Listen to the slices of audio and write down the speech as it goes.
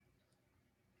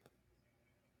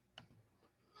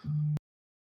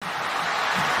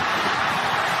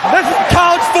This is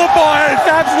college football at its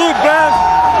absolute best.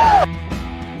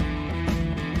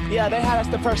 Yeah, they had us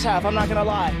the first half, I'm not going to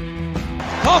lie.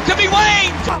 Oh, could be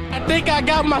Wayne. I think I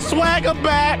got my swagger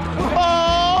back.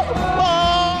 Oh.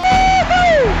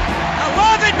 I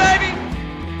love it, baby.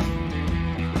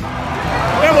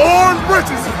 Them orange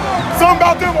britches. Something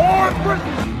about them orange britches.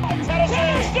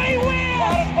 Tennessee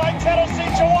wins! By Tennessee,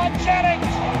 Jawan Jennings.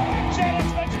 Jennings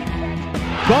makes the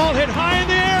catch. Ball hit high in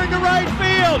the air into right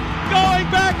field. Going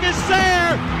back is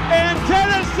Sayre. And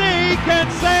Tennessee can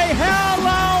say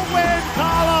hello win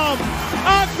column.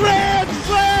 A grand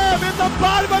slam in the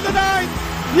bottom of the ninth.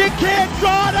 You can't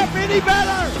draw it up any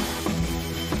better.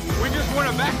 We just won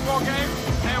a basketball game,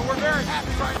 and we're very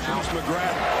happy right now.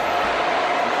 McGrath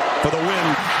for the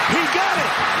win. He got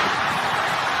it.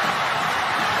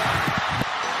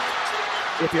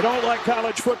 If you don't like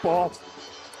college football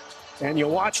and you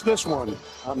watch this one,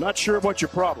 I'm not sure what your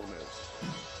problem is.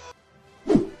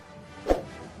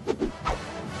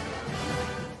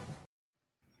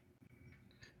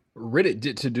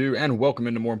 Reddit to do and welcome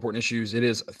into More Important Issues. It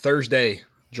is Thursday,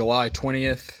 July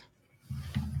 20th.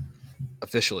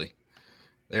 Officially.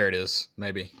 There it is,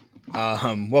 maybe.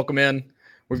 Welcome in.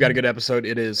 We've got a good episode.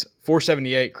 It is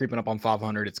 478, creeping up on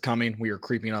 500. It's coming. We are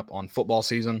creeping up on football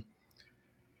season.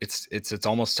 It's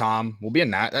almost time. We'll be in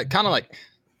that. Kind of like,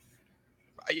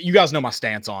 you guys know my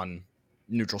stance on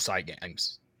neutral site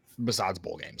games besides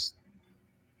bowl games.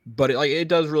 But it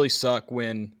does really suck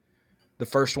when the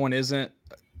first one isn't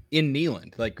in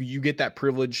Neyland. Like, you get that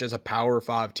privilege as a Power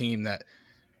 5 team that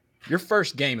your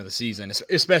first game of the season,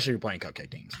 especially if you're playing cupcake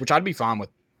teams, which I'd be fine with.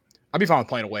 I'd be fine with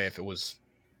playing away if it was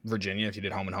Virginia, if you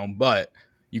did home and home. But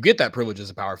you get that privilege as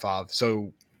a Power 5,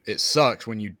 so it sucks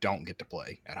when you don't get to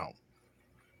play at home.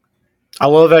 I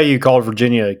love how you called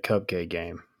Virginia a cupcake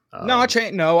game. I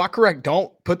changed. No, I correct.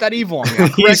 Don't put that evil on me.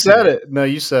 You said it. No,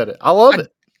 you said it. I love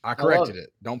it. I corrected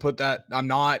it. Don't put that. I'm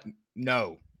not.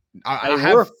 No.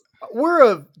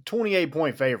 We're a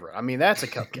 28-point favorite. I mean, that's a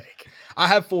cupcake. I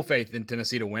have full faith in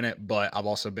Tennessee to win it, but I've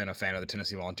also been a fan of the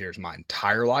Tennessee Volunteers my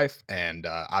entire life, and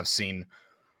I've seen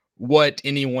what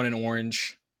anyone in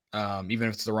orange, even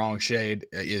if it's the wrong shade,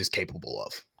 is capable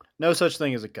of. No such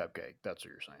thing as a cupcake. That's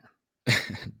what you're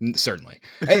saying. Certainly.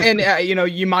 And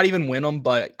you might even win them,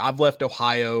 but I've left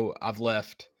Ohio. I've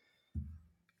left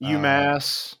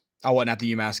UMass. I wasn't at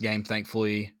the UMass game,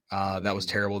 thankfully. That was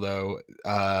terrible, though.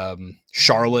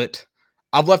 Charlotte.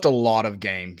 I've left a lot of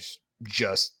games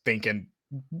just thinking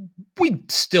we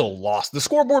still lost. The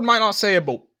scoreboard might not say it,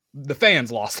 but the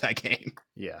fans lost that game.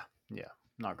 Yeah.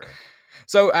 Not great.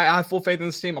 So I have full faith in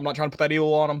this team. I'm not trying to put that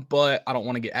evil on them, but I don't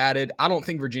want to get added. I don't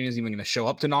think Virginia's even going to show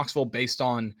up to Knoxville based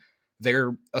on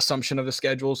their assumption of the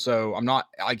schedule. So I'm not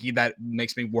that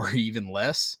makes me worry even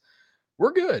less.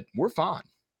 We're good. We're fine.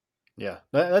 Yeah.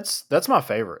 That's my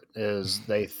favorite is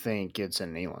they think it's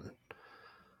in Neyland.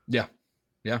 Yeah.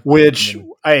 Which,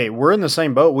 hey, we're in the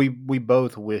same boat. We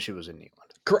both wish it was in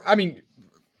Neyland. I mean,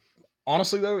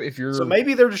 honestly though, so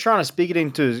maybe they're just trying to speak it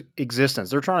into existence.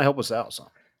 They're trying to help us out some.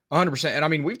 100%. And I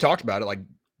mean, we've talked about it, like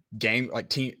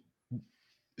team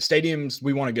stadiums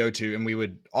we want to go to, and we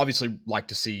would obviously like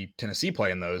to see Tennessee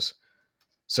play in those.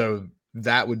 So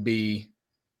that would be,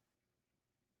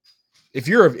 if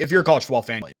you're a college football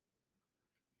fan,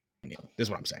 this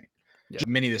is what I'm saying. Yeah.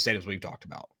 Many of the stadiums we've talked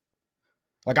about.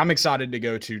 Like, I'm excited to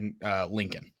go to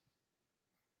Lincoln,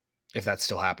 if that's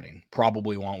still happening.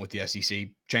 Probably won't with the SEC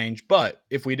change, but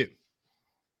if we do.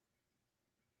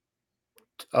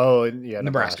 Oh, yeah.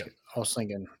 Nebraska. I was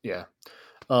thinking, yeah.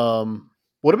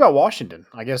 What about Washington?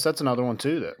 I guess that's another one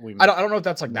too that we. I don't know if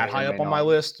that's like that high up on my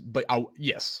list, but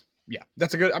yes. Yeah.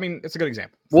 That's it's a good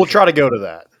example. We'll try to go to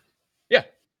that. Yeah.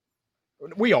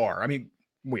 We are. I mean,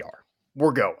 we are.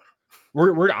 We're going.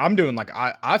 I'm doing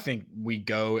I think we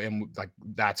go and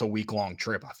that's a week-long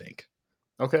trip, I think.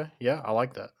 Okay. Yeah, I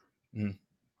like that. Mm-hmm.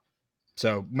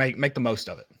 So make the most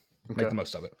of it. Okay. Make the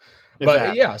most of it.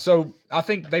 But yeah, so I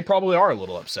think they probably are a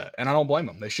little upset, and I don't blame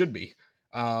them. They should be.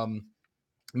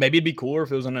 Maybe it'd be cooler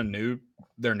if it was in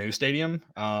their new stadium.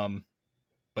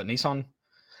 But Nissan,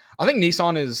 I think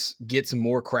Nissan gets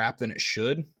more crap than it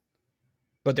should,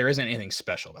 but there isn't anything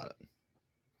special about it.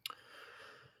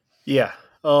 Yeah.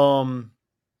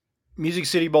 Music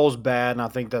City Bowl is bad, and I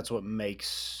think that's what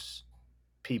makes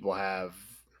people have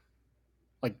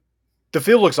the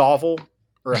field looks awful.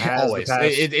 Or it has always.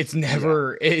 It's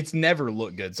never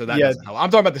looked good. So that doesn't help. I'm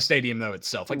talking about the stadium though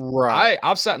itself. Right.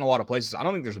 I've sat in a lot of places. I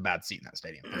don't think there's a bad seat in that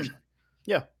stadium. Personally.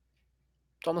 Yeah.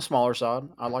 It's on the smaller side.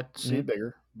 I'd like to see it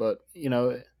bigger, but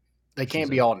they can't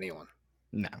be all Neyland.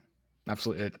 No,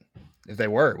 absolutely. If they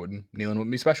were, Neyland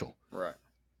wouldn't be special. Right.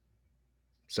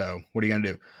 So what are you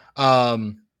gonna do?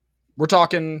 We're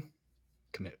talking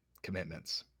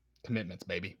commitments,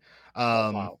 baby.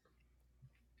 Wow.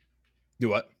 Do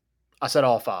what? I said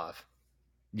all 5.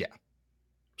 Yeah.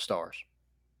 Stars.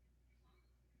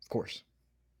 Of course.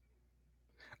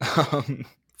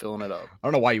 Filling it up. I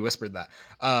don't know why you whispered that.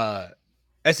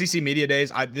 SEC Media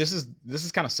Days. This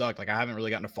is kind of sucked. Like I haven't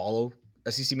really gotten to follow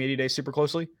SEC Media Days super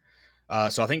closely.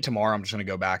 So I think tomorrow I'm just gonna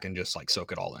go back and just like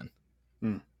soak it all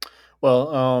in.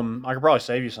 Well, I could probably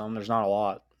save you some. There's not a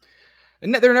lot.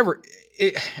 And they're never,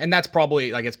 and that's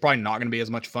probably like it's probably not going to be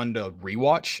as much fun to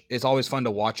rewatch. It's always fun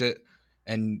to watch it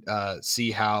and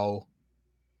see how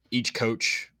each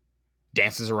coach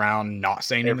dances around, not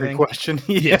saying Every anything. question.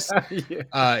 Yes.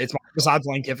 Yeah. It's besides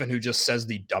Lane Kiffin, who just says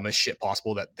the dumbest shit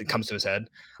possible that comes to his head.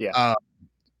 Yeah.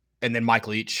 And then Mike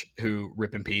Leach, who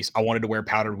rip in peace. I wanted to wear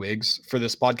powdered wigs for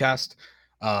this podcast,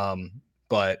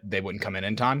 but they wouldn't come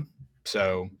in time.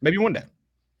 So maybe one day.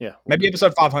 Yeah. Maybe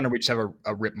episode 500, we just have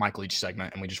a Rip Mike Leach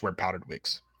segment and we just wear powdered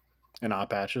wigs. And eye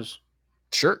patches.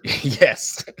 Sure.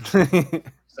 Yes.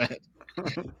 But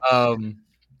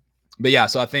yeah,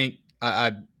 so I think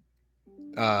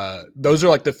those are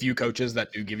like the few coaches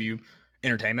that do give you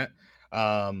entertainment.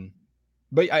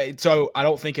 But I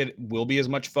don't think it will be as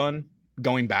much fun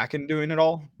going back and doing it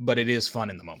all, but it is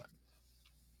fun in the moment.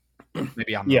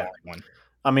 Maybe I'm the right one.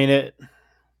 I mean,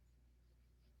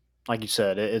 like you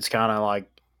said, it's kind of like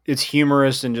it's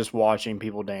humorous and just watching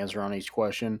people dance around each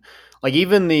question. Like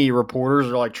even the reporters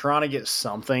are like trying to get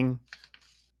something,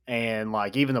 and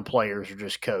like even the players are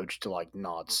just coached to like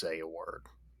not say a word.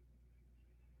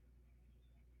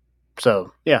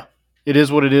 So yeah, it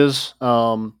is what it is.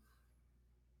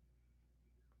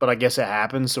 But I guess it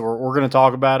happens, so we're going to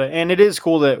talk about it. And it is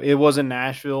cool that it was in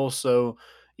Nashville, so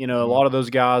a lot of those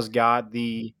guys got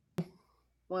the.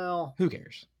 Well, who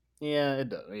cares? Yeah, it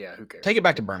does. Yeah, who cares? Take it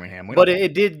back to Birmingham. But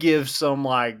it did give some,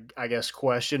 like, I guess,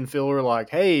 question filler,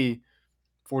 like, hey,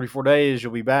 44 days,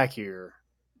 you'll be back here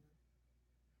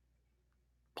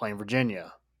playing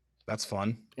Virginia. That's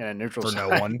fun. In a neutral for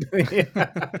site. no one.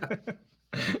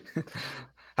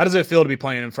 How does it feel to be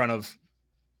playing in front of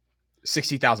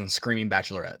 60,000 screaming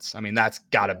bachelorettes? I mean, that's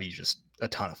got to be just a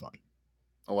ton of fun.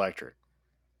 Electric.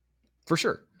 For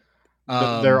sure.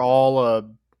 They're all,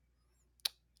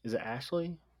 is it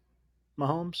Ashley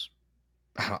Mahomes?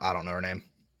 I don't know her name.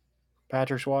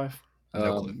 Patrick's wife?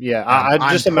 No clue. Yeah, I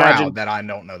just imagine that I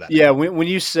don't know that. Yeah, when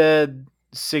you said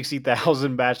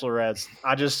 60,000 bachelorettes,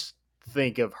 I just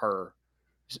think of her,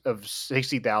 of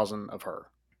 60,000 of her.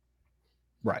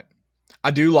 Right. I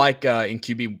do like in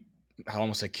QB, I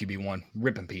almost said QB1,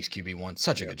 Rip in Peace QB1.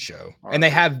 Such a good show. Right. And they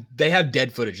have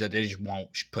dead footage that they just won't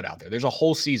put out there. There's a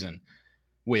whole season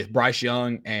with Bryce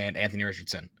Young and Anthony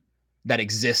Richardson that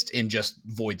exists in just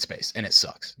void space, and it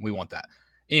sucks. We want that.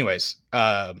 Anyways,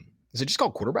 is it just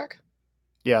called Quarterback?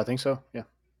 Yeah, I think so. Yeah.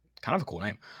 Kind of a cool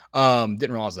name.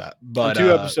 Didn't realize that. But I'm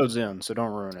 2 episodes in, so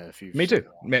don't ruin it if you. Me too.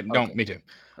 Me too.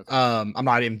 Okay. I'm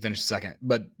not even finished the second,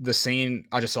 but the scene,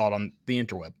 I just saw it on the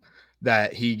interweb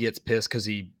that he gets pissed because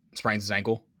he sprains his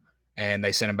ankle and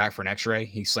they send him back for an x-ray.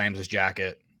 He slams his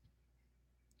jacket.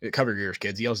 Cover your ears,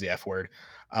 kids. He yells the F word.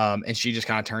 And she just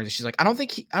kind of turns and she's like, I don't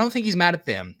think he's mad at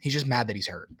them. He's just mad that he's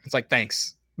hurt. It's like,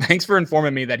 thanks for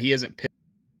informing me that he isn't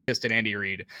pissed at Andy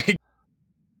Reid.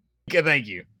 Thank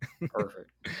you. Perfect.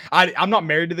 I'm not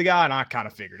married to the guy, and I kind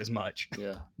of figured as much.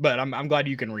 Yeah. But I'm glad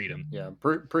you can read him. Yeah.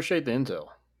 Appreciate the intel.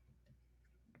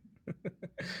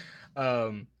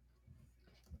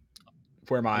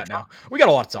 Where am I at now? We got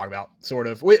a lot to talk about, sort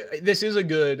of. This is a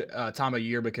good time of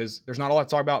year because there's not a lot to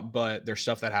talk about, but there's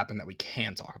stuff that happened that we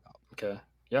can talk about. Okay.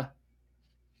 Yeah.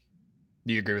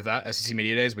 Do you agree with that? SEC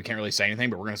Media Days, we can't really say anything,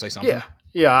 but we're going to say something. Yeah.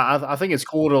 Yeah. I think it's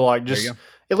cool to like just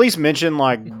at least mention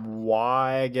like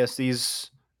why I guess these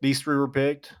 3 were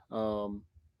picked. I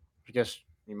guess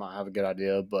you might have a good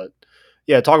idea, but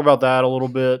yeah, talk about that a little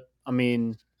bit. I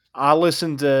mean, I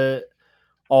listened to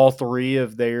all 3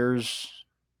 of theirs,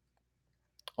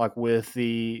 like with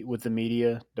the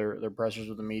media, their pressers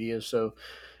with the media. So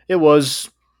it was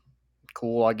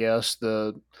cool, I guess.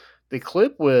 The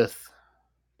clip with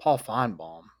Paul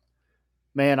Feinbaum,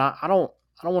 man, I don't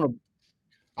want to.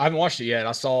 I haven't watched it yet.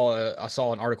 I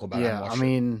saw an article about it. Yeah, I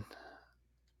mean,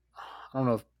 I don't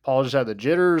know if Paul just had the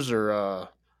jitters or. I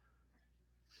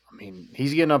mean,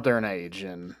 he's getting up there in age,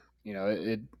 and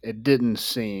it didn't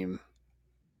seem.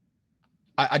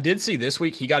 I did see this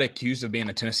week he got accused of being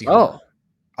a Tennessee. Oh,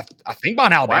 I think by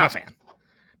an Alabama fan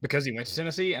because he went to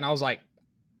Tennessee, and I was like,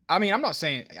 I mean, I'm not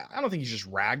saying I don't think he's just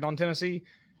ragged on Tennessee.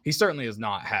 He certainly has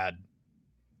not had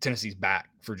Tennessee's back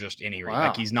for just any reason. Wow.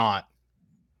 Like he's not.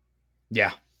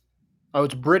 Yeah. Oh,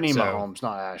 it's Brittany Mahomes,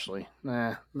 not Ashley.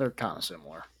 Nah, they're kind of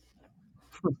similar.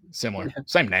 Similar.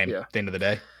 Same name at the end of the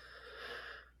day.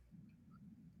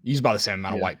 Used by the same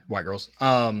amount of white girls.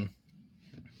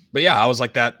 But yeah, I was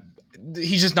like that.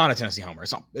 He's just not a Tennessee homer.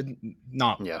 It's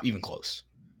not even close.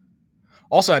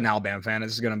 Also, an Alabama fan.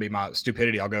 This is going to be my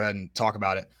stupidity. I'll go ahead and talk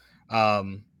about it.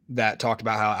 That talked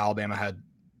about how Alabama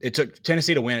it took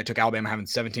Tennessee to win. It took Alabama having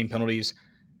 17 penalties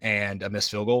and a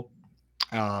missed field goal.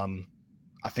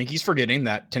 I think he's forgetting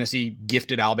that Tennessee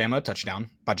gifted Alabama a touchdown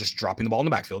by just dropping the ball in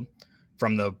the backfield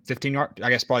from the 15-yard,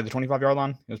 I guess probably the 25-yard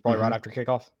line. It was probably right after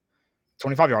kickoff.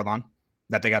 25-yard line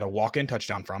that they got a walk-in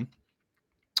touchdown from.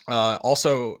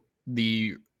 Also,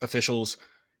 the officials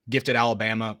gifted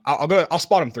Alabama. I'll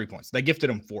spot them 3 points. They gifted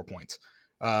them 4 points.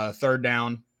 Third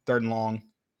down, third and long,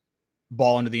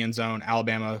 ball into the end zone.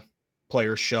 Alabama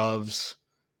player shoves.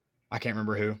 I can't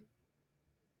remember who.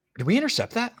 Did we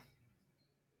intercept that?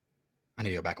 I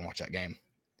need to go back and watch that game.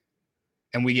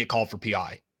 And we get called for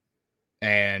PI.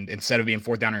 And instead of being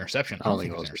fourth down interception, I don't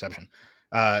think it was interception.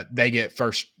 They get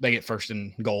first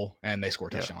and goal, and they score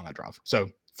a touchdown on that drive.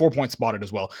 So 4 points spotted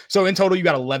as well. So in total, you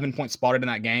got 11 points spotted in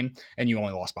that game, and you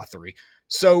only lost by 3.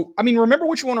 So, I mean, remember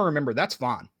what you want to remember. That's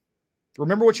fine.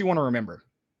 Remember what you want to remember.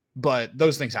 But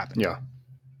those things happen. Yeah.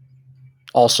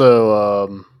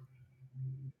 Also,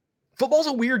 football's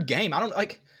a weird game. I don't know.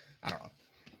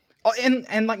 Oh,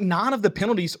 and like 9 of the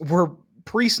penalties were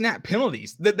pre-snap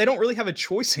penalties. They don't really have a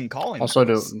choice in calling. Also,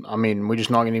 we're just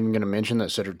not even going to mention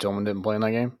that Cedric Tillman didn't play in that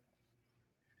game.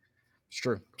 It's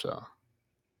true. So,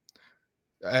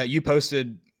 you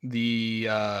posted the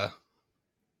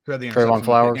who had the Trayvon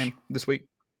Flowers game this week.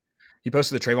 You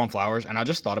posted the Trayvon Flowers, and I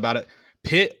just thought about it.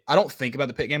 Pitt. I don't think about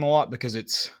the Pitt game a lot because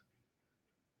it's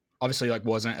obviously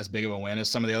wasn't as big of a win as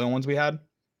some of the other ones we had.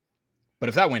 But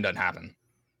if that win doesn't happen.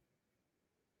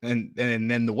 And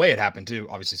then the way it happened too,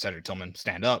 obviously Cedric Tillman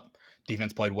stand up,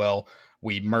 defense played well.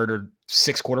 We murdered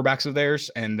 6 quarterbacks of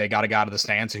theirs, and they got a guy to the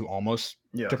stands who almost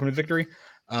took them to victory.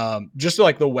 Just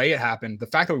like the way it happened, the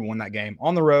fact that we won that game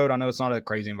on the road. I know it's not a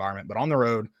crazy environment, but on the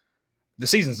road, the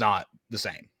season's not the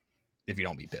same if you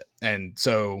don't beat Pitt. And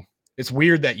so it's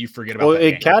weird that you forget about. Well, that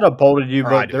it game. catapulted you,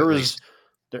 but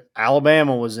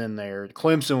Alabama was in there,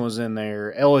 Clemson was in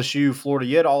there, LSU, Florida.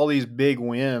 You had all these big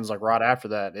wins right after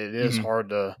that. It is hard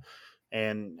to,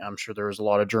 and I'm sure there was a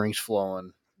lot of drinks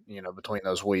flowing, between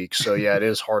those weeks. So yeah, it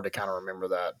is hard to kind of remember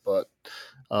that. But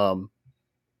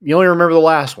you only remember the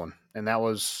last one, and that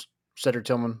was Cedric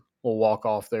Tillman will walk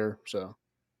off there. So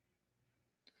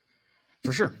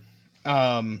for sure.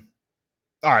 All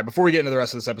right, before we get into the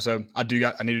rest of this episode, I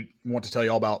want to tell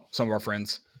you all about some of our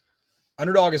friends.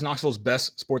 Underdog is Knoxville's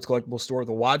best sports collectible store with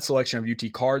a wide selection of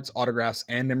UT cards, autographs,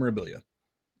 and memorabilia.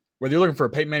 Whether you're looking for a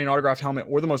Peyton Manning autographed helmet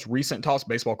or the most recent Topps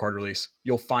baseball card release,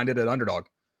 you'll find it at Underdog.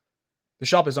 The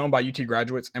shop is owned by UT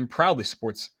graduates and proudly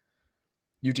supports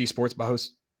UT Sports by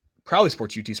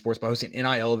hosting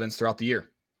NIL events throughout the year.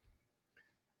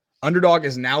 Underdog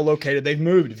is now located. They've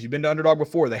moved. If you've been to Underdog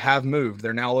before, they have moved.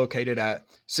 They're now located at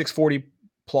 640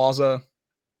 Plaza,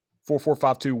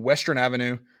 4452 Western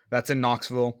Avenue. That's in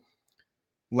Knoxville.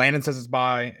 Landon says it's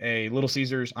by a Little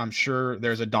Caesars. I'm sure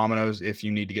there's a Domino's if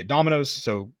you need to get Domino's.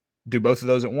 So do both of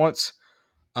those at once.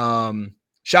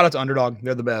 Shout out to Underdog.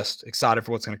 They're the best. Excited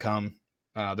for what's going to come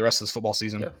the rest of this football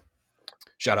season. Yeah.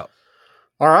 Shout out.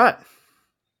 All right.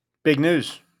 Big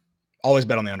news. Always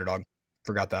bet on the Underdog.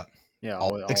 Forgot that. Yeah.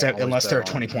 Unless they're a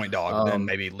 20-point dog, then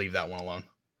maybe leave that one alone.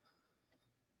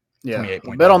 Yeah.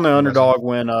 Bet on the Underdog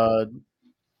when,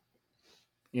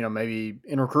 maybe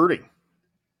in recruiting.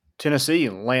 Tennessee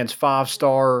lands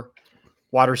 5-star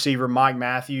wide receiver Mike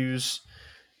Matthews,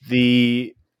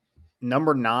 the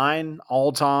number 9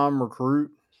 all-time recruit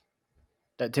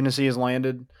that Tennessee has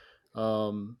landed,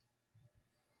 the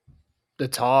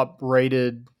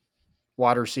top-rated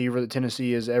wide receiver that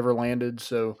Tennessee has ever landed.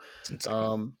 So,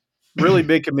 really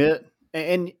big commit,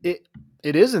 and it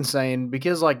is insane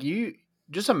because you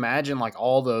just imagine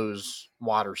all those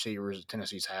wide receivers that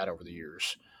Tennessee's had over the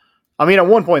years. I mean, at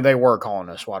one point they were calling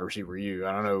us wide receiver U.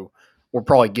 I don't know. We're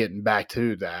probably getting back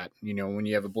to that, when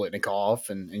you have a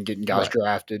Blitnikoff and getting guys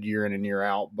drafted year in and year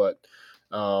out. But,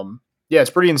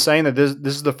 it's pretty insane that this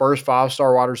is the first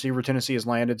 5-star wide receiver Tennessee has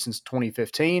landed since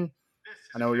 2015.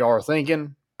 I know what y'all are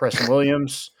thinking. Preston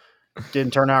Williams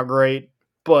didn't turn out great.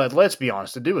 But let's be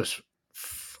honest, the dude is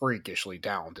freakishly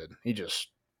talented.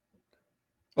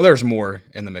 Well, there's more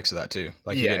in the mix of that too.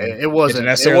 It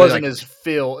wasn't his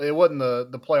field. It wasn't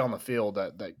the play on the field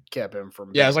that kept him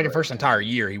from. Yeah, it was the first entire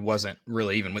year he wasn't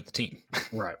really even with the team.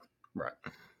 Right.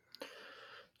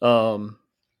 So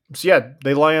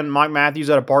they land Mike Matthews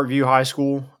out of Parkview High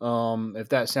School. If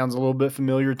that sounds a little bit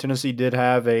familiar, Tennessee did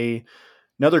have a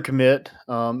another commit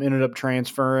ended up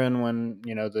transferring when,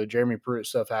 the Jeremy Pruitt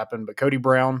stuff happened. But Cody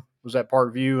Brown was at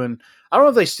Parkview, and I don't know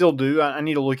if they still do. I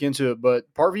need to look into it.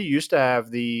 But Parkview used to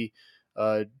have the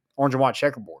orange and white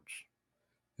checkerboards.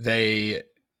 They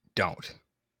don't.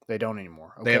 They don't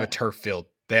anymore. Okay. They have a turf field.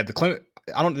 They have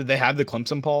did they have the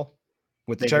Clemson Paul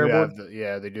with the They checkerboard?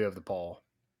 they do have the Paul.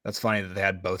 That's funny that they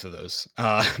had both of those.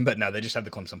 But no, they just have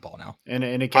the Clemson Paul now. And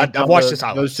it came I've watched this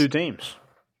those two teams.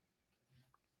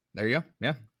 There you go.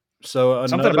 Yeah. So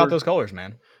something about those colors,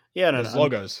 man. Yeah, those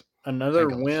logos. Another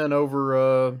win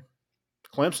over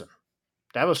Clemson.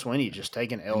 Dabo Swinney just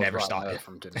taking L's never stops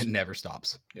from Tennessee. It never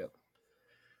stops. Yep.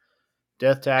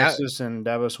 Death taxes and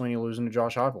Dabo Swinney losing to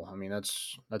Josh Heupel. I mean,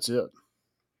 that's it.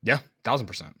 Yeah,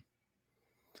 1,000%.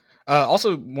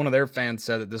 Also, one of their fans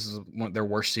said that this is their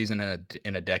worst season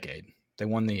in a decade. They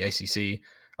won the ACC.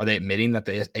 Are they admitting that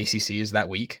the ACC is that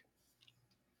weak?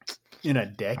 In a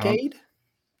decade?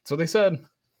 That's what they said.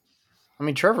 I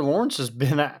mean, Trevor Lawrence has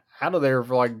been out of there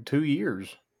for like 2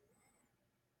 years.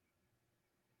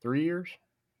 3 years?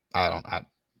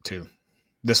 Two.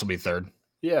 This will be third.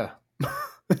 Yeah.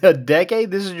 A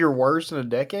decade? This is your worst in a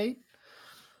decade?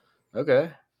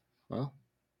 Okay. Well.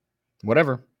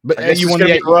 Whatever. But you won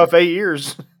the rough 8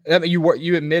 years.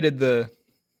 You admitted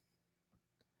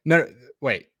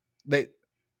wait.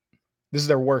 This is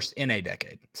their worst in a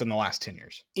decade. It's in the last 10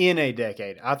 years. In a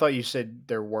decade. I thought you said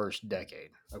their worst decade.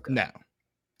 Okay. No.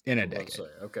 In a decade.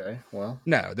 Okay. Well.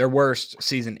 No, their worst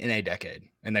season in a decade.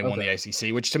 And they won the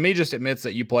ACC, which to me just admits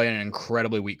that you play in an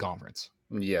incredibly weak conference.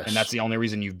 Yes. And that's the only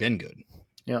reason you've been good.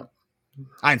 Yeah.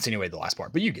 I insinuated the last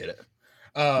part, but you get it.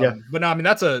 Yeah. But no, I mean,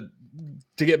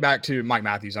 to get back to Mike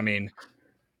Matthews, I mean,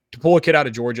 to pull a kid out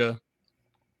of Georgia,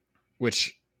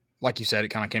 which, like you said, it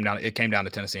came down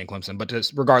to Tennessee and Clemson, but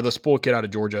regardless, pull a kid out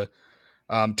of Georgia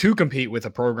to compete with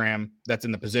a program that's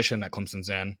in the position that Clemson's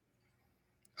in.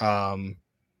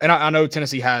 And I know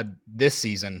Tennessee had this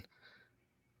season,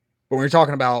 but when you're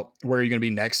talking about where you're going to be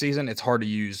next season, it's hard to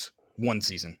use one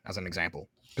season as an example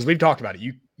because we've talked about it.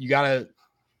 You got to,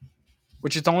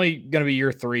 which it's only going to be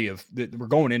year 3 we're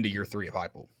going into year 3 of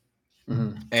Heupel.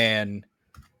 Mm-hmm. And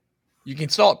you can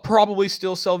probably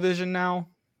still sell vision now,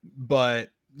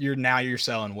 but you're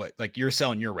selling you're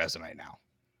selling your resume now.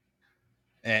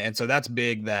 And so that's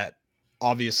big that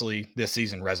obviously this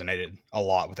season resonated a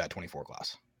lot with that 24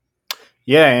 class.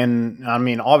 Yeah. And I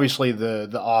mean, obviously the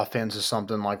offense is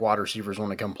something like wide receivers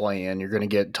want to come play in. You're going to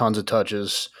get tons of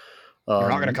touches. You're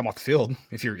not going to come off the field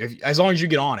as long as you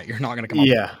get on it. You're not going to come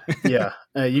off. Yeah.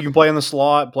 You can play in the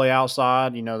slot, play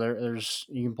outside. You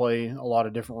can play a lot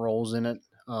of different roles in it.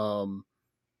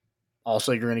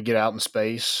 Also, you're going to get out in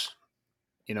space.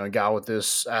 A guy with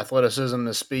this athleticism,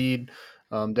 this speed,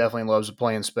 definitely loves to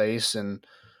play in space.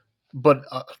 But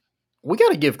we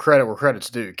got to give credit where credit's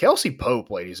due. Kelsey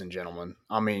Pope, ladies and gentlemen.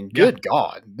 I mean, good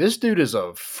God, this dude is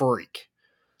a freak.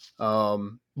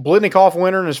 Blitnikoff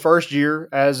winner in his first year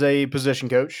as a position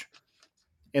coach,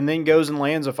 and then goes and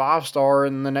lands a 5-star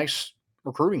in the next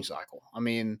recruiting cycle. I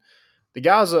mean, the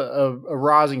guy's a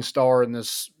rising star in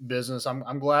this business.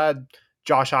 I'm glad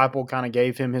Josh Heupel kind of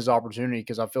gave him his opportunity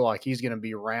because I feel like he's going to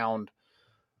be around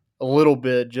a little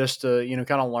bit just to,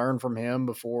 kind of learn from him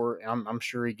before I'm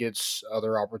sure he gets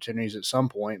other opportunities at some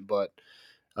point. But,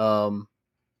 I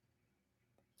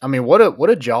mean, what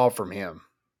a job from him.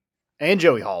 And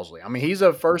Joey Halzle. I mean, he's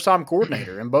a first-time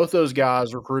coordinator, and both those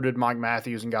guys recruited Mike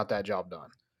Matthews and got that job done.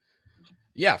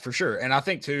 Yeah, for sure. And I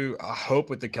think, too, I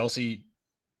hope with the Kelsey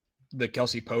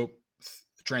Pope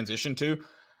transition, too,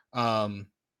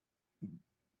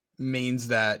 means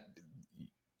that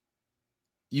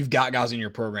you've got guys in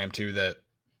your program, too,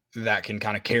 that can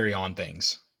kind of carry on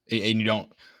things. And you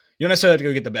don't necessarily have to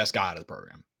go get the best guy out of the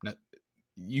program.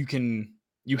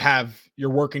 You're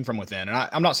working from within. And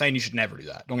I'm not saying you should never do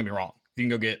that. Don't get me wrong. If you can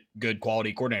go get good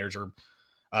quality coordinators or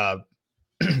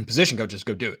position coaches,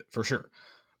 go do it for sure.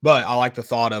 But I like the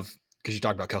thought of, because you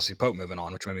talked about Kelsey Pope moving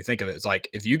on, which made me think of it. It's like,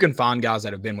 if you can find guys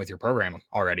that have been with your program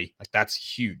already, like that's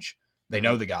huge. They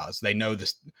know the guys, they know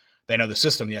this, they know the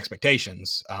system, the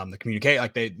expectations, the communicate,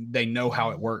 like they know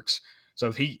how it works.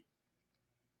 So if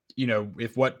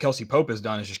what Kelsey Pope has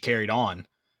done is just carried on,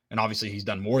 and obviously he's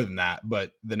done more than that,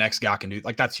 but the next guy can do,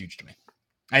 like, that's huge to me.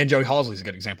 And Joey Halzle is a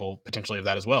good example potentially of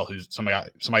that as well, who's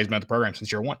somebody's been at the program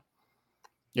since year 1.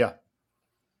 Yeah.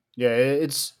 Yeah.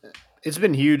 It's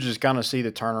been huge to kind of see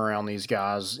the turnaround these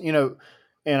guys, and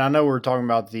I know we were talking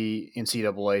about the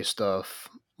NCAA stuff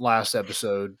last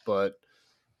episode, but,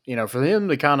 for them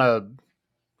to kind of,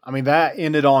 I mean, that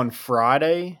ended on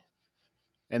Friday,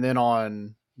 and then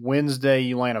on Wednesday,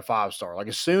 you land a 5-star. Like,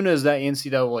 as soon as that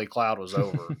NCAA cloud was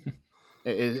over,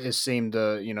 it seemed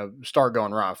to start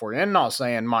going right for you. And not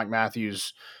saying Mike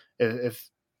Matthews, if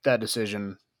that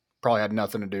decision probably had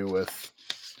nothing to do with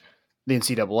the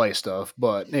NCAA stuff,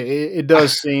 but it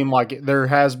does seem like there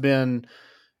has been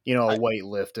a weight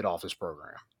lifted off this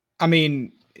program. I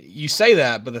mean, you say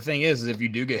that, but the thing is if you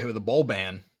do get hit with a bowl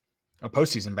ban, a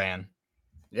postseason ban,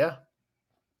 yeah,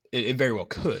 it very well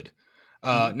could.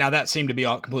 Now that seemed to be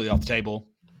completely off the table,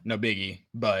 no biggie.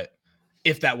 But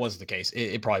if that was the case,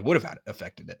 it probably would have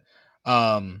affected it.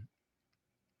 I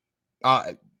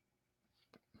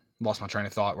lost my train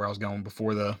of thought where I was going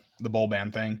before the bowl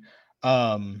ban thing.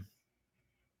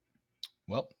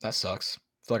 Well, that sucks.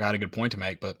 I feel like I had a good point to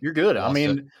make, but you're good. I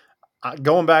mean,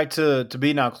 going back to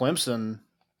beating out Clemson,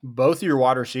 both of your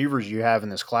wide receivers you have in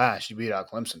this class, you beat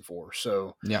out Clemson for.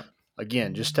 So yeah,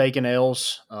 again, just taking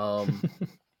L's.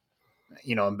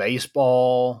 In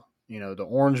baseball, the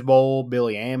Orange Bowl,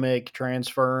 Billy Amick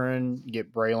transferring, you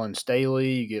get Braylon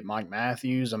Staley, you get Mike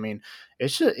Matthews. I mean,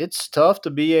 it's tough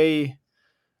to be a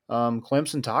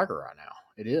Clemson Tiger right now.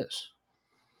 It is.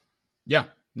 Yeah.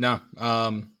 No.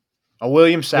 A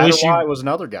William Satterwhite was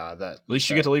another guy that. At least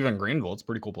you get to live in Greenville. It's a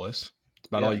pretty cool place. It's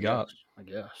about all you got. I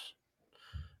guess.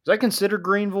 Is that considered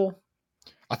Greenville?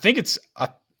 I think it's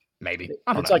maybe.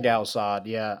 I don't know. It's like outside.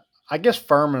 Yeah. I guess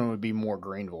Furman would be more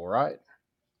Greenville, right?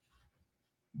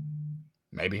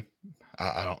 Maybe.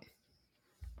 I don't.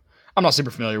 I'm not super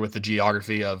familiar with the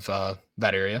geography of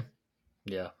that area.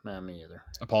 Yeah, man, me either.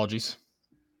 Apologies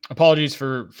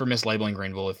for mislabeling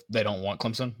Greenville. If they don't want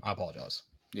Clemson, I apologize.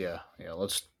 Yeah.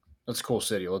 That's a cool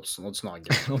city. Let's not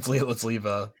get let's leave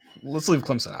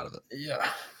Clemson out of it. Yeah,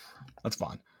 that's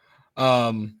fine.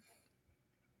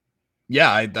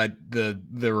 Yeah,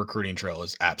 the recruiting trail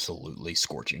is absolutely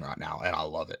scorching right now, and I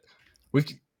love it.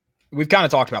 We've kind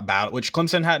of talked about battle, which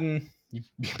Clemson hadn't. You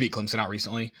beat Clemson out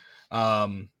recently,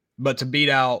 but to beat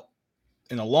out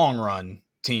in the long run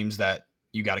teams that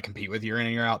you got to compete with year in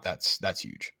and year out, that's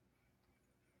huge.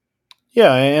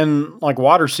 Yeah, and like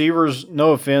wide receivers,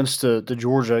 no offense to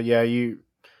Georgia,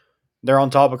 they're on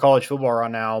top of college football right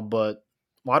now, but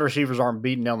wide receivers aren't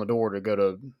beating down the door to go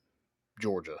to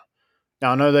Georgia.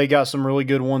 Now I know they got some really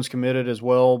good ones committed as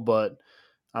well, but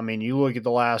I mean, you look at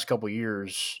the last couple of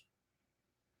years,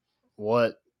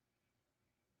 what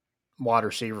wide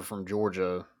receiver from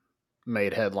Georgia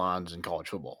made headlines in college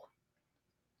football?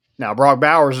 Now Brock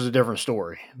Bowers is a different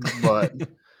story, but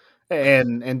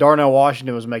and Darnell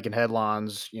Washington was making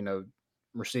headlines,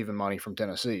 receiving money from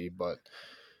Tennessee. But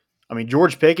I mean,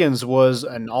 George Pickens was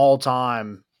an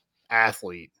all-time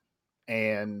athlete,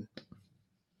 and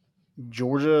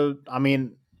Georgia, I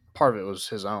mean, part of it was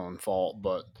his own fault,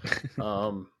 but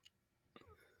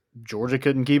Georgia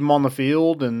couldn't keep him on the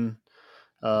field, and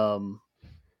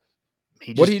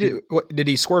did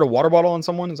he squirt a water bottle on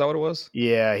someone? Is that what it was?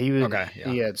 Yeah, he was. Okay,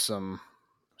 yeah. He had some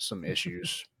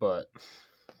issues, but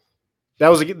that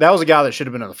was a guy that should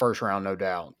have been in the first round, no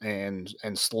doubt, and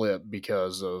slipped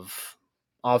because of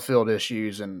off-field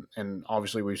issues, and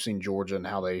obviously we've seen Georgia and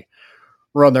how they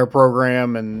run their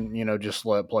program, and just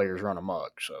let players run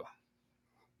amok. So,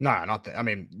 no, not that. I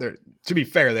mean, to be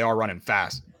fair, they are running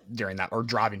fast during that, or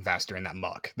driving fast during that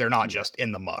muck. They're not just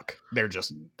in the muck; they're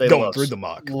just going through the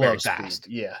muck very fast.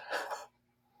 Yeah.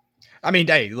 I mean,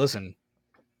 hey, listen.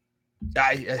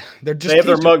 They have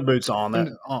their mug boots on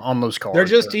those cars. They're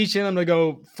just teaching them to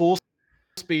go full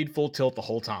speed, full tilt the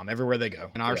whole time, everywhere they go.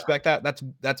 And I respect that.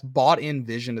 That's bought in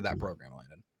vision to that program,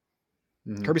 Landon.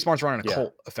 Mm-hmm. Kirby Smart's running a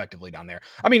cult effectively down there.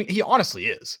 I mean, he honestly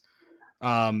is.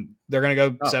 They're going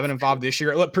to go 7-5 this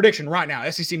year. Look, prediction right now,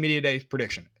 SEC Media Day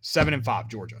prediction, 7-5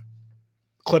 Georgia.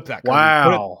 Clip that. Kirby.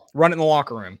 Wow. Run it in the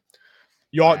locker room.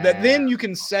 Y'all. Then you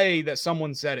can say that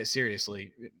someone said it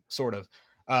seriously, sort of.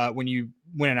 When you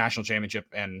win a national championship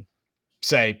and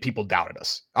say people doubted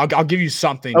us. I'll give you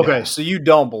something. Okay, so you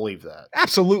don't believe that?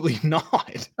 Absolutely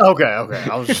not. Okay.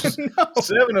 I was just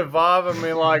 7-5. I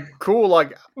mean, like, cool.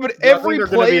 Like, but every player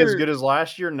going to be as good as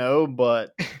last year. No,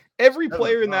 but every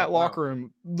player in that locker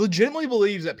room legitimately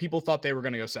believes that people thought they were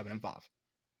going to go 7-5.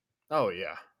 Oh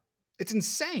yeah, it's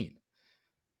insane.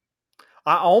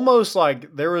 I almost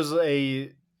there was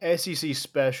a SEC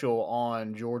special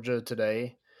on Georgia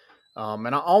today.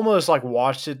 And I almost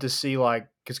watched it to see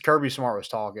because Kirby Smart was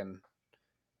talking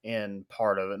in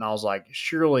part of it, and I was like,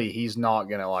 surely he's not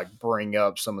gonna bring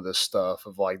up some of this stuff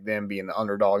of them being the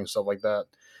underdog and stuff like that.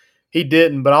 He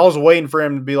didn't, but I was waiting for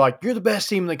him to be like, "You're the best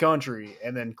team in the country,"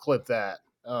 and then clip that.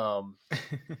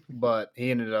 But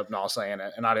he ended up not saying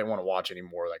it, and I didn't want to watch any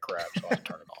more of that crap, so I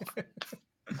turned it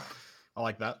off. I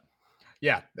like that.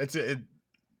 Yeah, it's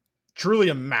truly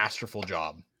a masterful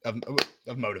job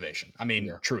of motivation. I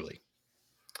mean, truly.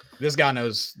 This guy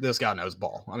knows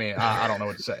ball. I mean, I don't know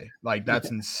what to say. Like,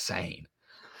 that's insane.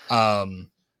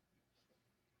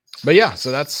 But yeah,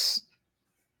 so that's,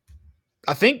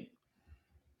 I think,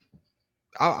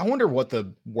 I wonder what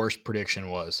the worst prediction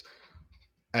was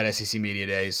at SEC Media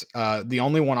Days. The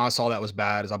only one I saw that was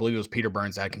bad is I believe it was Peter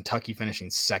Burns that had Kentucky finishing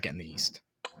second in the East.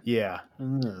 Yeah.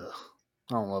 Ugh.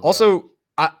 I don't love also,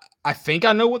 that. I think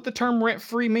I know what the term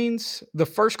rent-free means. The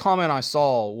first comment I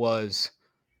saw was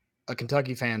a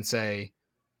Kentucky fan say,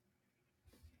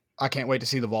 I can't wait to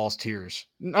see the Vols tears.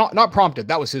 Not prompted.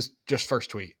 That was his just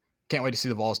first tweet. Can't wait to see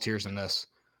the Vols tears in this.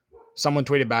 Someone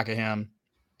tweeted back at him.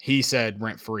 He said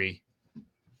rent-free.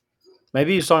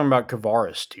 Maybe he's talking about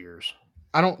Kavaris tears.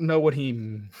 I don't know what he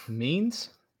means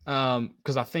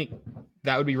because I think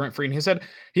that would be rent-free in his head.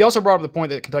 He also brought up the point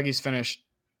that Kentucky's finished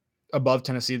above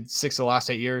Tennessee 6 of the last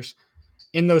 8 years.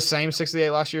 In those same 6 of the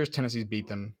 8 last years, Tennessee's beat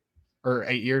them, or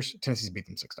 8 years, Tennessee's beat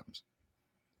them 6 times.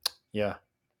 Yeah.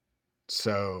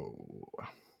 So.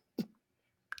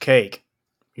 Cake.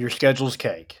 Your schedule's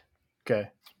cake. Okay.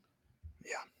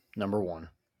 Yeah. Number 1.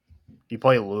 You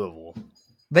play Louisville.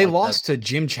 They lost to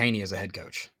Jim Chaney as a head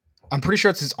coach. I'm pretty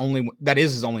sure it's his only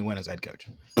win as head coach.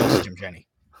 That's Jim Chaney.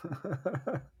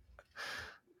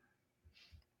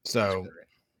 So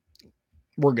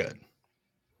we're good.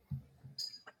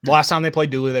 Last time they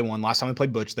played Dooley, they won. Last time they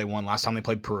played Butch, they won. Last time they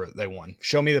played Pruitt, they won.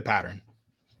 Show me the pattern.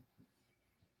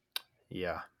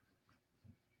 Yeah.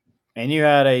 And you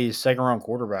had a second-round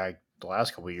quarterback the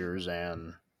last couple of years,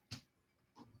 and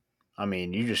I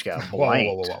mean, you just got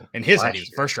blanked. Whoa. In his head, he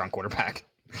was a first-round quarterback.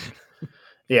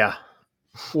 Yeah.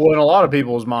 Well, in a lot of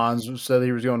people's minds, said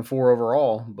he was going 4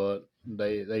 overall, but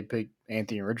they picked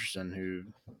Anthony Richardson, who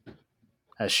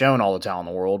has shown all the talent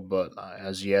in the world, but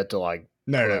has yet to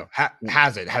No.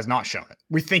 Has not shown it.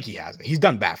 We think he has it. He's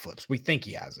done backflips. We think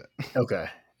he has it. Okay.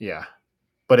 Yeah.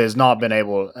 But has not been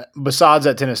able, besides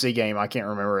that Tennessee game, I can't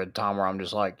remember a time where I'm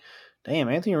just like, damn,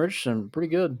 Anthony Richardson, pretty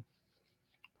good.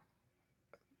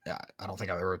 Yeah, I don't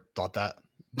think I've ever thought that.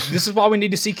 This is why we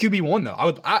need to see QB1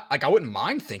 though. I wouldn't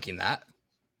mind thinking that.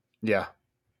 Yeah.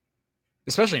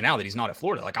 Especially now that he's not at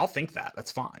Florida. I'll think that.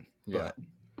 That's fine. Yeah.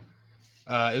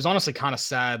 But it was honestly kind of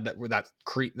sad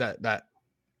that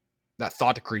that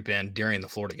thought to creep in during the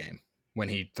Florida game when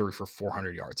he threw for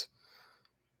 400 yards.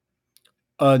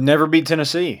 Never beat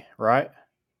Tennessee, right?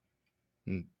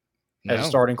 No. As a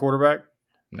starting quarterback?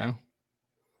 No.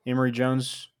 Emory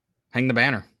Jones. Hang the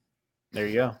banner. There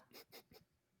you go.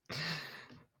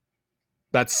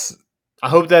 I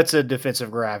hope that's a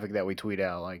defensive graphic that we tweet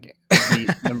out.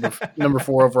 Number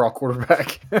 4 overall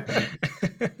quarterback.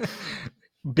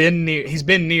 He's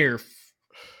been near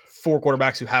 4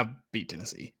 quarterbacks who have beat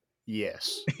Tennessee.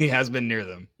 Yes. He has been near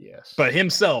them. Yes. But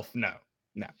himself, no.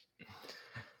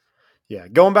 Yeah.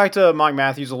 Going back to Mike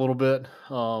Matthews a little bit.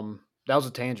 That was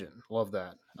a tangent. Love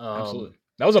that. Absolutely.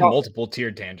 That was a multiple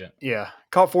tiered tangent. Yeah.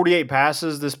 Caught 48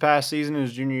 passes this past season in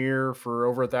his junior year for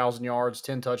over 1,000 yards,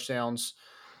 10 touchdowns.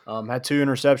 Had 2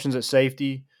 interceptions at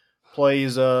safety.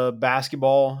 Plays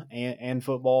basketball and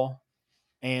football.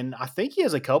 And I think he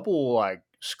has a couple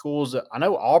schools that I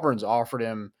know Auburn's offered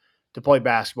him to play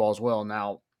basketball as well.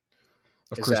 Now,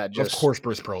 of course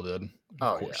Bruce Pearl did.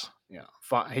 Of course. Yeah.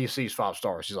 He sees 5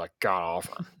 stars. He's like, God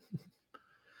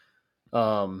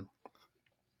offer.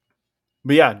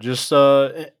 But yeah, just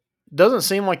it doesn't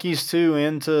seem like he's too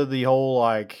into the whole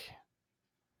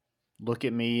look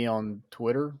at me on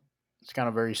Twitter. It's kind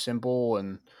of very simple,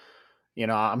 and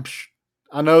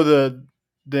I know the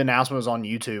announcement was on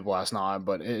YouTube last night,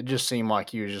 but it just seemed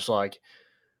like he was just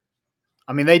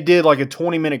they did a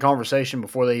 20-minute conversation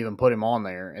before they even put him on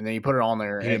there, and then he put it on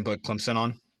there. He didn't put Clemson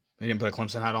on? He didn't put a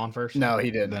Clemson hat on first? No, he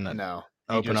didn't. No.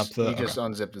 He just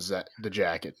unzipped the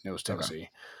jacket. It was Tennessee.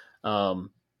 Okay.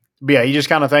 But yeah, he just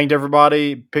kind of thanked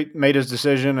everybody, made his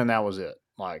decision, and that was it.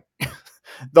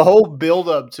 The whole build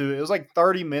up to it was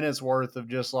 30 minutes worth of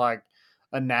just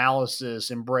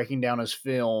analysis and breaking down his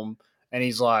film. And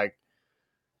he's like,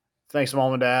 thanks,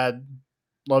 Mom and Dad.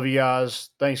 Love you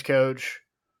guys. Thanks, Coach.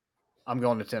 I'm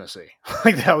going to Tennessee.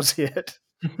 That was it.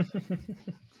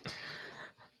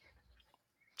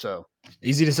 So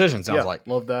easy decision, sounds like.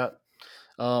 Love that.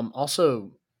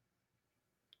 Also,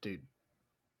 dude,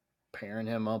 pairing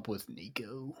him up with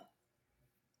Nico.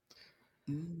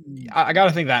 I got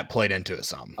to think that played into it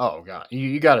some. Oh God,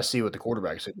 you got to see what the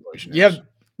quarterback situation is.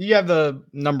 You have the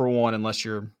number 1, unless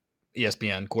you're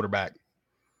ESPN quarterback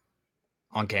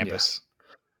on campus,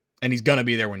 and he's gonna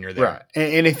be there when you're there. Right.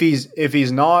 And if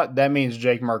he's not, that means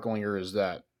Jake Merklinger is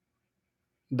that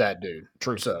dude.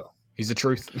 True. So he's the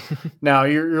truth. Now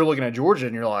you're looking at Georgia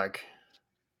and you're like,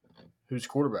 who's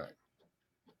quarterback?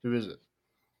 Who is it?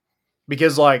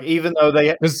 Because like even though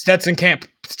they Stetson can't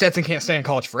stay in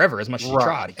college forever as much as he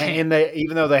tried. He can't. And they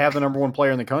even though they have the number one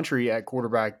player in the country at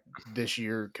quarterback this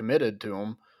year committed to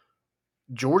him,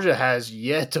 Georgia has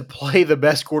yet to play the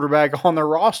best quarterback on their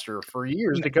roster for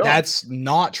years to come. That's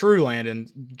not true, Landon.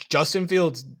 Justin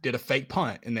Fields did a fake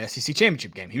punt in the SEC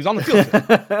championship game. He was on the field.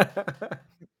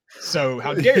 So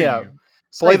how dare you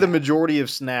play the majority of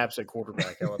snaps at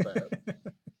quarterback? How about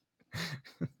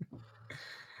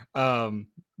that?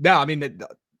 Yeah, I mean,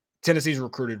 Tennessee's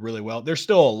recruited really well. There's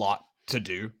still a lot to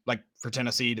do, like for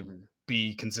Tennessee to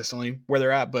be consistently where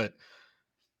they're at, but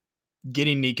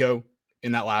getting Nico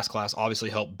in that last class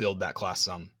obviously helped build that class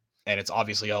some, and it's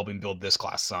obviously helping build this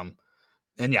class some.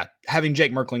 And yeah, having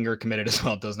Jake Merklinger committed as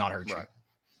well does not hurt you.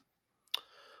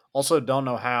 Also, don't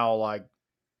know how, like,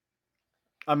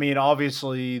 I mean,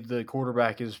 obviously the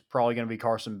quarterback is probably going to be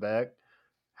Carson Beck.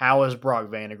 How is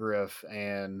Brock Vandagriff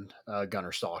and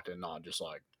Gunnar Stockton not just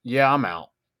like, yeah, I'm out?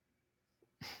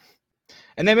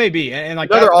 And they may be. And like,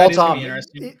 they're all time.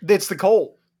 It's the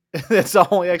Colt. That's the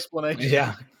only explanation.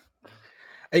 Yeah.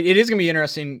 It is going to be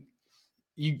interesting.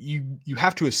 You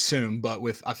have to assume, but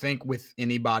I think with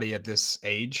anybody at this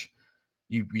age,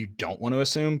 you don't want to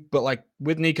assume. But like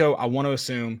with Nico, I want to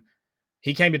assume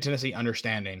he came to Tennessee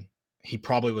understanding he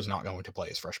probably was not going to play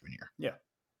his freshman year. Yeah.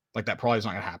 Like that probably is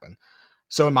not going to happen.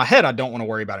 So in my head, I don't want to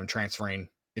worry about him transferring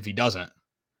if he doesn't.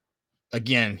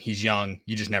 Again, he's young.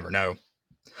 You just never know.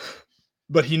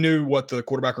 But he knew what the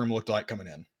quarterback room looked like coming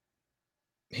in.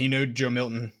 He knew Joe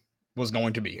Milton was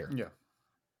going to be here. Yeah.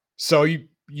 So you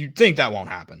think that won't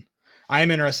happen. I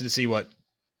am interested to see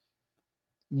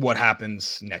what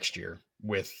happens next year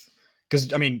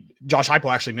because I mean, Josh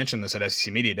Heupel actually mentioned this at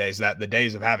SEC Media Days that the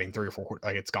days of having 3 or 4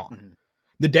 like it's gone. Mm-hmm.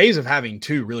 The days of having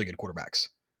 2 really good quarterbacks.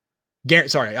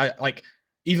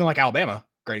 Even like Alabama,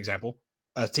 great example,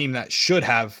 a team that should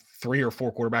have 3 or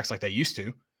 4 quarterbacks like they used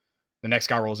to. The next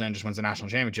guy rolls in, just wins the national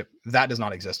championship. That does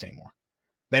not exist anymore.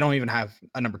 They don't even have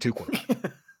a number 2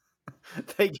 quarterback.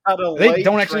 They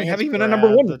don't actually have even a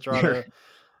number 1 to try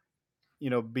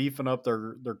to, beefing up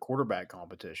their quarterback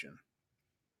competition.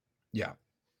 Yeah.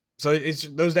 So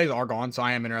those days are gone. So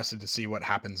I am interested to see what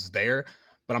happens there.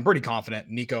 But I'm pretty confident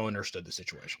Nico understood the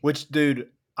situation. Which, dude,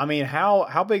 I mean,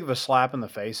 how big of a slap in the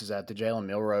face is that to Jalen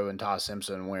Milroe and Ty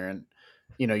Simpson wearing,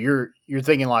 you're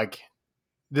thinking like,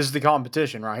 this is the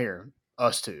competition right here,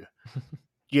 us two.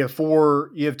 You have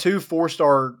 2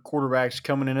 4-star quarterbacks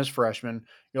coming in as freshmen.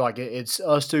 You're like, it's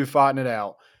us two fighting it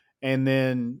out. And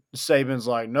then Saban's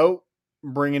like, nope,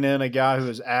 bringing in a guy who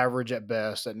is average at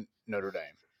best at Notre Dame.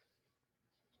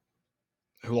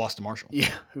 Who lost to Marshall.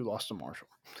 Yeah, who lost to Marshall.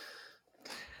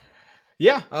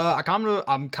 Yeah, I've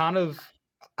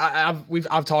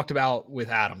talked about with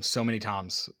Adam so many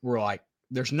times. We're like,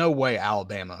 there's no way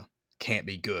Alabama can't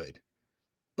be good.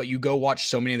 But you go watch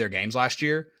so many of their games last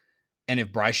year, and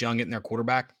if Bryce Young getting their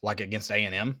quarterback, like against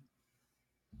A&M,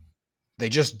 they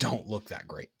just don't look that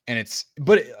great. And it's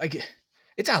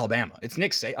Alabama. It's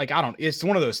Nick Saban. It's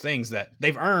one of those things that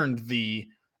they've earned the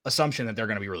assumption that they're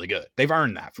going to be really good. They've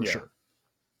earned that for sure.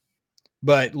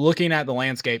 But looking at the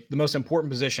landscape, the most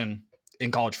important position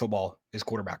in college football is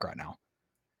quarterback right now.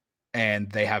 And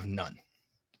they have none.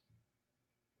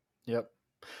 Yep.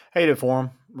 Hate it for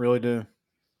them. Really do.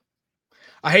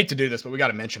 I hate to do this, but we got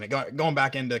to mention it. Going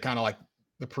back into kind of like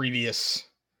the previous,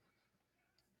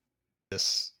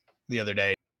 the other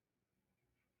day,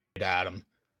 to Adam,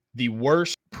 the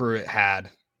worst Pruitt had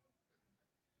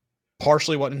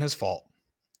partially wasn't his fault,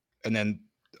 and then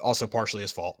also partially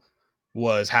his fault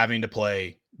was having to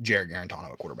play Jarrett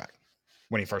Garantano at quarterback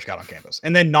when he first got on campus,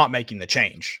 and then not making the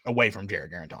change away from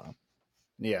Jarrett Garantano.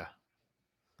 Yeah.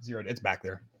 0. It's back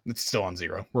there. It's still on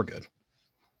 0. We're good.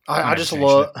 I just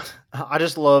love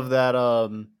that.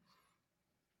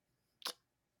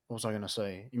 What was I going to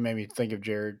say? You made me think of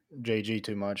JG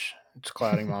too much. It's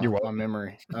clouding my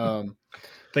memory.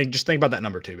 Just think about that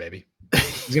number 2, baby.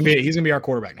 He's gonna be our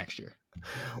quarterback next year.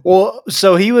 Well,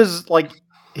 so he was like,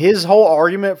 his whole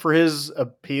argument for his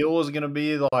appeal is going to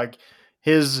be like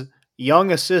his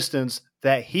young assistants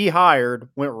that he hired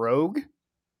went rogue.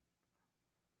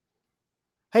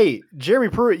 Hey, Jeremy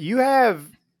Pruitt, you have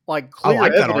like clear I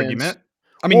like evidence. That argument.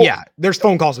 I mean, there's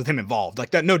phone calls with him involved,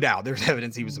 like that, no doubt. There's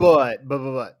evidence he was involved.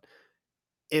 But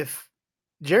if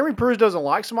Jeremy Pruitt doesn't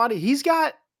like somebody, he's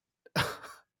got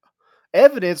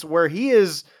evidence where he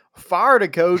has fired a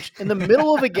coach in the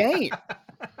middle of a game.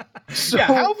 So,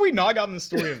 how have we not gotten the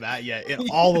story of that yet in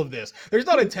all of this? There's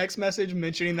not a text message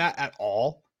mentioning that at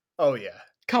all. Oh, yeah.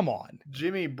 Come on.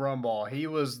 Jimmy Brumbaugh, he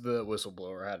was the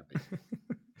whistleblower, had to be.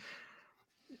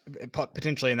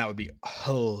 Potentially, and that would be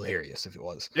hilarious if it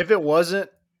was. If it wasn't,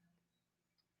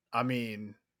 I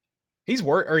mean, he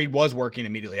was working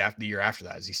immediately after the year after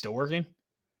that. Is he still working?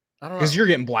 I don't know. Because you're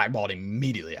getting blackballed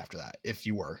immediately after that if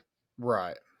you were.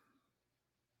 Right.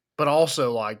 But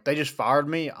also, like, they just fired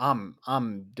me.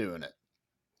 I'm doing it.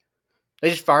 They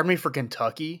just fired me for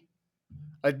Kentucky,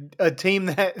 a team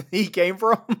that he came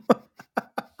from.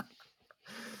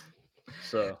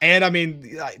 So, and I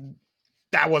mean,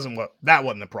 that wasn't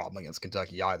the problem against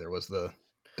Kentucky either. Was the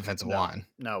defensive line?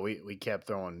 No, we kept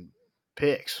throwing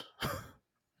picks.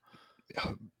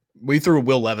 We threw a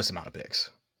Will Levis amount of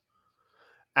picks.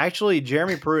 Actually,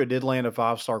 Jeremy Pruitt did land a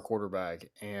 5-star quarterback,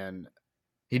 and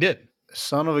he did.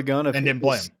 Son of a gun, and didn't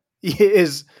play him.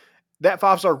 Is that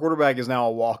 5-star quarterback is now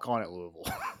a walk-on at Louisville?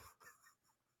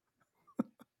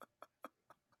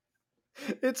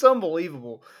 It's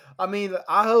unbelievable. I mean,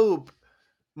 I hope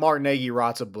Mark Nagy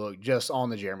writes a book just on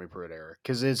the Jeremy Pruitt era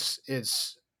because it's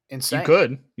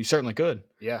insane. You certainly could.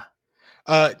 Yeah.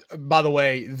 By the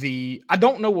way, I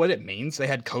don't know what it means. They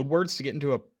had code words to get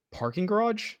into a parking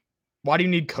garage. Why do you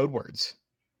need code words?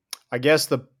 I guess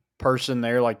the person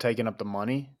there, like, taking up the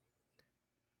money.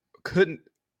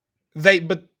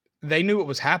 But they knew what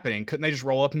was happening. Couldn't they just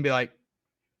roll up and be like,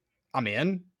 I'm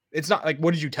in? It's not like,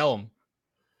 what did you tell them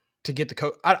to get the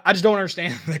code? I just don't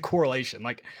understand the correlation.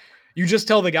 Like, you just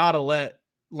tell the guy to let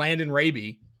Landon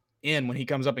Raby in when he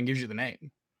comes up and gives you the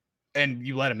name, and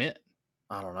you let him in.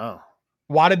 I don't know.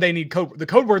 Why did they need code? The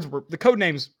code words the code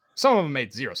names. Some of them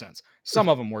made zero sense. Some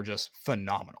of them were just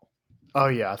phenomenal. Oh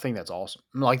yeah, I think that's awesome.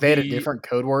 Like, they had a different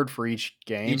code word for each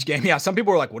game. Yeah. Some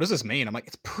people were like, "What does this mean?" I'm like,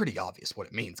 "It's pretty obvious what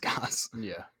it means, guys."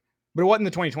 Yeah, but it wasn't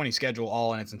the 2020 schedule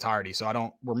all in its entirety,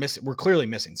 so we're clearly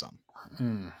missing some.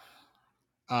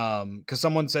 Because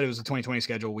someone said it was the 2020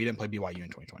 schedule. We didn't play BYU in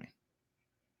 2020.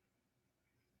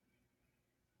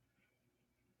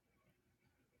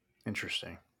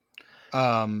 Interesting.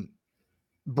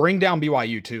 Bring down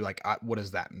BYU too. Like, what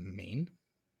does that mean?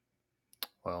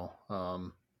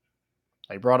 Well,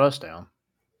 they brought us down.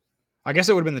 I guess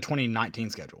it would have been the 2019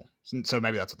 schedule. So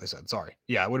maybe that's what they said. Sorry.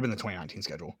 Yeah, it would have been the 2019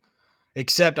 schedule.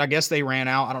 Except I guess they ran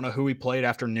out. I don't know who we played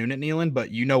after noon at Neyland,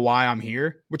 but you know why I'm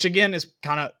here, which again is it's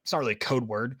not really a code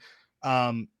word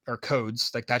or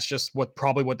codes. Like, that's just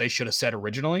probably what they should have said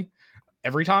originally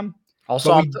every time.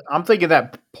 Also, I'm thinking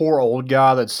that poor old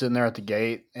guy that's sitting there at the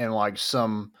gate and, like,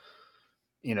 some,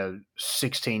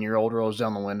 16-year-old rolls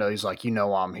down the window. He's like, you know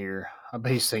why I'm here. I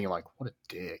bet he's thinking, like, what a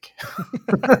dick.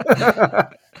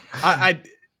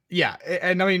 Yeah.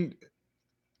 And I mean,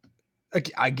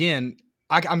 again,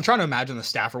 I'm trying to imagine the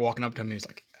staffer walking up to him and he's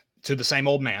like, to the same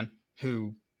old man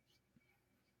who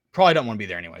probably don't want to be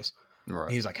there anyways.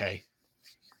 Right. He's like, hey,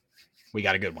 we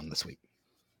got a good one this week.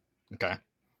 Okay.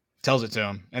 Tells it to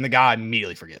him. And the guy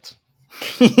immediately forgets.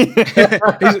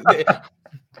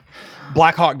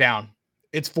 Black Hawk Down.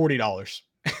 It's $40.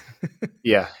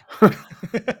 Yeah.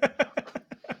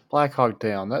 Black Hawk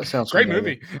Down. That sounds great familiar.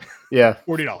 movie. Yeah.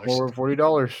 $40.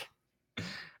 $40.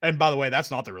 And by the way,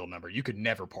 that's not the real number. You could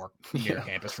never park near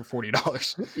campus for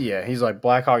 $40. Yeah, he's like,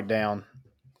 Black Hawk Down.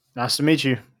 Nice to meet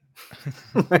you.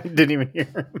 Didn't even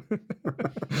hear him.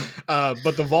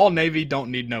 But the Vol Navy don't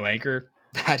need no anchor.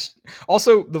 That's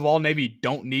also the Vol Navy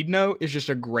don't need no is just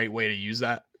a great way to use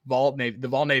that. The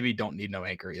Vol Navy don't need no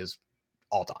anchor is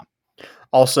all time.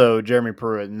 Also, Jeremy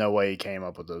Pruitt, no way he came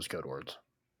up with those code words.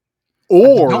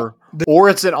 Or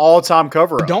it's an all-time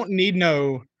cover-up. Don't need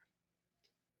no.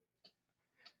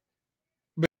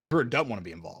 But Pruitt doesn't want to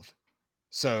be involved.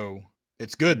 So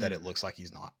it's good that it looks like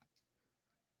he's not.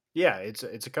 Yeah, it's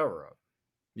a cover-up.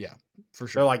 Yeah, for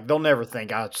sure. They're like, they'll never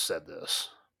think I said this.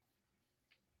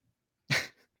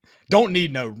 Don't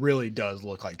need no really does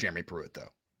look like Jeremy Pruitt, though.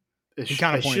 He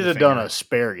kind of should have done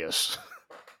asparagus.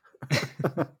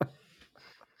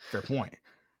 Fair point.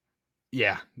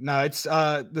 Yeah, no, it's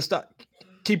the stuff.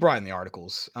 Keep writing the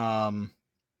articles. The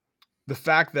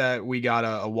fact that we got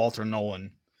a Walter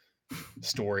Nolan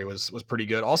story was pretty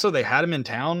good. Also, they had him in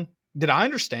town. Did I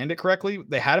understand it correctly?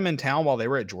 They had him in town while they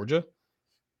were at Georgia.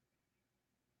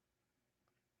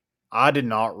 I did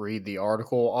not read the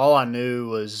article. All I knew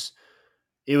was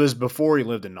it was before he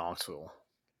lived in Knoxville.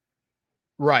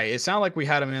 Right. It sounded like we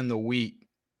had him in the week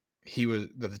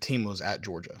the team was at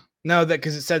Georgia. No,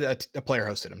 because it said a player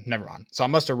hosted him. Never mind. So I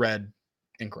must have read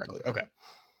incorrectly. Okay.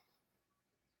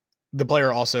 The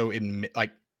player also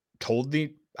told I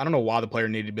don't know why the player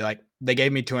needed to be like, they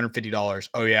gave me $250.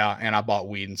 Oh yeah, and I bought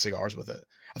weed and cigars with it.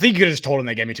 I think you could have just told him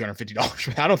they gave me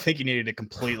 $250. I don't think you needed to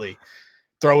completely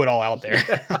throw it all out there.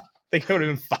 Yeah. They could have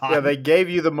been fine. Yeah, they gave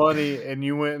you the money and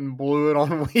you went and blew it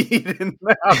on weed and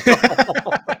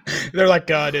they're like,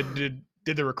 did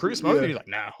did the recruit smoke? Yeah. And he's like,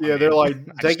 no. Yeah, they're like,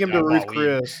 I take just him to Ruth bought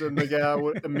weed." Chris, and the guy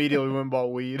immediately went and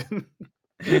bought weed.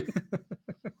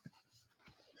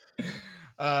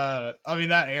 I mean,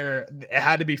 that era, it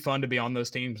had to be fun to be on those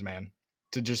teams, man,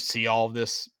 to just see all of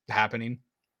this happening.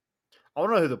 I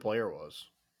want to know who the player was.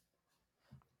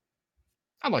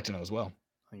 I'd like to know as well.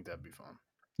 I think that'd be fun.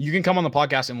 You can come on the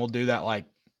podcast and we'll do that like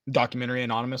documentary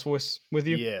anonymous voice with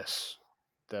you. Yes,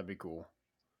 that'd be cool.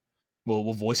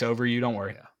 We'll voice over you. Don't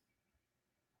worry. Yeah.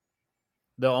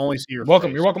 They'll only see your Welcome.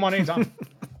 face. You're welcome on anytime.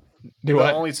 Do They'll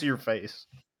what? only see your face.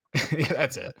 Yeah,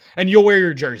 that's it. And you'll wear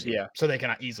your jersey. Yeah. So they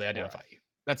can easily identify you.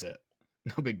 That's it.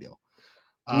 No big deal.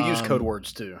 We use code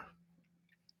words too.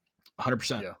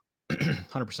 100%. Yeah.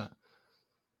 100%.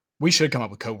 We should come up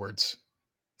with code words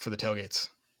for the tailgates.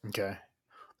 Okay.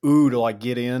 Ooh, to like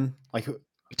get in, like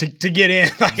To get in.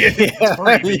 Like, it's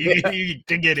free, but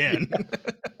to get in.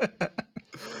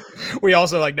 We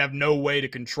also like have no way to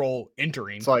control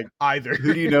entering. it's like either.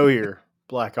 who do you know here?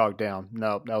 Black Hawk Down.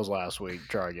 Nope, that was last week.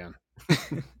 Try again.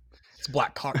 It's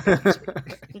Black Hawk Down this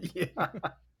week. Yeah.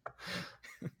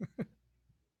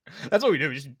 That's what we do.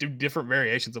 We just do different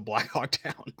variations of Black Hawk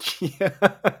Down. Yeah.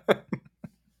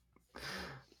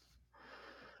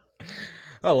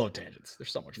 I love tangents. They're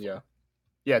so much fun. Yeah.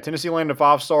 Yeah, Tennessee landed a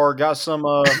 5-star. Got some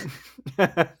Are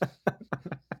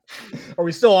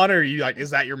we still on, or are you like,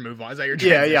 is that your move on? Is that your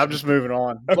Yeah, transition? I'm just moving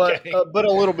on. Okay. But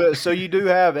a little bit. So you do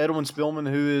have Edwin Spillman,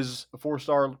 who is a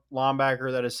 4-star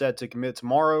linebacker that is set to commit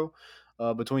tomorrow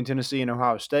between Tennessee and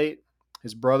Ohio State.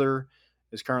 His brother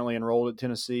is currently enrolled at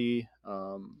Tennessee.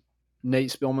 Nate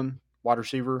Spillman, wide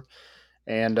receiver,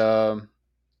 and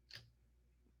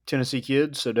Tennessee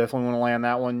kid. So definitely want to land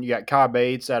that one. You got Kai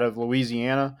Bates out of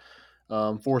Louisiana,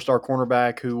 4-star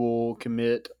cornerback who will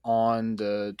commit on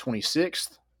the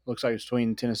 26th. Looks like it's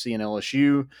between Tennessee and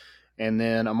LSU. And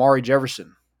then Amari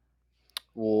Jefferson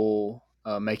will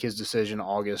make his decision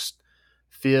August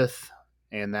 5th,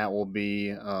 and that will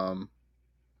be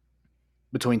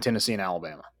between Tennessee and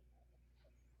Alabama.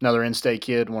 Another in-state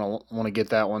kid. Want to get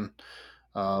that one.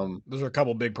 Those are a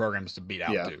couple big programs to beat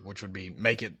out Yeah. too, which would be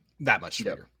make it that much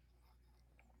sweeter.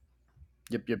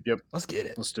 Yep. Let's get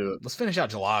it. Let's do it. Let's finish out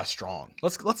July strong.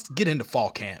 Let's get into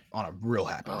fall camp on a real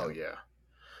happy Oh note. yeah.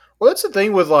 Well, that's the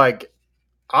thing with like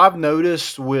I've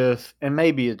noticed with, and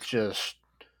maybe it's just,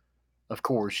 of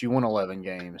course, you won 11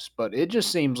 games, but it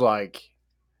just seems like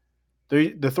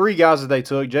the three guys that they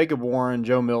took, Jacob Warren,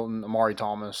 Joe Milton, Amari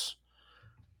Thomas,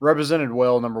 represented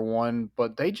well, number one,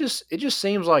 but it just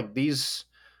seems like these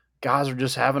guys are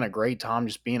just having a great time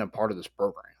just being a part of this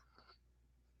program.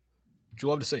 Which you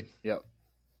love to see. Yep.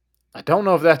 I don't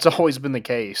know if that's always been the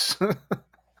case.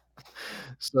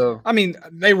 So I mean,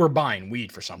 they were buying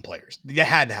weed for some players. They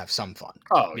had to have some fun.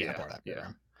 Oh, being yeah, a part of that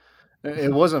program.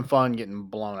 it wasn't fun getting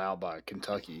blown out by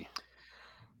Kentucky.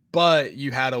 But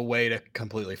you had a way to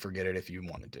completely forget it if you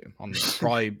wanted to.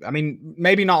 Probably, I mean,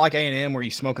 maybe not like A&M where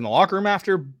you smoke in the locker room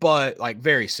after, but like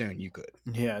very soon you could.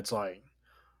 Yeah, it's like,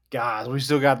 guys, we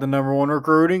still got the number one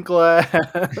recruiting class.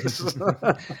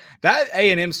 That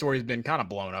A&M story has been kind of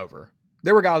blown over.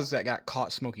 There were guys that got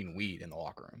caught smoking weed in the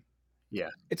locker room. Yeah.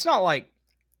 It's not like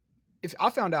if I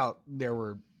found out there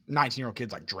were 19-year-old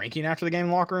kids like drinking after the game in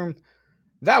the locker room,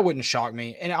 that wouldn't shock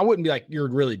me. And I wouldn't be like, you're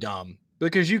really dumb,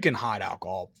 because you can hide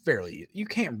alcohol fairly. You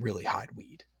can't really hide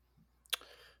weed.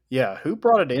 Yeah, who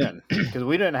brought it in? Because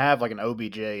we didn't have like an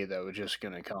OBJ that was just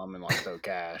going to come and like throw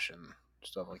cash and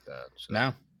stuff like that.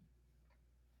 So,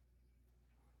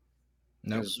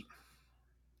 No. 'cause,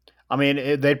 I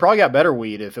mean, they'd probably got better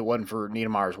weed if it wasn't for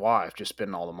Niedermeyer's wife just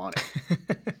spending all the money.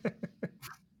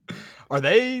 Are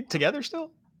they together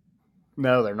still?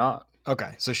 No, they're not.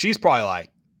 Okay, so she's probably like,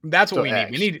 that's what So we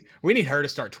X. need. We need her to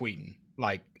start tweeting.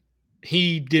 Like,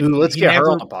 he didn't. Dude, let's he get never,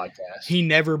 her on the podcast. He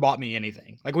never bought me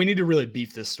anything. Like, we need to really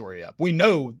beef this story up. We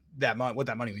know that what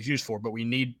that money was used for, but we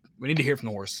need to hear from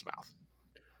the horse's mouth.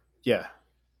 Yeah.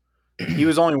 He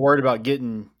was only worried about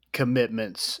getting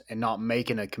commitments and not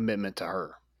making a commitment to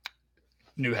her.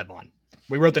 New headline.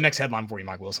 We wrote the next headline for you,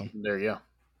 Mike Wilson. There you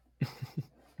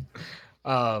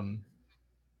go.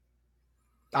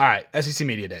 All right, SEC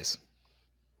Media Days.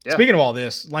 Yeah. Speaking of all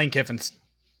this, Lane Kiffin's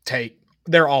take,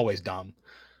 they're always dumb,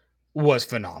 was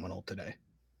phenomenal today.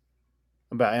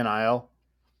 About NIL?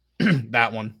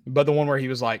 That one. But the one where he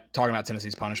was like talking about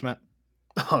Tennessee's punishment.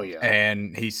 Oh, yeah.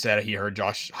 And he said he heard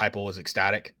Josh Heupel was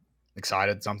excited,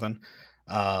 something.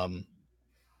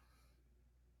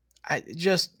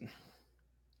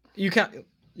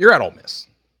 You're at Ole Miss,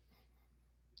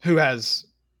 who has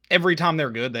every time they're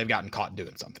good, they've gotten caught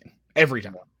doing something. Every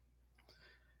time.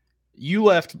 You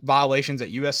left violations at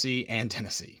USC and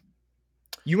Tennessee.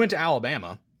 You went to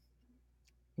Alabama,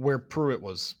 where Pruitt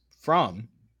was from,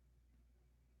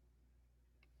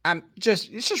 it's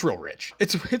just real rich.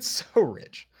 It's so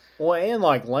rich. Well, and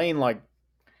like Lane, like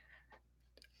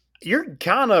you're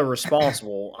kind of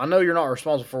responsible. I know you're not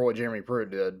responsible for what Jeremy Pruitt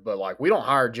did, but like we don't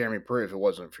hire Jeremy Pruitt if it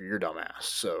wasn't for your dumbass.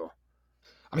 So,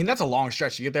 I mean, that's a long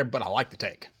stretch to get there, but I like the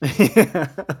take.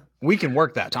 We can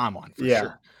work that timeline for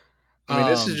sure. I mean,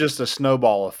 this is just a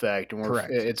snowball effect, and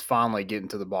it's finally getting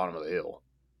to the bottom of the hill.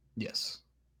 Yes,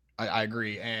 I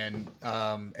agree. And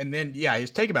then, his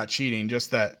take about cheating,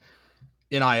 just that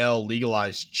NIL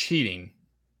legalized cheating.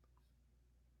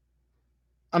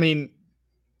 I mean,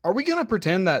 are we going to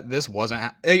pretend that this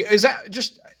wasn't? Is that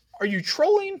just, are you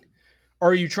trolling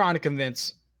or are you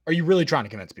really trying to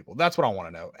convince people? That's what I want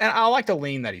to know. And I like to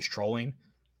lean that he's trolling,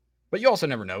 but you also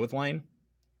never know with Lane.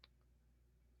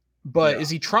 But is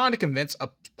he trying to convince a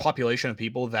population of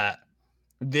people that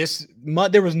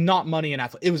there was not money in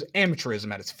athletics? It was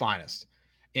amateurism at its finest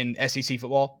in SEC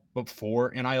football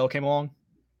before NIL came along?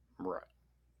 Right.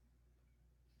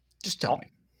 Just tell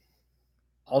me.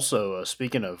 Also,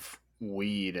 speaking of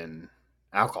weed and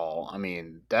alcohol, I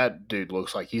mean, that dude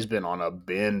looks like he's been on a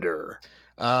bender.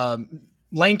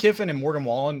 Lane Kiffin and Morgan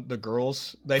Wallen, the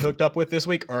girls they hooked up with this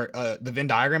week, or the Venn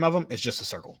diagram of them is just a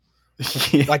circle.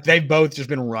 Yeah. Like they've both just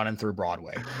been running through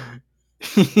Broadway.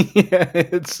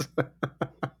 It's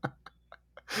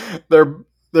they're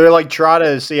like trying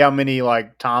to see how many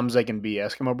like times they can be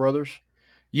Eskimo brothers.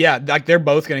 Yeah, like they're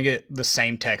both gonna get the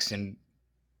same text in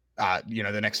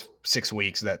the next 6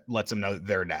 weeks that lets them know that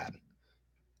they're dad.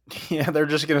 Yeah, they're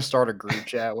just gonna start a group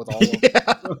chat with all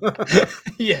of them.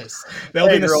 Yes, they'll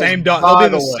be in the same. They'll be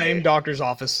in the same doctor's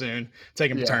office soon,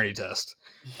 taking paternity test.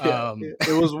 Yeah,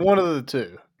 it was one of the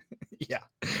two. Yeah,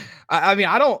 I mean,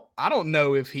 I don't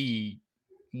know if he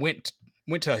went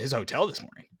to his hotel this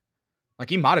morning. Like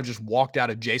he might have just walked out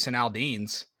of Jason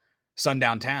Aldean's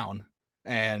Sundown Town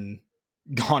and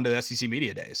gone to the SEC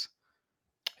Media Days.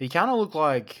 He kind of looked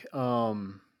like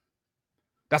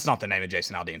that's not the name of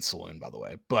Jason Aldean's saloon, by the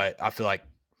way, but I feel like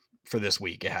for this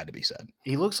week it had to be said.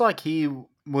 He looks like he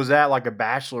was at like a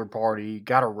bachelor party,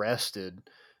 got arrested,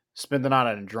 spent the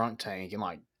night in a drunk tank, and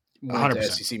like went 100%. To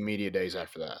SEC Media Days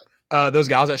after that. Those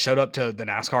guys that showed up to the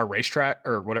NASCAR racetrack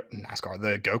or whatever,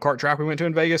 the go-kart track we went to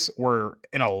in Vegas were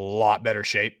in a lot better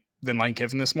shape than Lane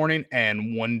Kiffin this morning.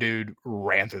 And one dude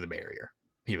ran through the barrier.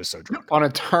 He was so drunk. On a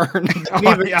turn. Didn't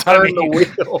even turn the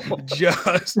wheel.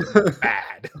 Just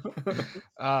bad.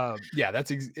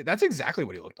 That's exactly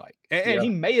what he looked like. And he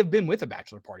may have been with a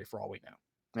bachelor party for all we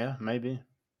know. Yeah, maybe.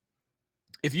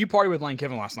 If you party with Lane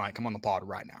Kiffin last night, come on the pod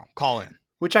right now. Call in.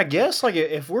 Which I guess, like,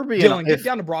 if we're being... Dylan, get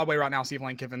down to Broadway right now, see if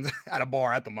Lane Kiffin's at a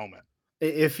bar at the moment.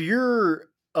 If you're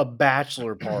a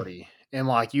bachelor party and,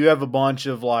 like, you have a bunch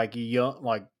of, like, young,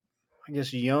 like, I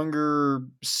guess younger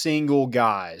single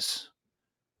guys,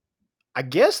 I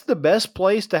guess the best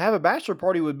place to have a bachelor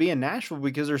party would be in Nashville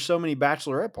because there's so many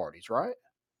bachelorette parties, right?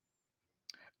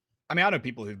 I mean, I know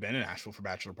people who've been in Nashville for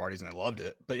bachelor parties and they loved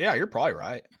it. But, yeah, you're probably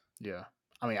right. Yeah.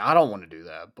 I mean, I don't want to do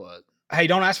that, but... Hey,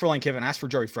 don't ask for Lane Kiffin. Ask for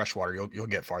Joey Freshwater. You'll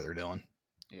get farther, Dylan.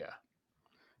 Yeah.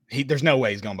 There's no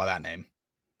way he's going by that name.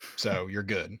 So you're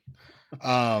good. Yeah,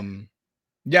 I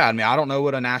mean, I don't know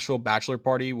what a Nashville bachelor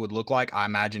party would look like. I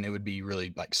imagine it would be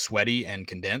really like sweaty and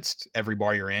condensed. Every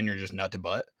bar you're in, you're just nut to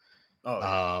butt.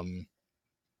 Oh.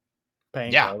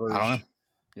 Yeah, I don't know.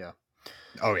 Yeah.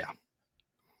 Oh, yeah.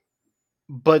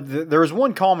 But there's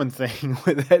one common thing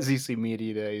with SEC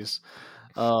Media Days.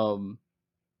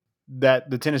 That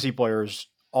the Tennessee players,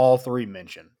 all three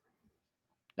mentioned.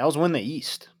 That was win the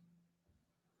East.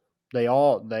 They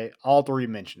all three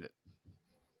mentioned it.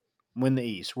 Win the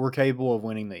East. We're capable of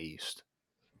winning the East.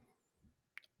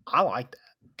 I like that.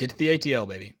 Get to the ATL,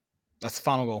 baby. That's the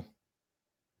final goal.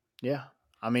 Yeah.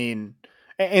 I mean,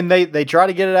 and they try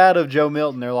to get it out of Joe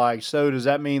Milton. They're like, so does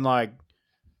that mean like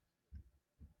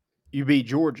you beat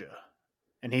Georgia?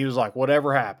 And he was like,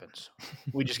 whatever happens,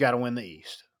 we just got to win the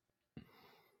East.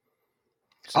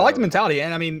 So, I like the mentality.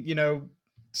 And I mean,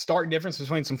 stark difference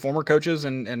between some former coaches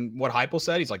and what Heupel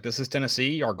said. He's like, this is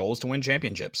Tennessee. Our goal is to win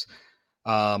championships.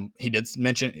 He did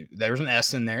mention there's an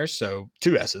S in there. So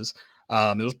 2 S's.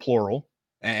 It was plural.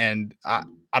 And I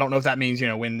don't know if that means,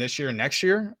 win this year and next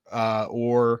year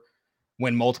or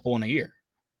win multiple in a year,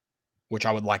 which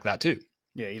I would like that too.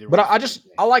 Yeah, either way. But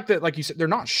I like that, like you said, they're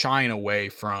not shying away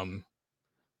from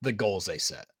the goals they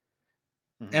set.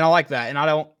 Mm-hmm. And I like that.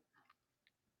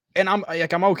 And I'm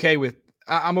okay with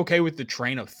the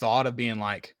train of thought of being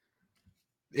like,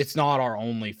 it's not our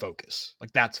only focus.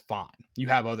 Like, that's fine. You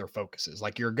have other focuses.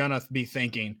 Like, you're going to be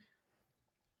thinking,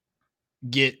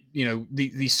 get,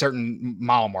 these certain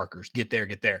mile markers, get there.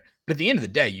 But at the end of the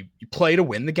day, you play to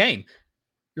win the game.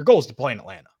 Your goal is to play in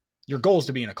Atlanta. Your goal is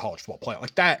to be in a college football playoff.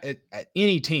 Like that at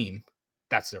any team,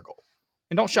 that's their goal.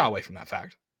 And don't shy away from that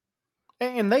fact.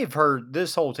 And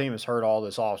this whole team has heard all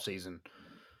this offseason.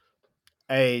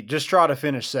 Hey, just try to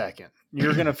finish second.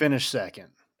 You're going to finish second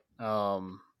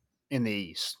in the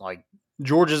East. Like,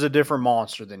 Georgia's a different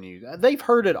monster than you. They've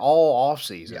heard it all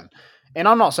offseason. Yeah. And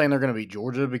I'm not saying they're going to beat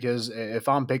Georgia, because if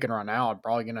I'm picking right now, I'm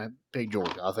probably going to pick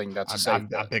Georgia. I think that's a safe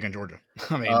bet. I'm picking Georgia.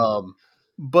 I mean,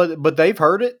 but they've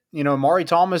heard it. Amari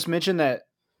Thomas mentioned that,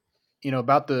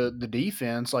 about the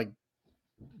defense. Like,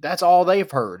 that's all they've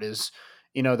heard is,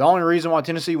 the only reason why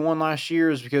Tennessee won last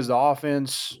year is because the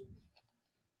offense,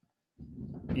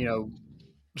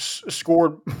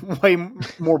 scored way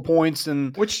more points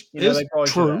than which is they probably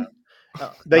true.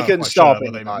 They couldn't stop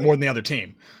it more than the other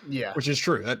team. Yeah, which is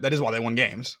true. That is why they won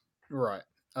games. Right.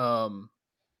 They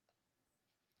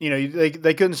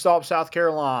couldn't stop South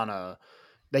Carolina.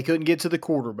 They couldn't get to the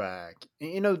quarterback.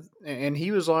 And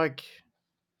he was like,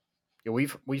 yeah,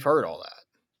 we've heard all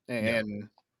that, and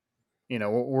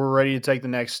we're ready to take the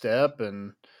next step,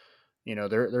 and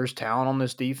there's talent on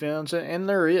this defense, and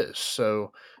there is.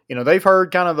 So they've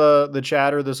heard kind of the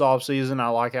chatter this offseason. I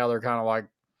like how they're kind of like,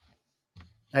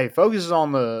 hey, focus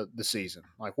on the season.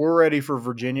 Like, we're ready for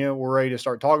Virginia. We're ready to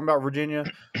start talking about Virginia.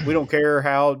 We don't care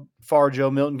how far Joe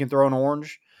Milton can throw an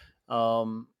orange.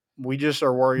 We just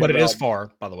are worried. But it is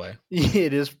far, by the way.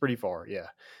 It is pretty far, yeah.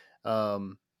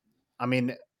 I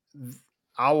mean,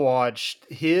 I watched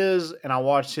his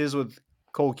with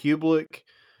Cole Kubelik.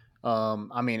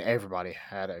 I mean, everybody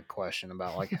had a question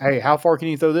about, like, hey, how far can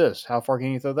you throw this? How far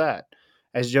can you throw that?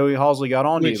 As Joey Halsley got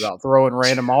on to you about throwing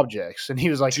random objects. And he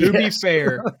was like, to be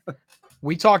fair,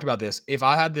 we talked about this. If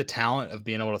I had the talent of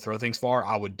being able to throw things far,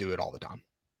 I would do it all the time.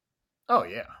 Oh,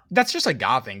 yeah. That's just a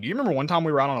guy thing. Do you remember one time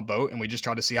we were out on a boat and we just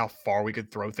tried to see how far we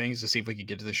could throw things to see if we could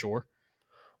get to the shore?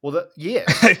 Well, yeah.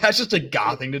 That's just a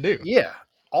guy thing to do. Yeah.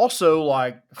 Also,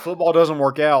 like, football doesn't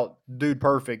work out. Dude,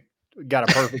 perfect. Got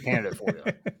a perfect candidate for you.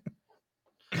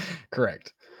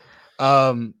 Correct.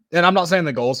 And I'm not saying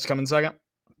the goal is to come in second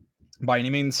by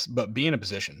any means, but be in a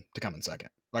position to come in second.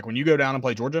 Like, when you go down and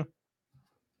play Georgia,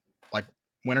 like,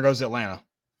 winner goes to Atlanta,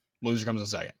 loser comes in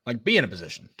second. Like, be in a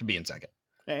position to be in second.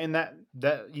 And that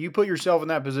you put yourself in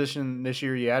that position this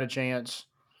year, you had a chance.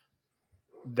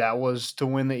 That was to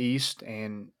win the East,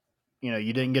 and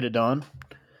you didn't get it done.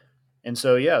 And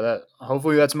so, yeah,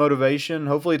 hopefully that's motivation.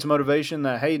 Hopefully it's motivation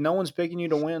that, hey, no one's picking you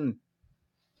to win.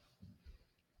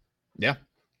 Yeah.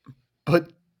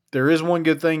 But there is one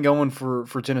good thing going for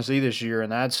Tennessee this year,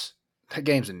 and that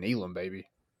game's in Neyland, baby.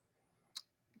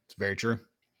 It's very true.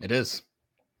 It is.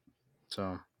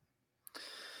 So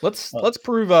let's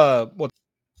prove what's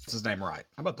his name right.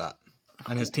 How about that?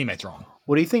 And his teammates wrong.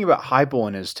 What do you think about Heupel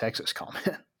and his Texas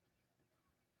comment?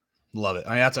 Love it.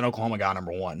 I mean, that's an Oklahoma guy,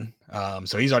 number one.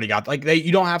 So he's already got, like,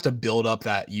 you don't have to build up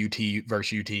that UT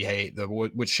versus UT hate.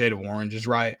 Which shade of orange is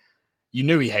right. You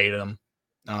knew he hated him.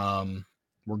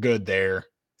 We're good there.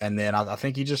 And then I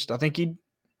think he's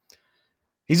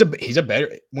a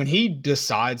better, when he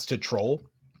decides to troll,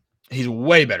 he's a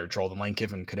way better troll than Lane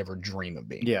Kiffin could ever dream of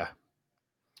being. Yeah.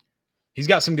 He's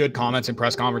got some good comments in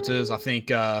press conferences. I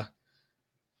think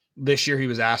this year he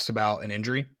was asked about an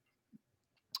injury.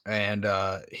 And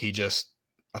I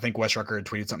think Wes Rucker had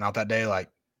tweeted something out that day, like,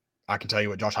 I can tell you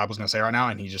what Josh Heupel's going to say right now.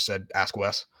 And he just said, ask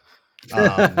Wes.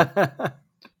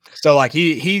 So, like,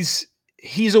 he's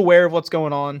aware of what's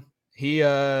going on. He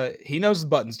knows the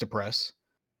buttons to press.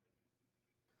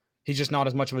 He's just not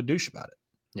as much of a douche about it.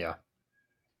 Yeah.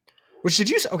 Which did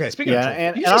you say? Okay, speaking of troll,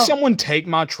 did you see someone take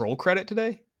my troll credit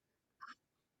today?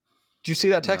 Did you see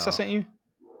that text I sent you?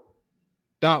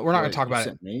 Don't. We're not going to talk about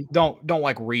it. Don't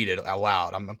like read it out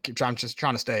loud. I'm just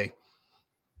trying to stay,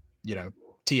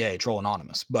 TA troll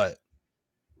anonymous. But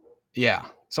yeah,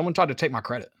 someone tried to take my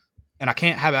credit, and I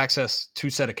can't have access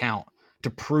to said account to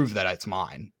prove that it's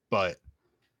mine, but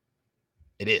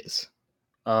it is.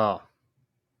 Oh.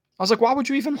 I was like, why would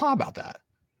you even lie about that?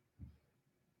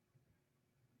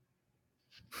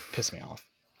 Piss me off.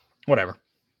 Whatever.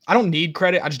 I don't need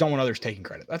credit. I just don't want others taking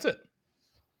credit. That's it.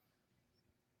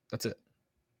 What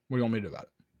do you want me to do about it?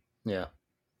 Yeah.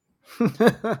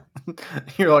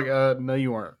 You're like, no,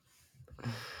 you weren't.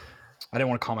 I didn't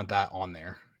want to comment that on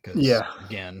there. Because,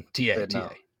 again, TA.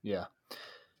 No. Yeah.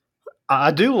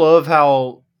 I do love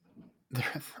how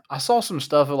I saw some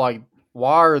stuff like,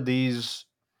 why are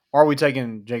we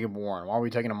taking Jacob Warren? Why are we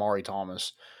taking Amari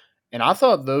Thomas? And I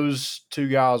thought those two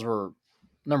guys were,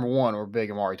 number one, were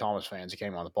big Amari Thomas fans. He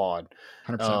came on the pod.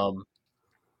 100%.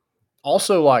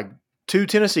 Also, like, 2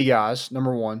 Tennessee guys,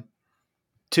 number one.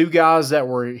 2 guys that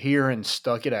were here and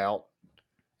stuck it out.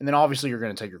 And then obviously you're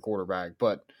going to take your quarterback.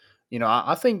 But,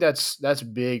 I think that's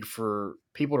big for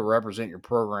people to represent your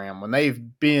program when they've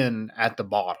been at the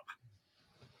bottom.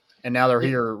 And now they're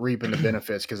here reaping the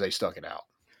benefits because they stuck it out.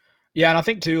 Yeah, and I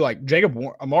think too, like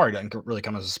Amari doesn't really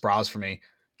come as a surprise for me.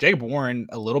 Jacob Warren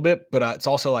a little bit, but it's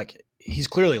also like he's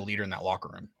clearly a leader in that locker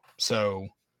room. So,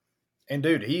 and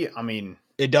dude,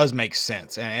 it does make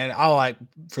sense, and I like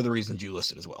for the reasons you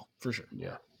listed as well, for sure.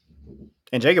 Yeah,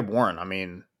 and Jacob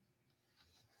Warren,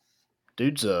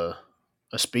 dude's a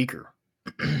speaker.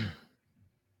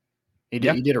 He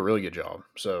did a really good job.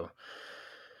 So,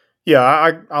 yeah,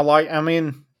 I like.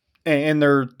 And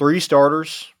they're 3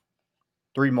 starters.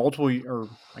 3 multiple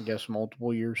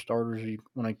year starters. You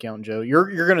want to count Joe?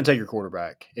 You're going to take your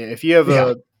quarterback if you have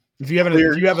a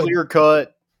clear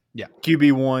cut,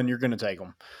 QB1. You're going to take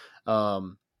them.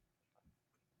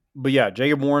 But yeah,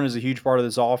 Jacob Warren is a huge part of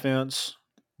this offense.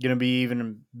 Going to be even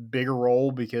a bigger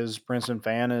role because Princeton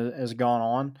Fan has gone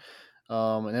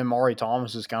on, and then Maury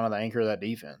Thomas is kind of the anchor of that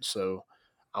defense. So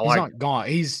he's not gone.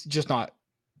 He's just not.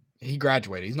 He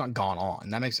graduated. He's not gone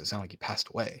on. That makes it sound like he passed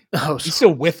away. Oh, he's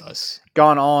still with us.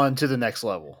 Gone on to the next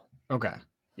level. Okay.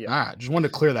 Yeah. All right. Just wanted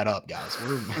to clear that up, guys.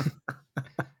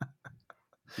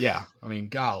 Yeah.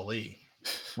 Golly.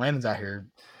 Landon's out here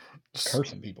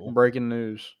cursing people. Breaking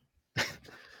news.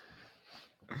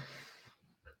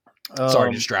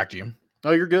 Sorry to distract you.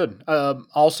 Oh, you're good.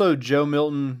 Also, Joe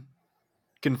Milton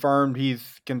confirmed he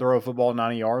can throw a football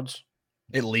 90 yards.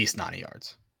 At least 90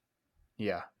 yards.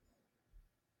 Yeah.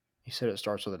 He said it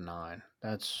starts with a 9.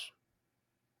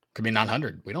 Could be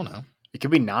 900. We don't know. It could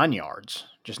be 9 yards.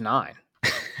 Just 9.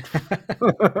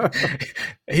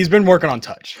 He's been working on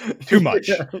touch. Too much,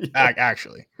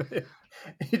 actually.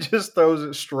 He just throws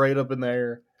it straight up in the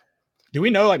air. Do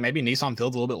we know, like, maybe Nissan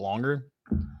Field's a little bit longer?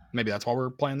 Maybe that's why we're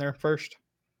playing there first?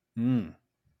 Give him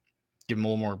a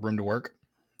little more room to work?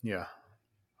 Yeah.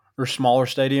 Or smaller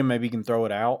stadium, maybe you can throw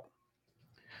it out.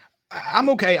 I'm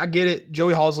okay. I get it.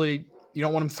 Joey Halsley, you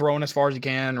don't want him throwing as far as he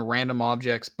can or random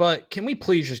objects, but can we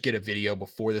please just get a video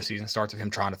before the season starts of him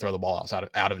trying to throw the ball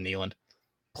out of Neyland?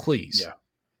 Please. Yeah.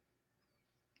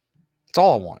 That's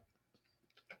all I want.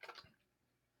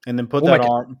 And then put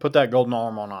that golden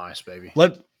arm on ice, baby.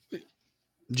 Let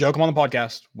Joe come on the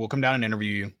podcast. We'll come down and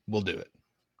interview you. We'll do it.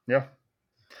 Yeah.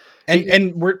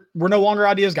 And we're no longer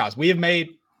ideas guys. We have made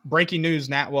breaking news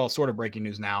now. Well, sort of breaking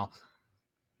news now.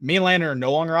 Me and Landon are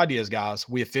no longer ideas guys.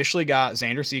 We officially got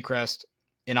Xander Seacrest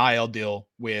NIL deal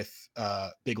with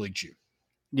Big League Chew.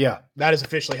 Yeah. That has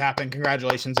officially happened.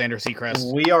 Congratulations, Xander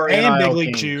Seacrest. We are and NIL Big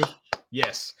League kings. Chew.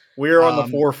 Yes. We are on the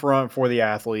forefront for the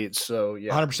athletes. So,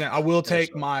 yeah. 100%. I will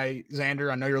take my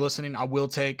Xander. I know you're listening. I will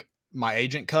take my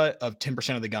agent cut of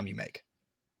 10% of the gum you make.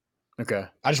 Okay.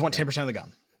 I just want 10% of the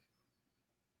gum.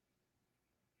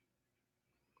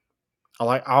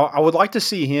 I would like to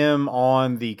see him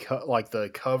on the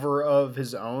cover of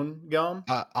his own gum.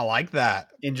 I like that.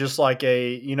 In just like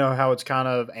how it's kind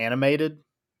of animated.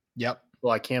 Yep.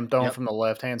 Like him throwing from the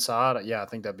left-hand side. Yeah, I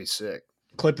think that'd be sick.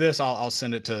 Clip this. I'll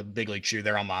send it to Big League Chew.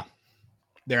 They're in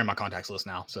my contacts list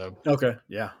now. So okay,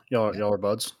 yeah, y'all are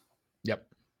buds. Yep.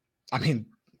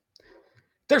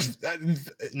 There's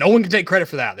no one can take credit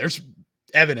for that. There's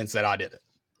evidence that I did it.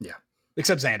 Yeah.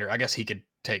 Except Xander. I guess he could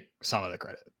take some of the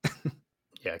credit.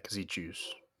 Yeah, because he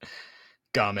chews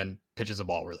gum and pitches the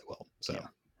ball really well. So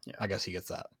yeah. I guess he gets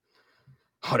that.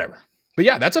 Whatever. But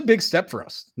yeah, that's a big step for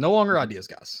us. No longer ideas,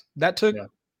 guys. That took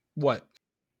what?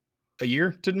 A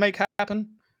year to make happen?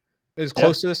 It was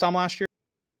close to this time last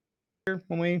year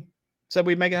when we said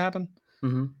we'd make it happen.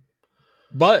 Mm-hmm.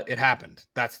 But it happened.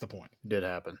 That's the point. It did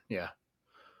happen. Yeah.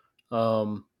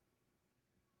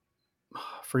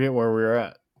 Forget where we were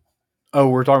at. Oh,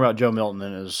 we're talking about Joe Milton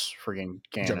and his freaking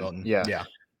cannon. Joe Milton. Yeah. Yeah.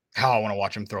 How I want to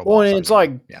watch him throw a ball. Well, and it's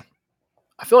like, yeah.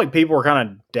 I feel like people are kind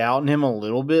of doubting him a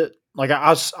little bit. Like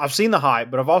I've seen the hype,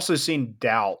 but I've also seen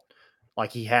doubt.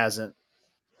 Like he hasn't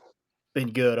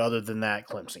been good other than that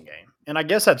Clemson game. And I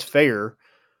guess that's fair.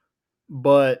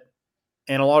 And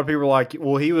a lot of people are like,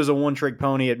 well, he was a one-trick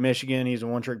pony at Michigan. He's a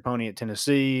one-trick pony at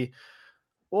Tennessee.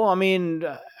 Well,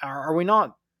 are we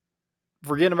not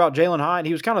forgetting about Jalen Hyatt?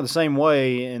 He was kind of the same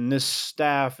way, and this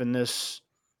staff and this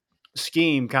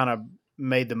scheme kind of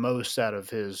made the most out of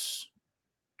his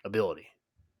ability.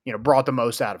 Brought the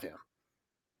most out of him.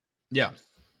 Yeah.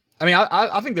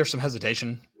 I think there's some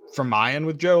hesitation from my end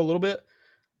with Joe a little bit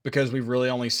because we've really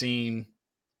only seen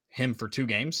him for 2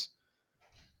 games.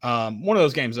 One of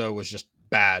those games, though, was just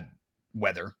bad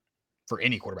weather for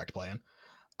any quarterback to play in.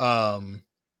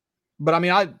 But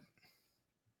I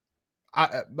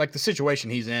like the situation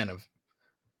he's in of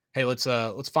hey, let's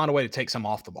find a way to take some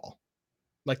off the ball.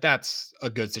 Like, that's a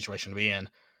good situation to be in.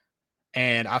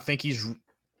 And I think he's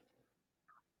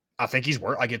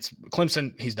worked. Like, it's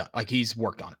Clemson, he's done. Like, he's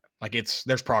worked on it. Like,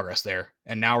 there's progress there.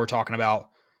 And now we're talking about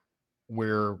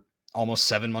we're almost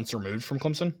 7 months removed from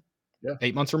Clemson. Yeah.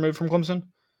 8 months removed from Clemson.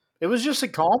 It was just a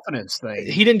confidence thing.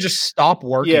 He didn't just stop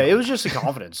working. Yeah, it was just a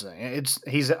confidence thing.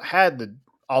 He's had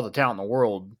all the talent in the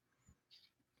world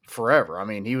forever. I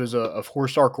mean, he was a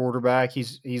 4-star quarterback.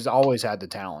 He's always had the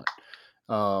talent.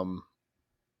 I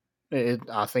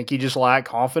think he just lacked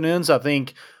confidence. I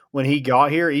think when he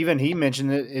got here, even he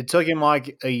mentioned it took him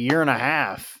like a year and a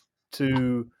half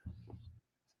to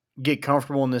get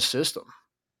comfortable in this system.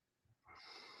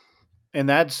 And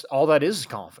that's all that is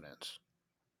confidence.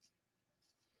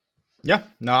 Yeah,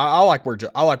 no, I like where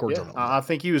Jordan. I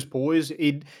think he was poised.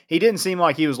 He didn't seem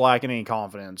like he was lacking any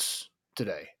confidence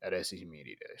today at SEC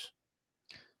Media Days.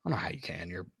 I don't know how you can.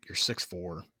 You're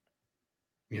 6'4".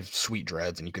 You have sweet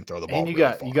dreads, and you can throw the ball. And you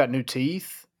got new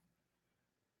teeth.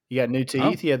 You got new teeth.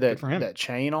 Oh, he had good for him. that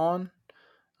chain on.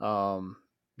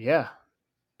 Yeah,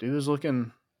 dude was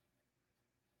looking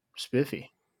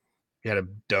spiffy. He had a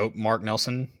dope Mark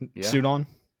Nelson suit on.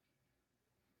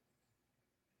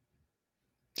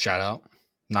 Shout out.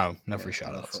 No free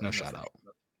shout outs. No shout out.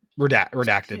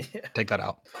 Redacted. Yeah. Take that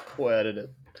out. We'll edit it.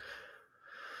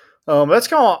 That's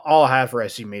kind of all I have for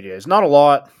SC Media. It's not a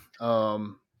lot.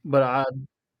 But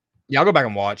I'll go back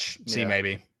and watch. See,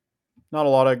 maybe. Not a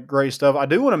lot of great stuff. I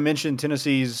do want to mention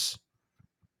Tennessee's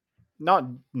not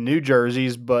new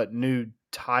jerseys, but new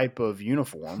type of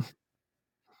uniform.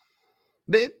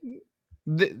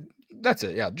 That's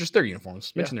it. Yeah, just their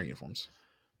uniforms. Mention their uniforms.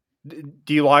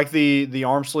 Do you like the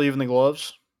arm sleeve and the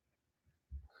gloves?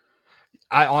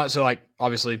 I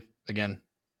obviously, again,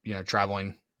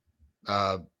 traveling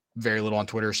very little on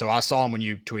Twitter. So I saw them when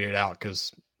you tweeted it out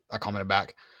because I commented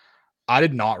back. I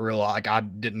did not realize, I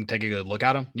didn't take a good look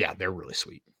at them. Yeah, they're really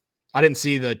sweet. I didn't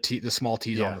see the small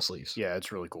T's on the sleeves. Yeah,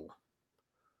 it's really cool.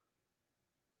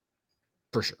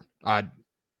 For sure.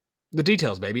 The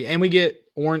details, baby. And we get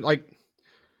orange, I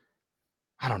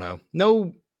don't know.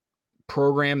 No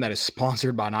program that is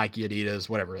sponsored by Nike, Adidas,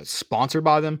 whatever, it's sponsored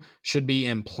by them should be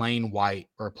in plain white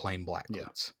or plain black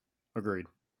cleats. Agreed.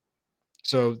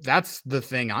 So that's the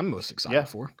thing I'm most excited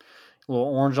for. A little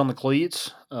orange on the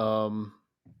cleats.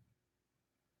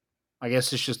 I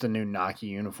guess it's just a new Nike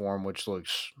uniform, which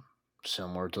looks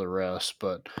similar to the rest,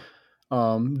 but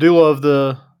do love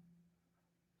the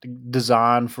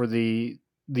design for the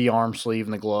arm sleeve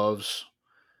and the gloves.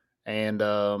 And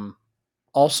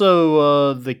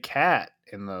also the cat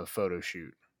in the photo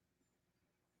shoot.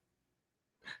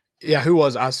 Yeah, who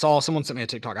was? I saw someone sent me a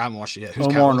TikTok. I haven't watched it yet. Who's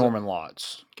Omar Norman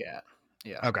Lott's cat.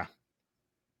 Yeah. Okay.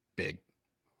 Big.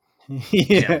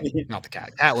 Yeah. Not the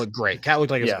cat. Cat looked great. Cat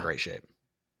looked like it was in great shape.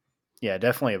 Yeah,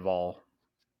 definitely a Vol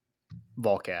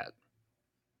cat.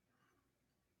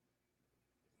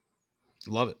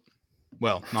 Love it.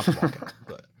 Well, not the Vol cat,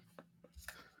 but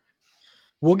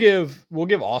we'll give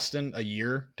Austin a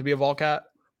year to be a Vol cat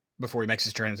before he makes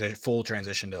his full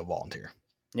transition to a volunteer.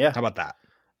 Yeah. How about that?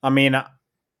 I mean, that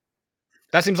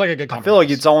seems like a good compromise. I feel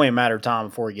like it's only a matter of time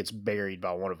before he gets buried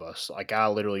by one of us. Like, I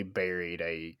literally buried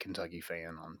a Kentucky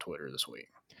fan on Twitter this week.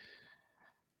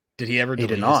 Did he ever? He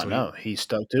did not. No, he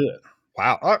stuck to it.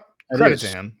 Wow. Credit to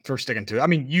him for sticking to it. I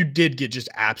mean, you did get just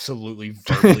absolutely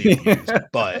verbally abused,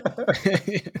 but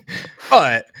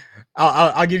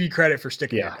I'll give you credit for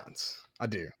sticking to your guns. I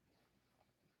do.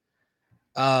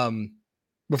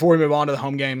 Before we move on to the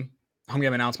home game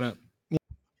announcement,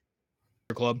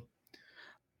 club.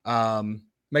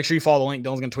 Make sure you follow the link.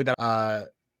 Dylan's going to tweet that.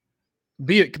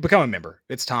 Become a member.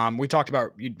 It's time. We talked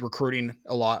about recruiting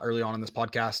a lot early on in this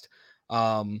podcast.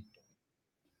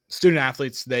 Student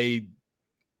athletes, they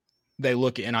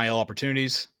look at NIL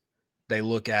opportunities. They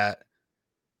look at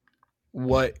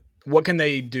what can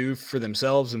they do for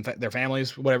themselves and their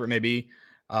families, whatever it may be,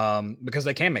 because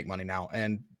they can make money now.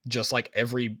 And just like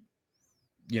every,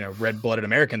 red-blooded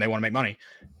American, they want to make money.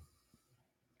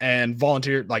 And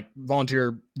volunteer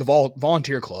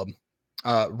club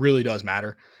really does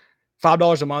matter.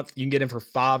 $5 a month, you can get in for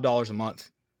 $5 a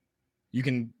month. You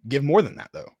can give more than that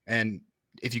though, and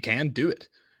if you can, do it.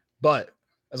 But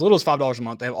as little as $5 a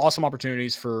month, they have awesome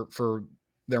opportunities for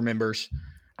their members,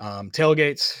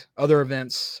 tailgates, other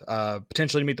events,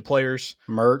 potentially to meet the players,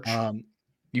 merch.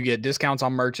 You get discounts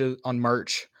on merch,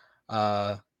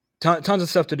 tons of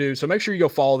stuff to do. So make sure you go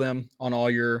follow them on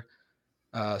all your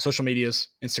social medias,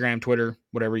 Instagram, Twitter,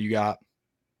 whatever you got.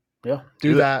 Yeah.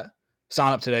 Do that.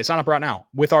 Sign up today. Sign up right now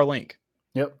with our link.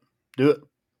 Yep. Do it.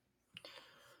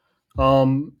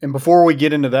 And before we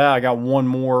get into that, I got one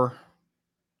more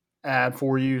ad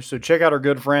for you. So check out our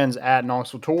good friends at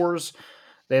Knoxville Tours.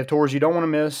 They have tours you don't want to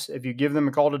miss. If you give them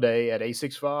a call today at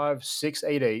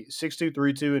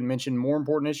 865-688-6232 and mention more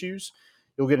important issues,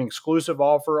 you'll get an exclusive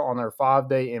offer on their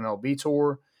 5-day MLB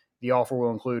tour. The offer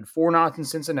will include 4 nights in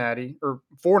Cincinnati, or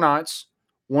 4 nights,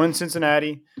 1 in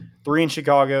Cincinnati, 3 in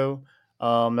Chicago.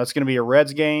 That's going to be a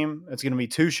Reds game. That's going to be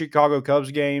 2 Chicago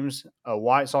Cubs games, a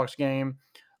White Sox game.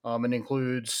 It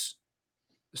includes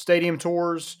stadium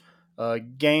tours,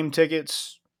 game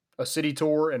tickets, a city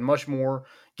tour, and much more.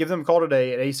 Give them a call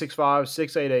today at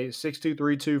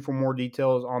 865-688-6232 for more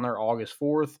details on their August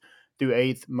 4th through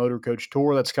 8th Motor Coach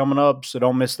Tour that's coming up, so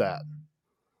don't miss that.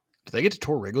 Do they get to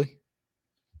tour Wrigley?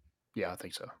 Yeah, I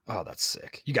think so. Oh, that's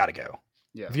sick. You got to go.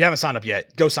 Yeah. If you haven't signed up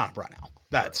yet, go sign up right now.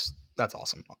 That's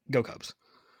awesome. Go Cubs.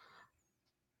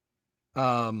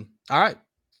 All right.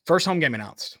 First home game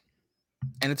announced,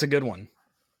 and it's a good one.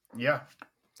 Yeah.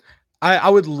 I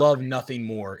would love nothing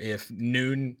more if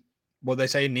noon, what they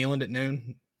say, Neyland at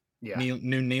noon? Yeah.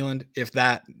 Noon Neyland, if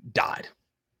that died.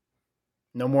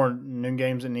 No more noon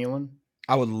games in Neyland?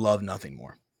 I would love nothing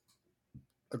more.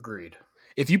 Agreed.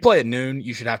 If you play at noon,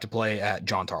 you should have to play at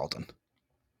John Tarleton.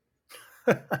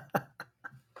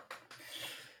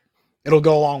 It'll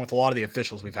go along with a lot of the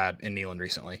officials we've had in Neyland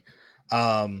recently.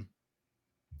 5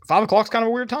 o'clock's kind of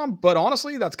a weird time, but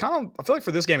honestly, that's kind of, I feel like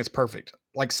for this game, it's perfect.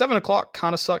 Like 7 o'clock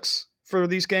kind of sucks for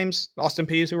these games, Austin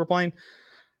Peay's who we're playing,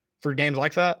 for games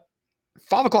like that.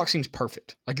 5 o'clock seems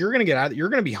perfect. Like you're going to get out, you're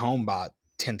going to be home by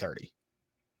 10:30.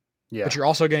 Yeah. But you're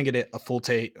also going to get a full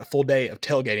day of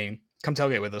tailgating. Come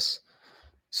tailgate with us.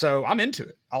 So I'm into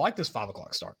it. I like this 5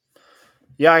 o'clock start.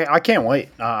 Yeah, I can't wait.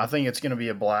 I think it's going to be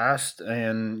a blast,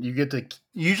 and you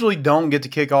usually don't get to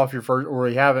kick off your first, or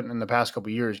you haven't in the past couple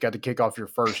of years, got to kick off your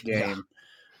first game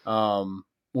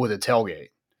with a tailgate.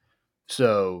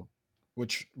 So,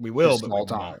 which we will, but all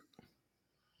time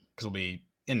because we'll be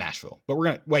in Nashville. But we're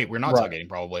not tailgating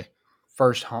probably.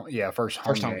 First home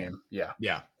game.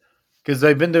 Yeah. Because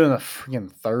they've been doing the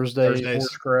freaking Thursdays.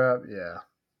 Crap. Yeah,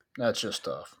 that's just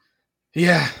tough.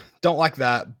 Yeah, don't like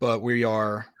that, but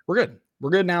we're good. We're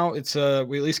good now. It's we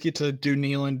at least get to do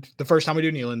Neyland. The first time we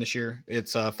do Neyland this year,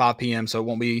 it's 5 p.m. So it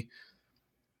won't be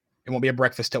a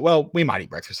breakfast. Well, we might eat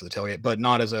breakfast at the tailgate, but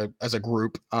not as a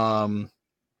group. It's gonna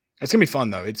be fun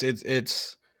though.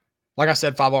 It's like I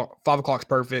said, 5 o'clock's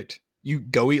perfect. You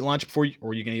go eat lunch or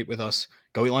you can eat with us.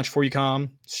 Go eat lunch before you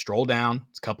come. Stroll down.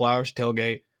 It's a couple hours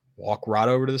tailgate. Walk right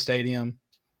over to the stadium.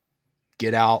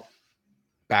 Get out.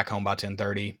 Back home by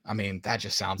 10:30. I mean, that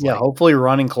just sounds like hopefully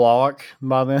running clock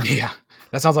by then. Yeah,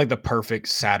 that sounds like the perfect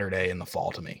Saturday in the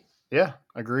fall to me. Yeah,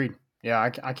 agreed. Yeah, I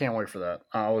can't wait for that.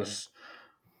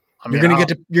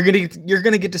 You're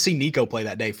gonna get to see Nico play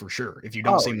that day for sure. If you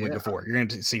don't see him before, you're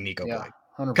gonna see Nico play.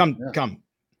 100%. Come.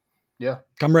 Yeah,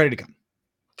 come ready to come.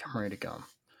 Come ready to come.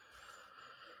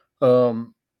 I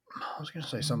was gonna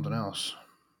say something else.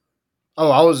 Oh,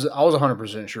 I was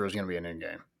 100% sure it was gonna be an in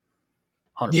game.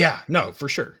 100%. Yeah, no, for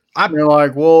sure. They're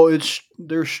like, well,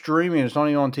 they're streaming. It's not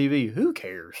even on TV. Who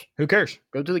cares? Who cares?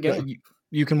 Go to the game.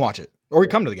 You can watch it, or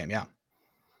come to the game. Yeah,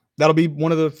 that'll be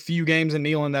one of the few games in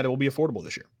Neyland that it will be affordable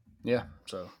this year. Yeah.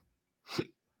 So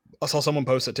I saw someone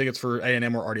post that tickets for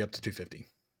A&M were already up to $250.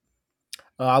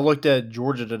 I looked at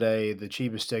Georgia today. The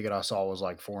cheapest ticket I saw was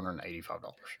like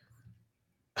 $485.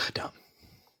 Dumb.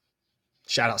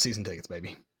 Shout out season tickets,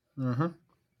 baby. Mm-hmm.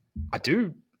 I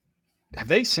do. Have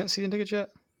they sent season tickets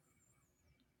yet?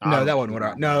 No, that wasn't what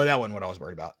I was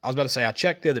worried about. I was about to say I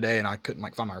checked the other day and I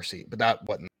couldn't find my receipt, but that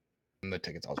wasn't the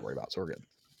tickets I was worried about. So we're good.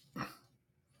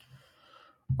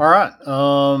 All right.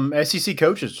 SEC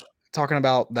coaches. Talking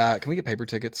about that, can we get paper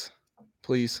tickets,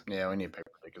 please? Yeah, we need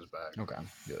paper tickets back. Okay,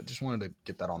 good. Just wanted to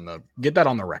get that on the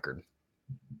record.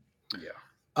 Yeah.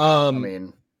 I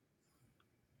mean,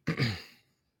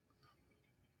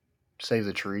 save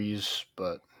the trees,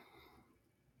 but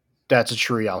that's a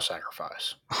tree I'll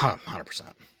sacrifice.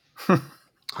 100%.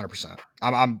 100%.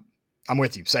 I'm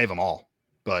with you. Save them all,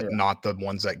 but not the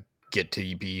ones that get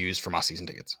to be used for my season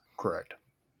tickets. Correct.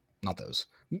 Not those.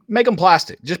 Make them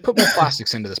plastic. Just put more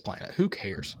plastics into this planet. Who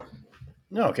cares?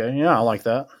 Okay. Yeah, I like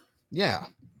that. Yeah.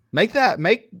 Make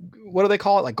what do they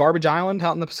call it? Like Garbage Island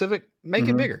out in the Pacific? Make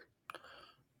it bigger.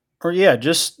 Or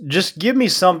just give me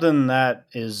something that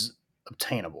is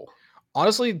obtainable.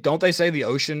 Honestly, don't they say the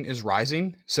ocean is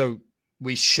rising? So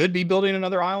we should be building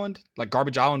another island. Like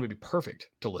Garbage Island would be perfect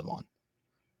to live on.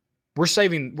 We're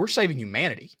saving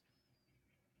humanity.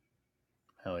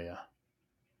 Hell yeah.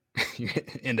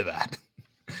 Into that.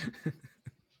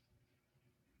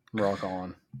 Rock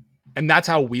on. And that's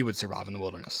how we would survive in the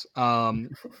wilderness.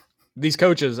 These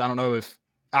coaches, I don't know if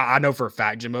I know for a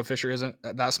fact Jimbo Fisher isn't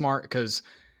that smart because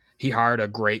he hired a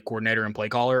great coordinator and play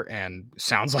caller, and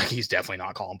sounds like he's definitely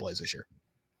not calling plays this year.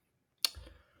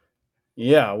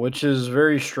 Yeah, which is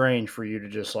very strange for you to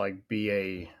just like be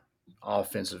a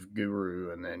offensive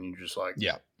guru and then you just like,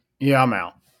 Yeah, I'm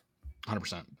out.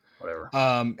 100%. Whatever.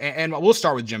 And we'll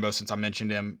start with Jimbo since I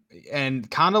mentioned him, and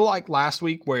kind of like last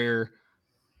week where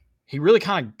he really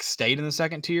kind of stayed in the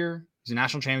second tier. He's a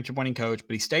national championship winning coach,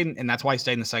 but he stayed and that's why he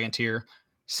stayed in the second tier.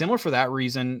 Similar for that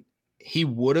reason, he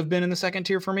would have been in the second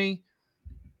tier for me.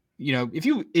 You know, if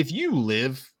you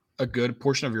live a good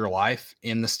portion of your life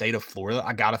in the state of Florida,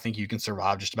 I got to think you can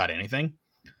survive just about anything.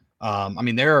 I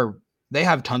mean, they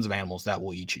have tons of animals that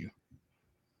will eat you,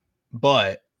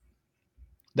 but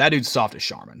that dude's soft as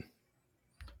Charmin.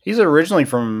 He's originally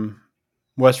from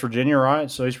West Virginia,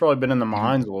 right? So he's probably been in the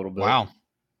mines a little bit. Wow.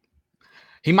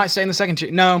 He might stay in the second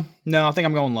tier. No, I think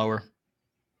I'm going lower.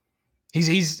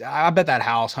 I bet that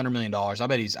house, $100 million. I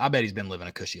bet he's been living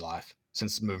a cushy life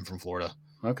since moving from Florida.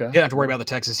 Okay. He didn't have to worry about the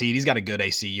Texas heat. He's got a good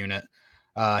AC unit.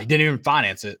 He didn't even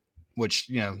finance it, which,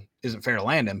 isn't fair to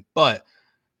land him. But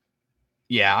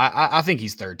yeah, I think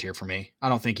he's third tier for me. I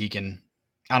don't think he can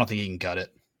cut it.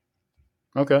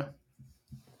 Okay.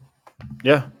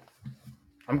 Yeah.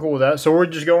 I'm cool with that. So we're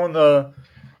just going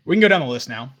we can go down the list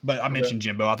now, but I mentioned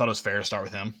Jimbo. I thought it was fair to start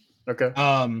with him. Okay.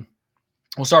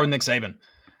 We'll start with Nick Saban.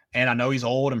 And I know he's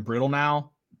old and brittle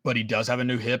now, but he does have a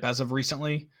new hip as of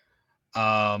recently.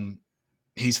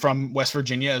 He's from West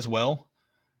Virginia as well.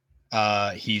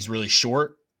 He's really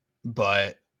short,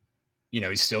 but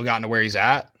he's still gotten to where he's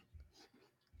at.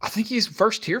 I think he's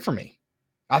first tier for me.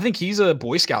 I think he's a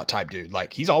Boy Scout type dude.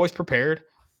 Like, he's always prepared.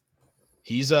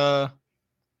 He's kind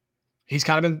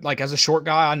of been like, as a short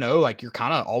guy, I know like you're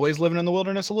kind of always living in the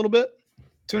wilderness a little bit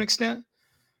to an extent.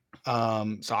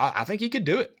 So I think he could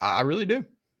do it. I really do.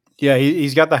 Yeah,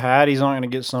 he's got the hat. He's not going to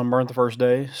get sunburned the first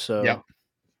day. So yeah,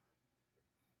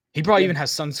 he probably even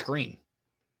has sunscreen.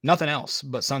 Nothing else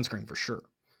but sunscreen for sure.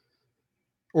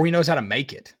 Or he knows how to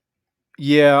make it.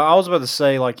 Yeah, I was about to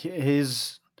say like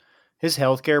his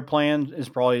healthcare plan is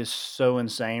probably so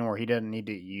insane where he doesn't need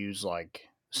to use like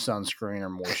sunscreen or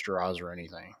moisturizer or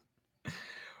anything.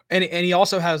 And he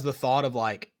also has the thought of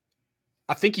like,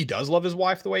 I think he does love his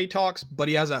wife the way he talks, but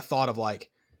he has that thought of like,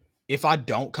 if I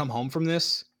don't come home from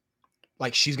this,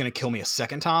 like she's going to kill me a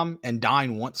second time, and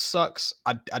dying once sucks.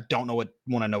 I don't want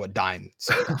to know what dying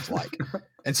is like.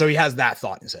 And so he has that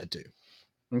thought in his head too.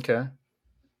 Okay.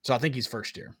 So I think he's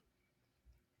first tier.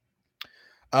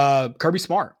 Kirby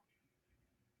Smart.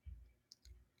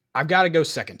 I've got to go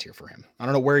second tier for him. I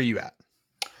don't know, where are you at?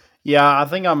 Yeah, I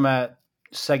think I'm at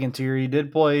second tier. He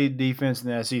did play defense in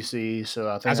the SEC, so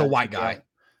I think as a white guy,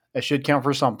 it should count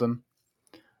for something.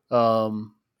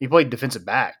 He played defensive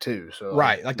back too, so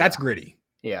right, like that's gritty.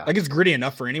 Yeah, like it's gritty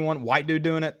enough for anyone. White dude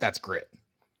doing it, that's grit.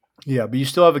 Yeah, but you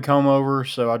still have a comb over,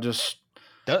 so I just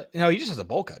he just has a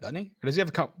bowl cut, doesn't he? Or does he have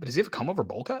a comb over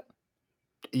bowl cut?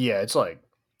 Yeah, it's like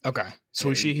okay,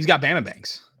 swooshy. He's got Bama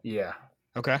bangs. Yeah.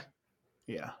 Okay.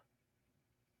 Yeah.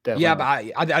 Definitely. Yeah,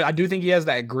 but I do think he has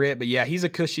that grit. But yeah, he's a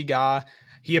cushy guy.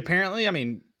 He apparently,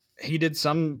 he did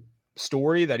some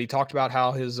story that he talked about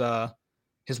how his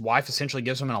wife essentially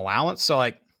gives him an allowance. So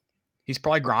like, he's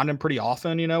probably grinding pretty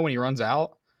often, when he runs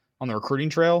out on the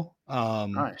recruiting trail.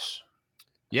 Nice.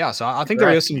 Yeah, so I think there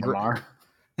is some grit.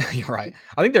 You're right.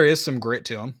 I think there is some grit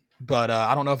to him, but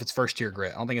I don't know if it's first tier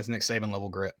grit. I don't think it's Nick Saban level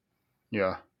grit.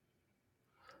 Yeah.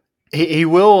 He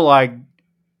will like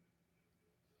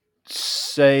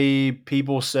say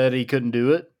people said he couldn't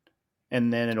do it,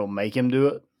 and then it'll make him do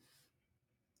it.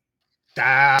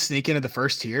 Sneak into the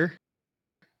first tier.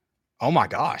 Oh my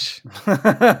gosh.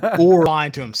 Or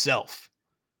lying to himself.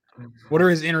 What are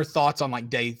his inner thoughts on like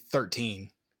day 13?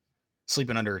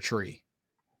 Sleeping under a tree.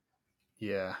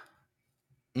 Yeah.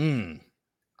 I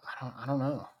don't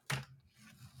know.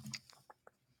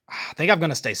 I think I'm going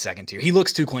to stay second tier. He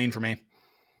looks too clean for me.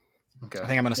 Okay. I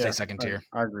think I'm going to stay second tier.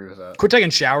 I agree with that. Quit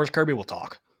taking showers, Kirby. We'll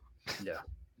talk. Yeah.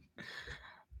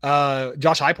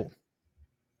 Josh Heupel.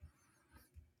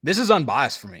 This is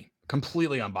unbiased for me.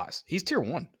 Completely unbiased. He's tier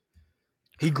 1.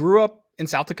 He grew up in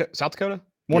South Dakota.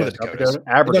 One of the Dakotas.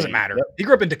 It doesn't matter. Yep. He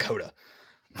grew up in Dakota.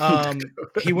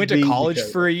 He went to college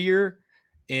for a year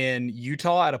in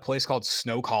Utah at a place called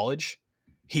Snow College.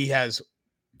 He has.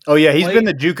 Oh yeah, he's been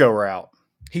the JUCO route.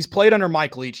 He's played under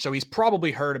Mike Leach, so he's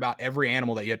probably heard about every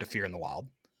animal that you have to fear in the wild.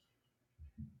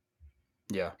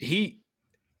 Yeah.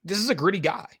 This is a gritty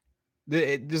guy.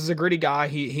 This is a gritty guy.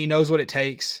 He knows what it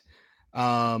takes.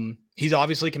 He's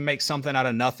obviously can make something out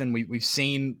of nothing. We've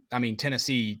seen,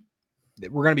 Tennessee,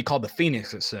 we're going to be called the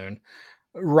Phoenixes soon,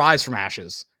 rise from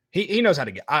ashes. He knows how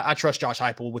to get. I trust Josh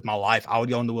Heupel with my life. I would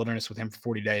go in the wilderness with him for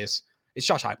 40 days. It's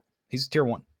Josh Heupel. He's tier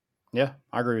 1. Yeah,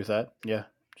 I agree with that. Yeah,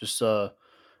 just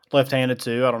left-handed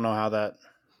too. I don't know how that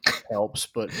helps,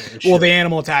 but well, the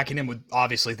animal attacking him would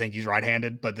obviously think he's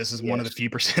right-handed, but this is one of the few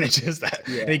percentages that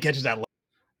he catches that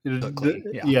clean.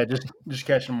 Yeah, just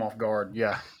catching him off guard.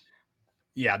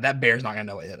 Yeah, that bear's not gonna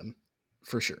know what hit him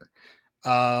for sure.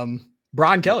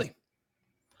 Brian Kelly.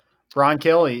 Brian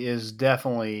Kelly is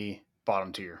definitely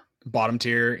bottom tier. Bottom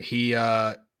tier.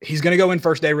 He's gonna go in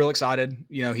first day real excited.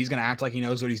 You know, he's gonna act like he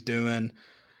knows what he's doing.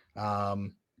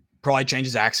 Probably change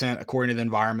his accent according to the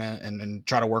environment and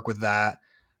try to work with that.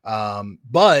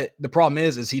 But the problem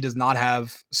is he does not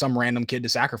have some random kid to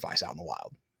sacrifice out in the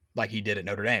wild like he did at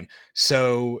Notre Dame.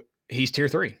 So he's tier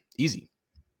 3, easy.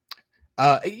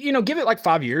 Give it like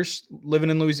 5 years living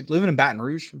in Baton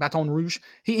Rouge.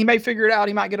 He may figure it out.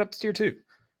 He might get up to tier 2,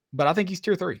 but I think he's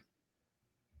tier 3.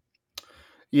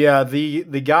 Yeah.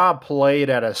 The guy played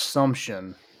at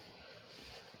Assumption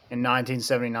in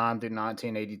 1979 through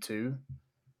 1982.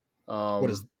 What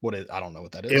is? I don't know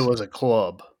what that is. It was a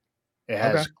club. It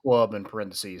has club in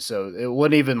parentheses, so it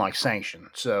wasn't even like sanctioned.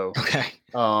 So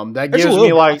that gives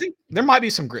me like, I think there might be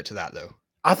some grit to that though.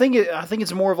 I think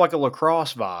it's more of like a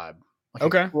lacrosse vibe.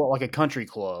 Like like a country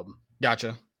club.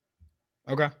 Gotcha.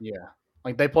 Okay. Yeah,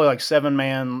 like they play like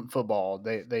 7-man football.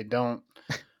 They don't.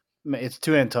 It's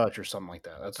 2-hand touch or something like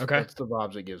that. That's the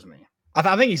vibes it gives me. I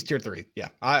think he's tier 3. Yeah,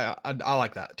 I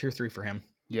like that. Tier 3 for him.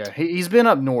 Yeah, he's been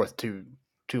up north too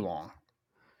long.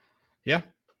 Yeah.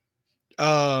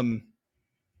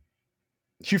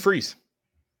 Hugh Freeze.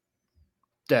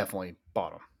 Definitely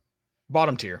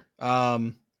bottom tier.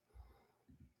 And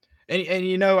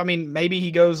I mean, maybe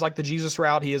he goes like the Jesus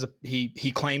route.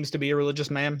 He claims to be a religious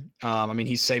man. I mean,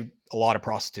 he's saved a lot of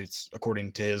prostitutes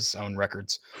according to his own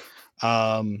records.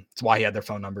 It's why he had their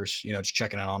phone numbers, just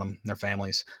checking in on them, their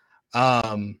families.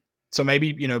 So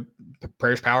maybe,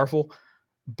 prayer's powerful,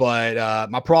 but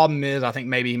my problem is I think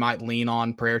maybe he might lean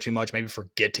on prayer too much, maybe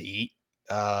forget to eat.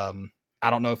 I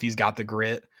don't know if he's got the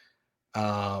grit.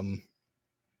 I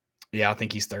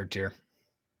think he's third tier.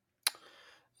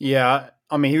 Yeah.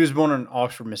 I mean, he was born in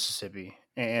Oxford, Mississippi,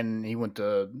 and he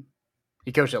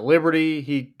coached at Liberty.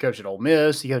 He coached at Ole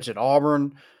Miss. He coached at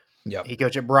Auburn. Yeah. He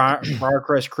coached at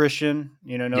Briarcrest Christian.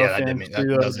 No offense to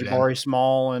Jabari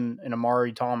Small and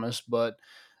Amari Thomas, but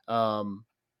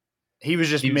he was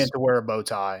just meant to wear a bow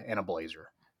tie and a blazer.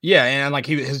 Yeah, and like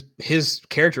his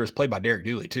character was played by Derek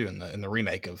Dooley too in the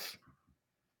remake of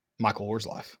Michael Orr's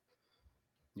life.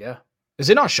 Yeah. Is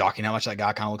it not shocking how much that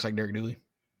guy kind of looks like Derek Dooley?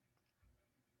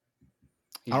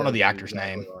 I don't know the actor's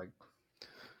name.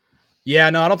 Yeah,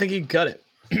 no, I don't think he can cut it.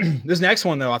 This next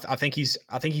one though, I think he's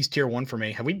tier 1 for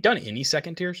me. Have we done any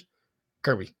second tiers?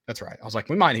 Kirby, that's right. I was like,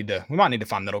 we might need to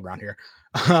find middle ground here.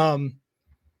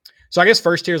 So I guess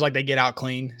first tier is like they get out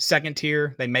clean. Second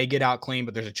tier, they may get out clean,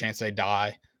 but there's a chance they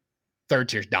die. Third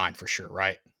tier's dying for sure,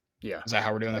 right? Yeah. Is that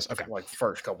how we're doing this? Okay. Like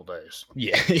first couple days.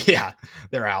 Yeah,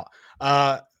 they're out.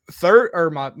 Third,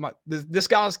 or this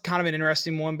guy's kind of an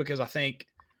interesting one because I think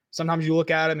sometimes you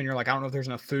look at him and you're like, I don't know if there's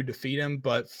enough food to feed him.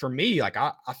 But for me, like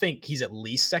I think he's at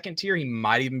least second tier. He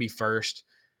might even be first.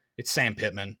 It's Sam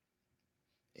Pittman.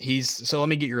 So let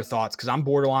me get your thoughts because I'm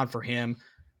borderline for him.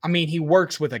 I mean, he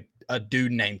works with a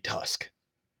dude named Tusk.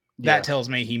 That tells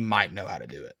me he might know how to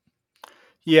do it.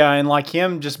 Yeah, and like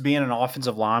him just being an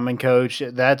offensive lineman coach,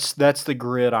 that's the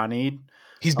grit I need.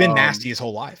 He's been nasty his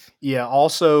whole life. Yeah,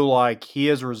 also like he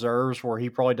has reserves where he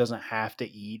probably doesn't have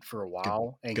to eat for a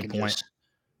while and can just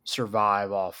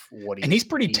survive off what he. And he's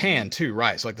pretty tan too,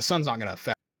 right? So like the sun's not going to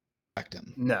affect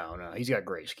him. No, he's got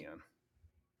great skin.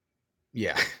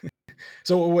 Yeah.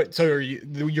 So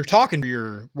you're talking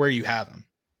to where you have him.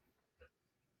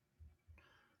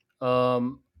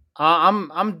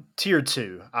 I'm tier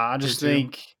 2. I just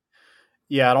think,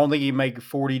 I don't think he can make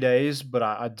 40 days, but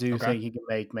I do think he can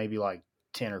make maybe like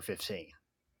 10 or 15.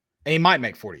 And he might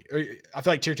make 40. I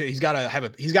feel like tier 2. He's got to have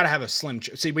a slim.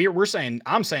 See,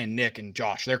 I'm saying Nick and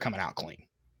Josh, they're coming out clean.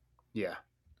 Yeah,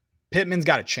 Pittman's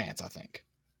got a chance, I think.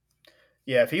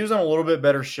 Yeah, if he was in a little bit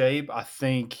better shape, I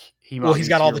think he might. Well, he's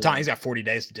got all the time. He's got 40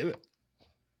 days to do it.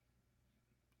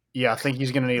 Yeah, I think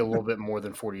he's going to need a little bit more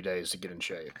than 40 days to get in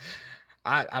shape.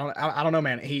 I don't know,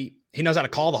 man. He knows how to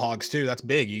call the hogs too. That's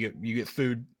big. You get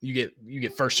food. You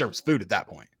get first service food at that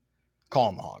point.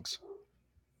 Calling the hogs.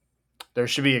 There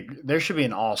should be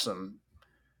an awesome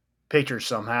picture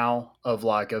somehow of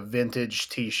like a vintage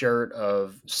T-shirt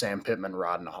of Sam Pittman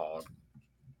riding a hog.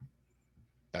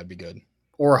 That'd be good.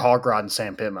 Or a hog riding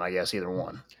Sam Pittman, I guess, either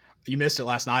one. You missed it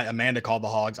last night. Amanda called the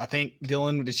hogs. I think,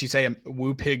 Dylan, did she say a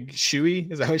woo pig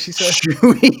shoey? Is that what she said?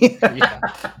 Shoey. Yeah.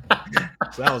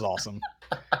 So that was awesome.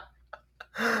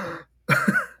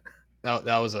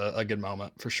 That was a good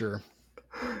moment for sure.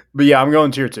 But yeah, I'm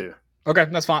going tier 2. Okay,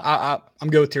 that's fine. I'm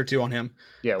good with tier 2 on him.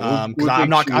 Yeah, because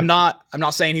I'm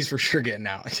not saying he's for sure getting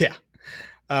out.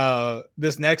 Yeah.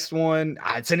 This next one,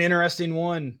 it's an interesting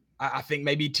one. I think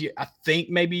maybe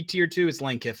tier 2 is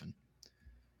Lane Kiffin.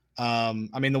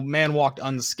 I mean, the man walked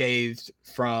unscathed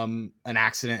from an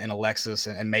accident in a Lexus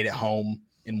and made it home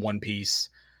in one piece.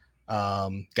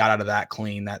 Got out of that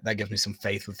clean. That gives me some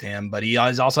faith with him. But he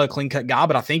is also a clean cut guy.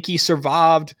 But I think he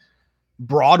survived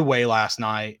Broadway last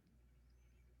night,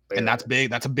 and that's big.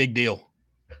 That's a big deal.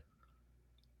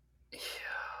 Yeah,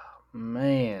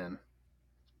 man.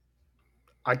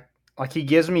 Like he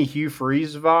gives me Hugh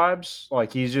Freeze vibes.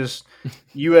 Like he's just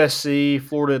USC,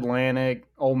 Florida Atlantic,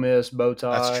 Ole Miss, bow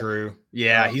tie. That's true.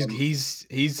 Yeah, he's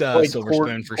Silver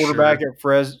Spoon for sure. Quarterback at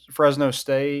Fresno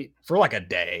State for like a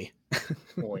day.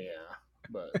 Oh yeah,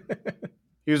 but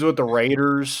he was with the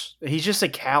Raiders. He's just a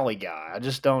Cali guy. I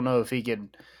just don't know if he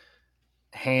could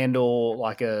handle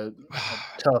like a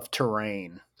tough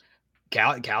terrain.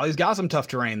 Cali's got some tough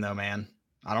terrain though, man.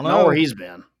 I don't know. Not where he's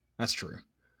been. That's true.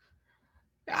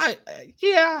 I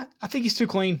think he's too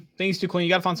clean. You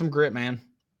got to find some grit, man.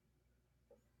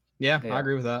 Yeah, I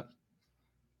agree with that.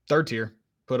 Third tier.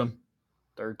 Put him.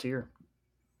 Third tier.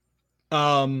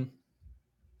 Mark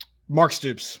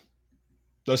Stoops.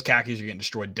 Those khakis are getting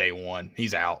destroyed day one.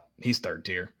 He's out. He's third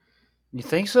tier. You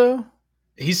think so?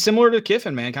 He's similar to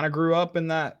Kiffin, man. Kind of grew up in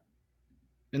that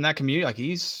community. Like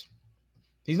he's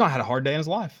not had a hard day in his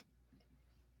life.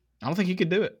 I don't think he could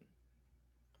do it.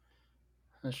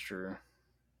 That's true.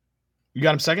 You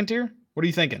got him second tier? What are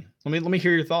you thinking? Let me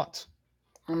hear your thoughts.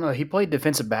 I don't know. He played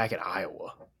defensive back at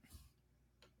Iowa.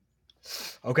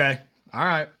 Okay. All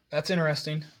right. That's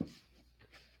interesting.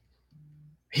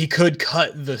 He could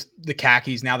cut the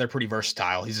khakis. Now they're pretty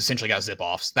versatile. He's essentially got zip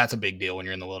offs. That's a big deal when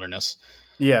you're in the wilderness.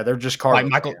 Yeah, they're just cargo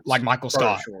like Michael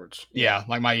Scott shorts. Yeah,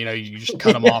 like you just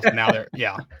cut them off and now they're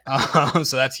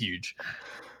so that's huge.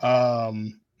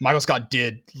 Michael Scott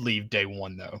did leave day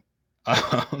one though.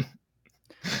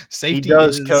 Safety. He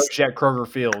does coach at Kroger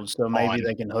Field, so maybe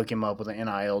they can hook him up with an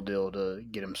NIL deal to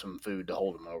get him some food to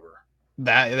hold him over.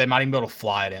 That they might even be able to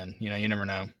fly it in. You never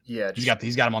know. Yeah,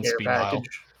 he's got him on speed dial.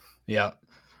 Yeah.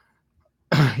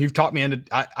 You've talked me into.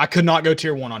 I could not go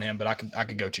tier 1 on him, but I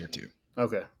could go tier 2.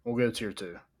 Okay, we'll go tier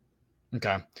 2.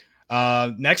 Okay.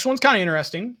 Next one's kind of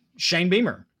interesting. Shane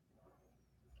Beamer.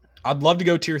 I'd love to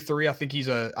go tier 3. I think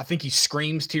he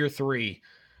screams tier 3,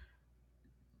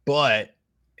 but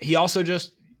he also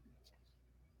just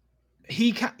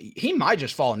he might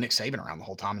just follow Nick Saban around the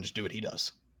whole time and just do what he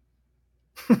does.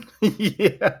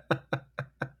 Yeah.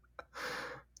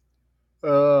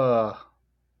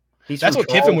 That's what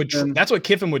Kiffin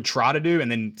would try to do,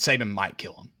 and then Saban might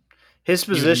kill him. His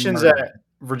positions at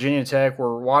Virginia Tech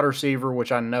were wide receiver,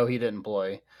 which I know he didn't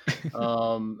play,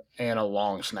 and a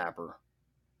long snapper.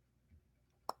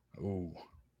 Ooh.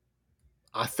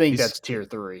 I think that's tier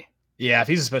 3. Yeah, if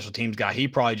he's a special teams guy, he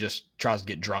probably just tries to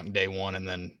get drunk day one and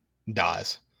then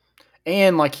dies.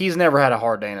 And, he's never had a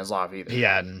hard day in his life either. He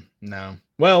hadn't, no.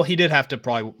 Well, he did have to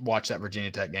probably watch that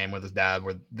Virginia Tech game with his dad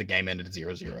where the game ended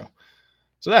 0-0.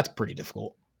 So that's pretty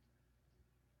difficult.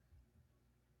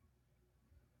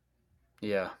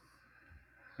 Yeah.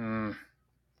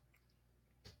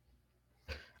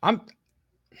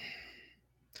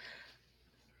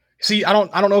 See, I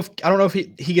don't know if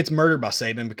he gets murdered by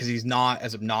Saban because he's not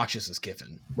as obnoxious as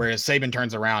Kiffin. Whereas Saban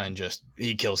turns around and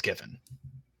he kills Kiffin.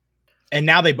 And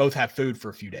now they both have food for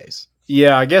a few days.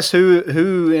 Yeah, I guess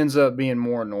who ends up being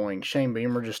more annoying? Shane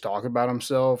Beamer just talking about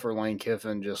himself, or Lane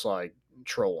Kiffin just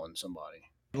trolling somebody?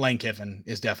 Lane Kiffin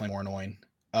is definitely more annoying.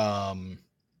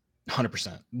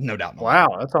 100%. No doubt in my mind.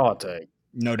 Wow, that's all I take.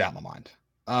 No doubt in my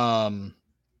mind.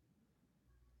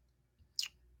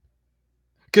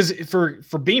 Because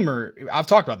for Beamer, I've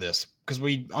talked about this because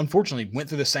we unfortunately went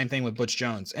through the same thing with Butch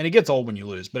Jones, and it gets old when you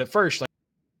lose. But at first,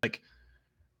 like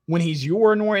when he's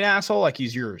your annoying asshole,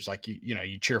 he's yours.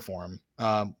 You cheer for him.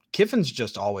 Kiffin's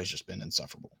just always just been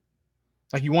insufferable.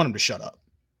 You want him to shut up,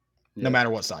 no matter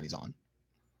what side he's on.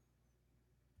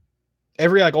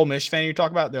 Every Ole Miss fan you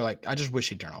talk about, they're like, I just wish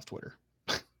he'd turn off Twitter.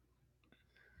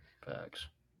 Facts.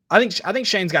 I think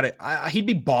Shane's got it. He'd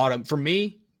be bottom for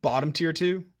me. Bottom tier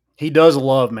 2. He does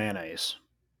love mayonnaise.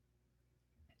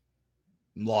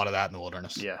 A lot of that in the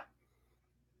wilderness. Yeah.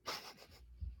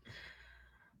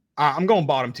 I'm going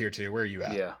bottom tier 2. Where are you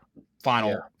at? Yeah.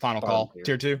 Final call.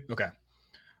 Tier 2. Okay.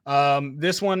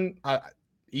 This one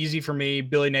easy for me.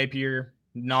 Billy Napier,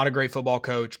 not a great football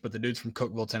coach, but the dude's from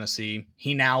Cookeville, Tennessee.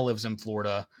 He now lives in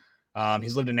Florida.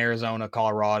 He's lived in Arizona,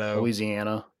 Colorado,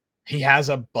 Louisiana. He has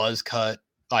a buzz cut.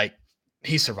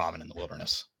 He's surviving in the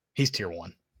wilderness. He's tier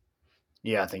 1.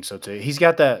 Yeah, I think so too. He's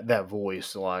got that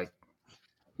voice. Like,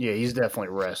 yeah, he's definitely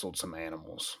wrestled some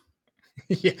animals.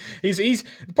 Yeah, he's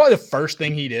probably the first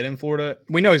thing he did in Florida.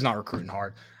 We know he's not recruiting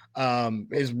hard.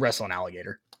 Is wrestle an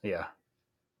alligator. Yeah.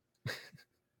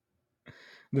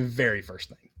 The very first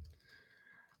thing.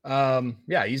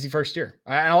 Yeah, easy first year.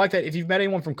 I like that. If you've met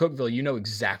anyone from Cookeville, you know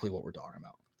exactly what we're talking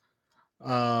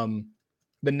about.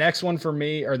 The next one for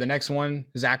me, or the next one,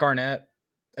 Zach Arnett.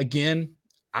 Again,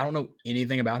 I don't know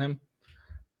anything about him.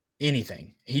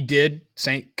 Anything. He did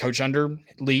coach under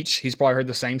Leach. He's probably heard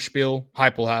the same spiel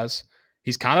Heupel has.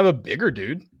 He's kind of a bigger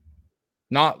dude.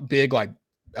 Not big like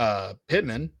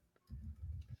Pittman,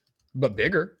 but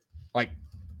bigger. Like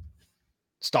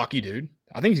stocky dude.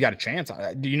 I think he's got a chance.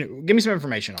 Give me some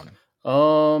information on him.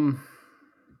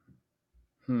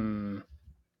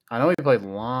 I know he played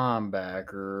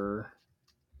linebacker.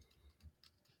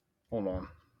 Hold on.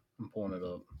 I'm pulling it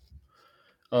up.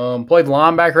 Played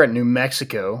linebacker at New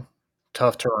Mexico.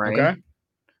 Tough terrain. Okay.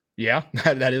 Yeah,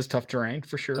 that is tough terrain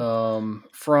for sure.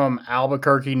 From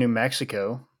Albuquerque, New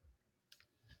Mexico.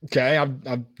 Okay,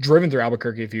 I've driven through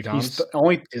Albuquerque a few times.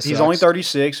 He's only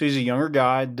 36, so he's a younger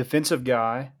guy, defensive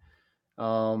guy.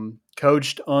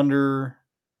 Coached under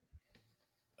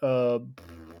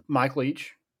Mike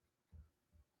Leach.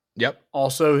 Yep.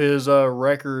 Also, his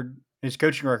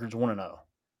coaching record's 1-0.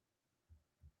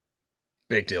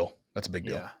 Big deal. That's a big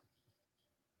deal. Yeah.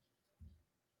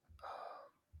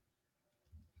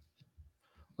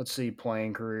 Let's see,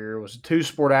 playing career. Was a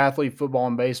 2-sport athlete, football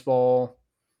and baseball.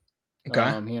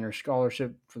 Okay. He entered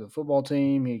scholarship for the football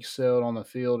team. He excelled on the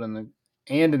field and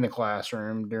in the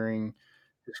classroom during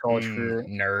his college career.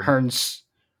 Nerd.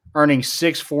 Earning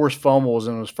 6 forced fumbles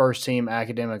and was first team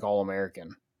academic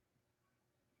All-American.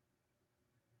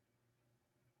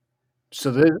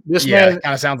 So this man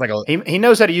kind of sounds like he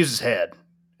knows how to use his head.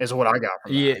 Is what I got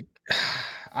from that.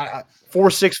 Yeah,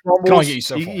 4-6 fumbles. Can only get you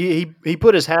so far. He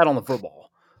put his hat on the football,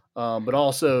 but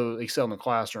also excelled in the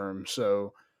classroom.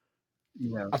 So,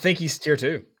 I think he's tier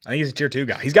 2. I think he's a tier 2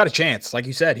 guy. He's got a chance, like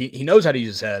you said. He knows how to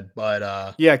use his head,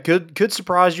 but yeah, could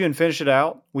surprise you and finish it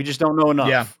out. We just don't know enough.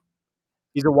 Yeah,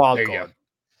 he's a wild card.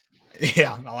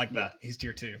 Yeah, I like that. He's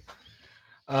tier 2.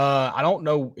 I don't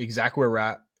know exactly where we're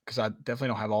at because I definitely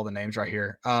don't have all the names right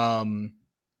here.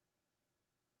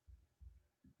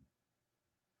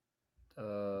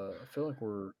 I feel like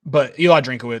but Eli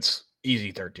Drinkowitz,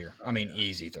 easy third tier. I mean,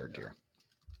 easy third tier.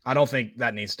 I don't think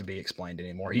that needs to be explained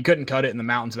anymore. He couldn't cut it in the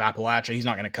mountains of Appalachia. He's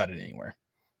not going to cut it anywhere.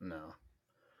 No.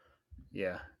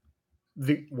 Yeah.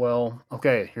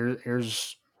 Okay.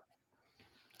 Here's.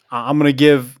 I'm going to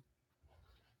give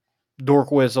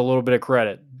Dorkwitz a little bit of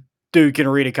credit. Dude can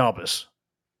read a compass.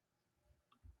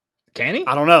 Can he?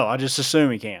 I don't know. I just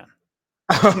assume he can.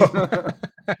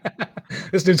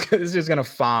 This dude's gonna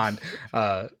find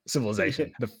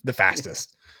civilization the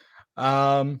fastest.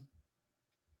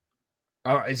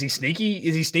 Is he sneaky?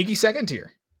 Is he sneaky second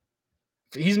tier?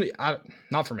 He's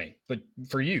not for me, but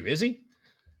for you, is he?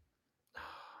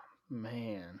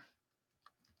 Man,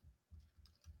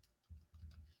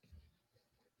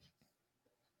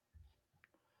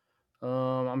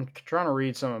 I'm trying to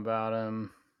read something about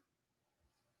him.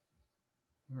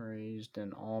 Raised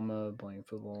in Alma, playing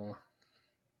football.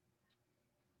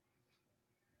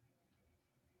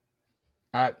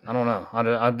 I don't know.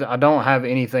 I don't have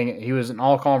anything. He was an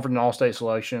all-conference and all-state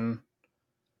selection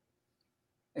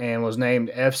and was named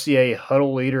FCA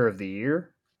Huddle Leader of the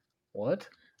Year. What?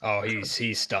 Oh,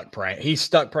 he's stuck praying. He's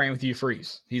stuck praying with you,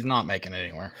 Freeze. He's not making it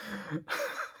anywhere.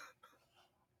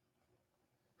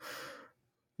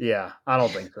 Yeah, I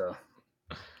don't think so.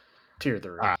 Tier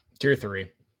 3. All right, tier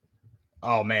 3.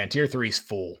 Oh, man, tier 3's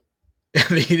full.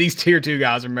 These tier 2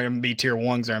 guys are going to be tier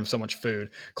 1s. They're having so much food.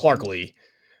 Clark Lee.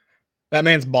 That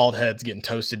man's bald head's getting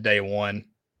toasted day 1.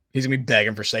 He's going to be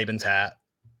begging for Saban's hat.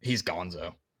 He's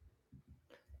gonzo.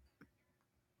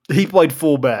 He played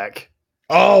fullback.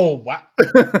 Oh, wow.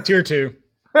 Tier 2.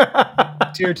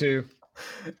 Tier 2.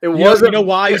 You know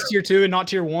why he's tier 2 and not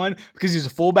tier 1? Because he's a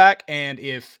fullback, and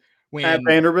at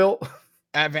Vanderbilt?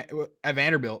 At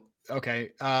Vanderbilt. Okay.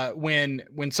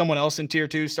 When someone else in tier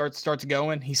 2 starts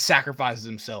going, he sacrifices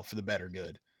himself for the better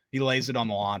good. He lays it on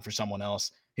the line for someone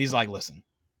else. He's like, listen,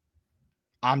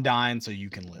 I'm dying so you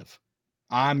can live.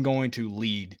 I'm going to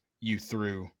lead you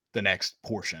through the next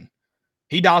portion.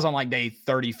 He dies on like day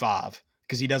 35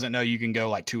 because he doesn't know you can go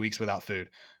like 2 weeks without food.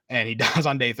 And he dies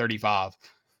on day 35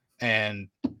 and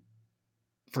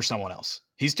for someone else.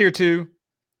 He's tier 2,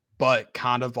 but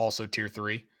kind of also tier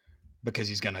 3 because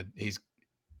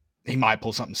he might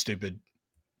pull something stupid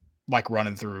like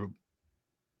running through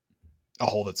a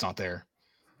hole that's not there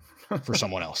for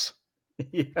someone else.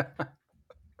 Yeah.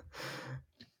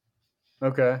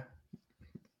 Okay.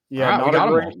 Yeah,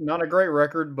 All right, not a great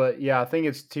record, but yeah, I think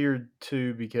it's tier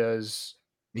 2 because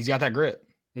he's got that grit.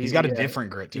 He's got a different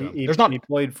grit to him. he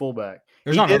played fullback.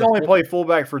 There's He not did another only full- play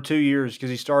fullback for 2 years because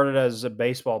he started as a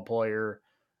baseball player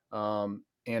at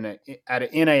an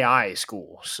NAIA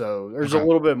school. So there's a Okay.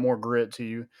 little bit more grit to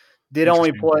you. Did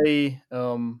only play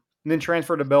then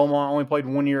transferred to Belmont, only played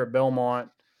 1 year at Belmont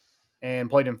and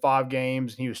played in 5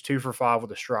 games, and he was 2 for 5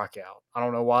 with a strikeout. I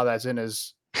don't know why that's in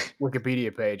his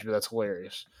Wikipedia page, but that's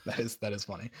hilarious. That is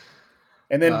funny.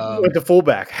 And then with the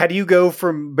fullback, how do you go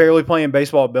from barely playing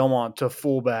baseball at Belmont to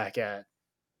fullback at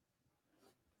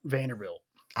Vanderbilt?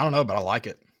 I don't know, but I like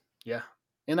it. Yeah.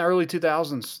 In the early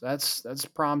 2000s, that's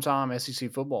primetime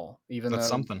SEC football, even That's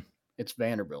though something. it's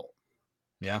Vanderbilt.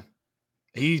 Yeah.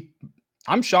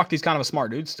 I'm shocked he's kind of a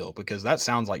smart dude still because that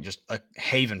sounds like just a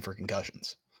haven for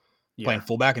concussions. Yeah. Playing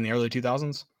fullback in the early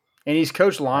 2000s. And he's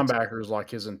coached linebackers like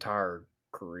his entire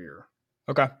career.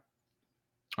 Okay.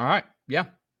 All right. Yeah.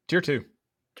 Tier 2.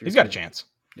 He's got a chance.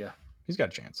 Yeah. He's got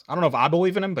a chance. I don't know if I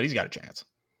believe in him, but he's got a chance.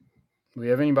 Do we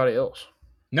have anybody else?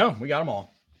 No, we got them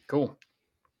all. Cool.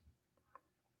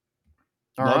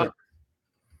 All Love right. it.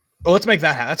 Well, let's make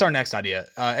that happen. That's our next idea.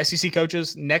 SEC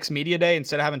coaches, next media day,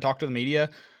 instead of having talked to the media,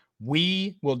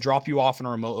 we will drop you off in a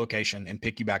remote location and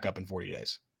pick you back up in 40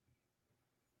 days.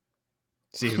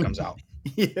 See who comes out.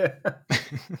 Yeah.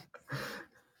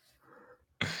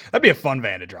 That'd be a fun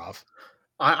van to drive.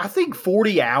 I think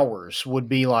 40 hours would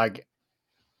be like,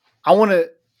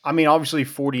 obviously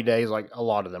 40 days, like a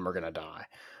lot of them are going to die,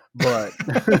 but,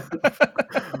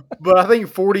 but I think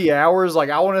 40 hours, like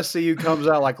I want to see who comes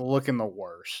out like looking the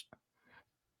worst.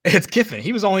 It's Kiffin.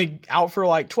 He was only out for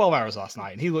like 12 hours last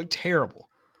night and he looked terrible.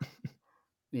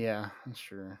 Yeah, that's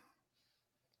true.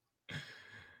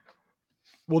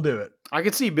 We'll do it. I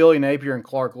could see Billy Napier and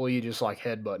Clark Lee just like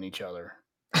headbutting each other.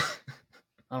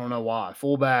 I don't know why.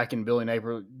 Fullback and Billy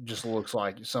Napier just looks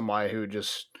like somebody who would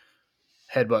just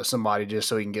headbutt somebody just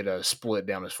so he can get a split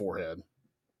down his forehead.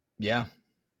 Yeah.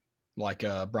 Like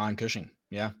Brian Cushing.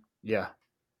 Yeah. Yeah.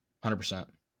 100%.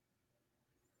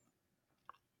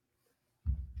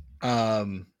 All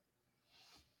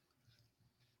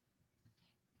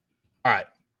right.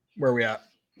 Where are we at?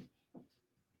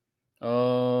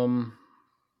 Do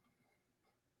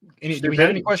we have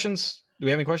any questions?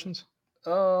 We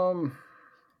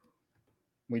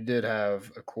did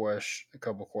have a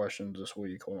couple questions this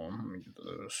week. Hold on, let me get to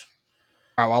those.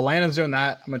 All right, while Landon's doing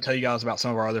that, I'm going to tell you guys about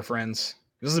some of our other friends.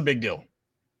 This is a big deal.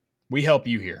 We help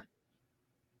you here.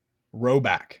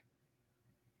 Rowback.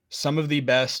 Some of the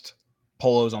best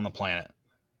polos on the planet.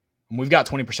 And we've got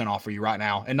 20% off for you right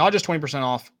now. And not just 20%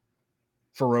 off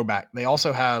for Rowback. They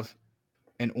also have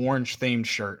an orange-themed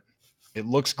shirt. It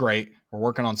looks great. We're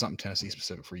working on something Tennessee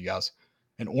specific for you guys.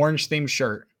 An orange-themed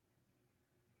shirt.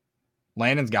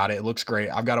 Landon's got it. It looks great.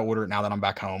 I've got to order it now that I'm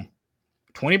back home.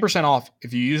 20% off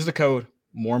if you use the code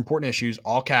More Important Issues,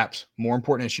 all caps, More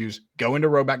Important Issues. Go into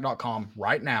rowback.com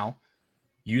right now.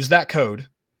 Use that code,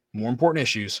 More Important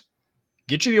Issues.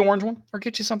 Get you the orange one or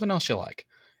get you something else you like.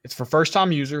 It's for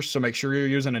first-time users, so make sure you're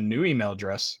using a new email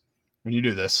address when you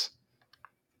do this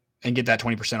and get that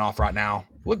 20% off right now.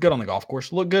 Look good on the golf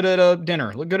course. Look good at a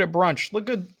dinner. Look good at brunch. Look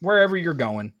good wherever you're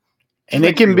going. And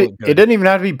it can be, it doesn't even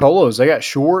have to be polos. They got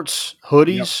shorts,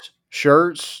 hoodies,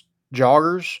 shirts,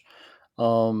 joggers,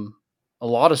 a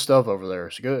lot of stuff over there.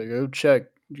 So go check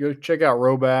out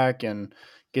Rowback and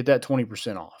get that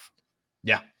 20% off.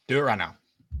 Yeah, do it right now.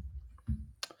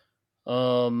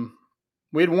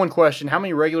 We had one question. How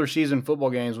many regular season football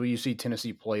games will you see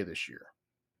Tennessee play this year?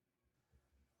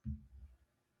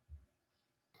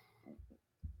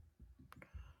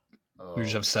 We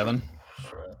just have 7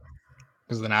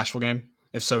 because of the Nashville game.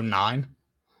 If so, 9.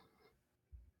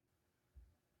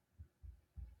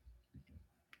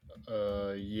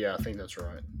 Yeah, I think that's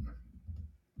right.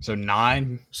 So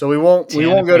 9. So we won't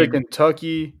go to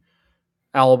Kentucky,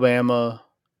 Alabama,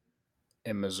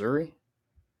 and Missouri.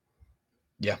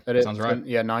 Yeah, sounds right.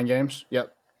 Yeah, 9 games.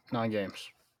 Yep, 9 games.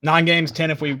 9 games,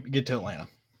 10 if we get to Atlanta.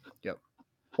 Yep.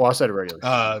 Well, I said it regularly.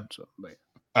 Oh,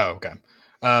 okay.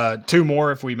 2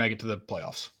 more if we make it to the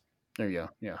playoffs. There you go.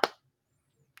 Yeah.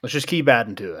 Let's just keep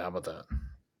adding to it. How about that?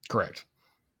 Correct.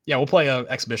 Yeah, we'll play an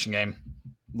exhibition game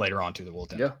later on too that we'll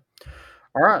attend. Yeah.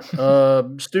 All right.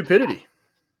 Stupidity.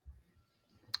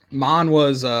 Mine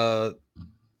was what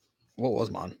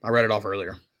was mine? I read it off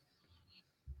earlier.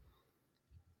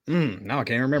 Now I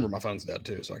can't remember. My phone's dead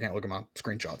too, so I can't look at my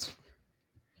screenshots.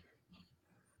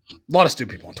 A lot of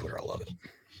stupid people on Twitter. I love it.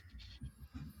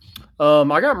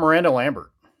 I got Miranda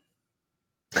Lambert.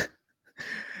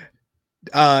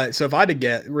 So if I had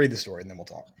to read the story and then we'll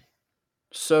talk.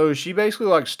 So she basically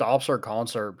like stops her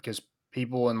concert because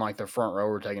people in like the front row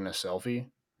were taking a selfie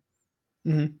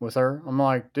with her. I'm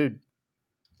like, dude,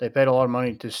 they paid a lot of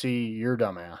money to see your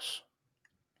dumbass.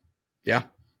 Yeah.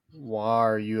 Why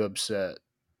are you upset?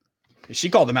 She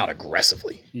called them out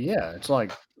aggressively. Yeah, it's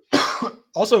like.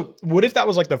 Also, what if that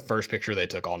was like the first picture they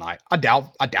took all night? I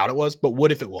doubt it was, but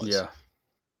what if it was? Yeah.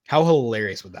 How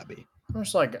hilarious would that be? I'm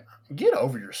just like, get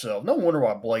over yourself. No wonder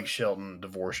why Blake Shelton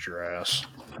divorced your ass.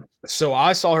 So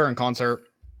I saw her in concert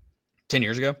 10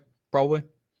 years ago, probably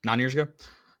 9 years ago.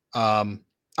 I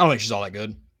don't think she's all that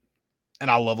good. And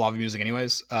I love live music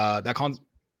anyways.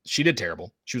 She did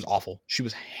terrible. She was awful. She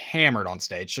was hammered on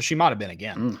stage. So she might have been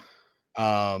again.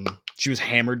 She was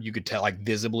hammered. You could tell like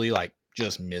visibly, like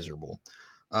just miserable.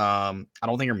 I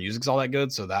don't think her music's all that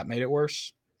good. So that made it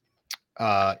worse.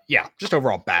 Yeah, just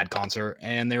overall bad concert.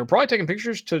 And they were probably taking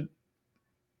pictures to,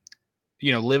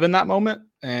 live in that moment.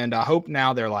 And I hope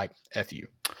now they're like, F you.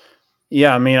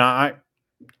 Yeah, I mean,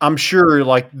 I'm sure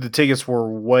like the tickets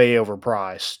were way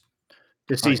overpriced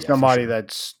to see somebody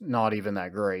that's not even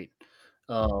that great.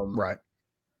 Right.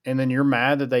 And then you're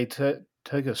mad that they took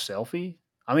a selfie?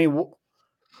 I mean,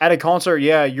 at a concert,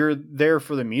 yeah, you're there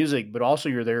for the music, but also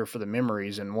you're there for the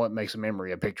memories, and what makes a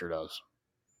memory a picture does.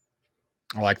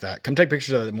 I like that. Come take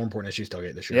pictures of the more important issues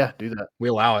tailgate this year. Yeah, do that. We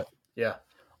allow it. Yeah.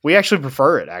 We actually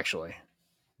prefer it, actually.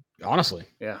 Honestly.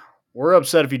 Yeah. We're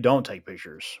upset if you don't take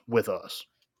pictures with us.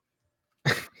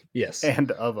 Yes.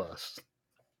 And of us.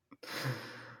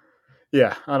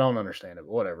 Yeah, I don't understand it,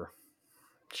 but whatever.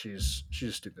 She's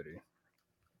a stupidity.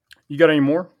 You got any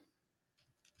more?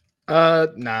 Nah,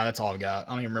 that's all I've got.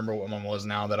 I don't even remember what one was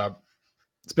now that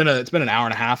it's been an hour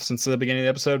and a half since the beginning of the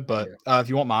episode, but if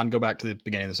you want mine, go back to the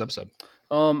beginning of this episode.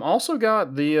 Also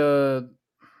got the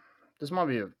this might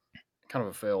be a kind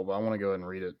of a fail, but I want to go ahead and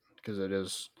read it because it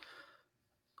is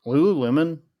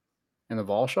Lululemon and the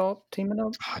Vol Shop teaming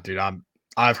up. Dude,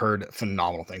 I've heard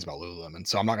phenomenal things about Lululemon,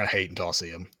 so I'm not gonna hate until I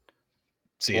see them.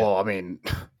 Well, I mean,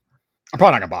 I'm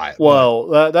probably not gonna buy it.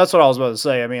 Well, that's what I was about to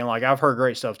say. I mean, like I've heard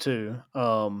great stuff too,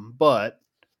 but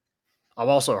I've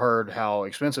also heard how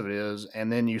expensive it is, and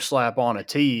then you slap on a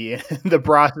tee, and the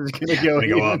price is going to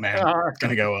go up, man. It's going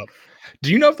to go up.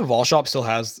 Do you know if the Vol Shop still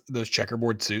has those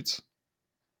checkerboard suits?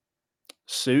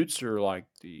 Suits or like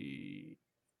the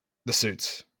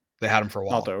suits? They had them for a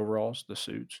while. Not the overalls, the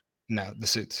suits. No, the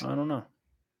suits. I don't know.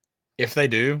 If they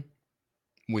do,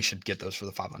 we should get those for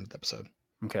the 500th episode.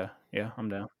 Okay. Yeah, I'm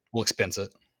down. We'll expense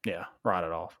it. Yeah, write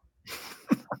it off.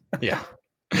 Yeah.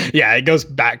 Yeah, it goes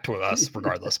back to us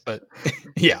regardless, but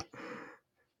yeah.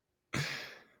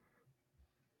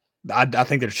 I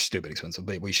think they're stupid expensive,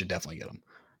 but we should definitely get them.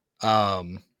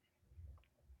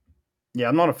 Yeah,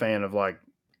 I'm not a fan of like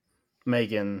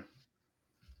making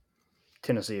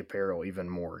Tennessee apparel even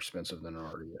more expensive than it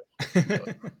already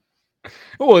is.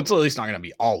 Well, it's at least not going to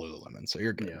be all Lululemon, so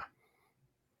you're good. Yeah.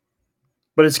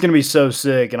 But it's going to be so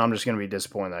sick, and I'm just going to be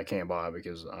disappointed that I can't buy it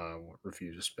because I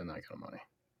refuse to spend that kind of money.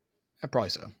 Probably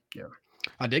so. Yeah.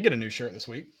 I did get a new shirt this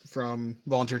week from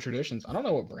Volunteer Traditions. I don't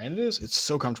know what brand it is. It's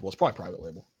so comfortable. It's probably private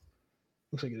label.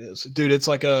 Looks like it is. Dude, it's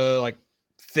like a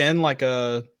thin, like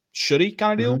a shooty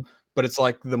kind of deal, but it's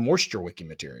like the moisture wicking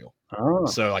material. Oh.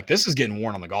 So like this is getting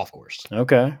worn on the golf course.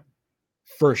 Okay.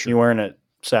 For sure. You wearing it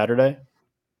Saturday?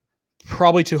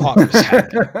 Probably too hot for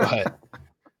Saturday, but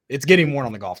it's getting worn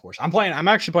on the golf course. I'm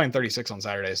actually playing 36 on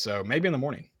Saturday, so maybe in the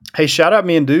morning. Hey, shout out,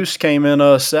 me and Deuce came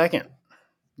in second.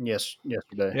 Yes,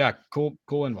 yesterday. Yeah,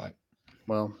 cool invite.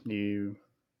 Well, you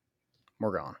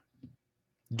were gone.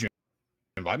 Did you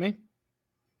invite me?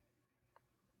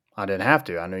 I didn't have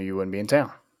to. I knew you wouldn't be in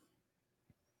town.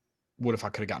 What if I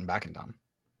could have gotten back in time?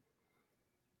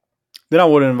 Then I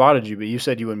would have invited you, but you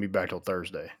said you wouldn't be back till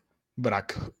Thursday. But I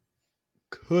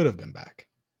could have been back.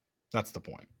 That's the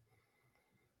point.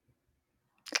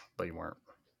 But you weren't.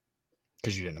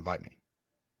 Because you didn't invite me.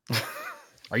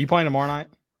 Are you playing tomorrow night?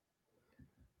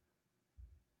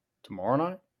 Tomorrow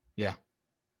night? Yeah.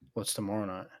 What's tomorrow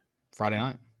night? Friday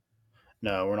night.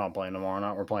 No, we're not playing tomorrow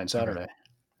night. We're playing Saturday. Okay.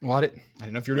 Well, I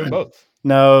didn't know if you were doing both.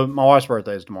 No, my wife's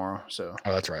birthday is tomorrow. So.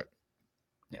 Oh, that's right.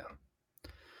 Yeah.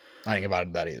 I ain't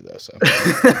invited that either, though. So.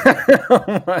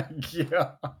 Oh my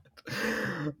God.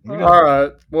 All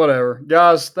right. Whatever.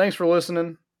 Guys, thanks for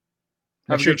listening.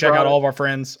 Make sure you check out all of our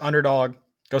friends. Underdog.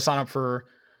 Go sign up for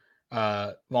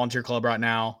Volunteer Club right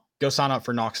now. Go sign up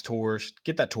for Knox Tours.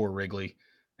 Get that tour Wrigley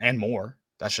and more.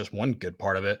 That's just one good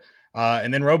part of it.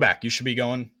 And then Roback. You should be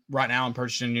going right now and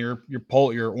purchasing your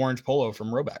orange polo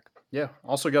from Roback. Yeah.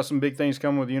 Also got some big things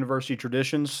coming with University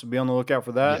Traditions. Be on the lookout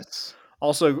for that. Yes.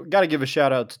 Also, got to give a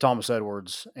shout out to Thomas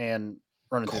Edwards and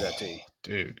running through that tee.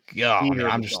 Dude, yeah,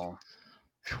 I'm just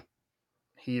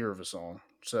heater of a song.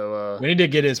 So we need to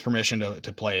get his permission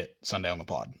to play it Sunday on the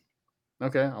pod.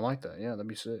 Okay, I like that. Yeah, that'd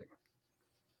be sick.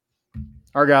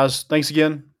 All right, guys. Thanks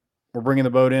again. We're bringing the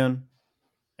boat in,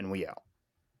 and we out.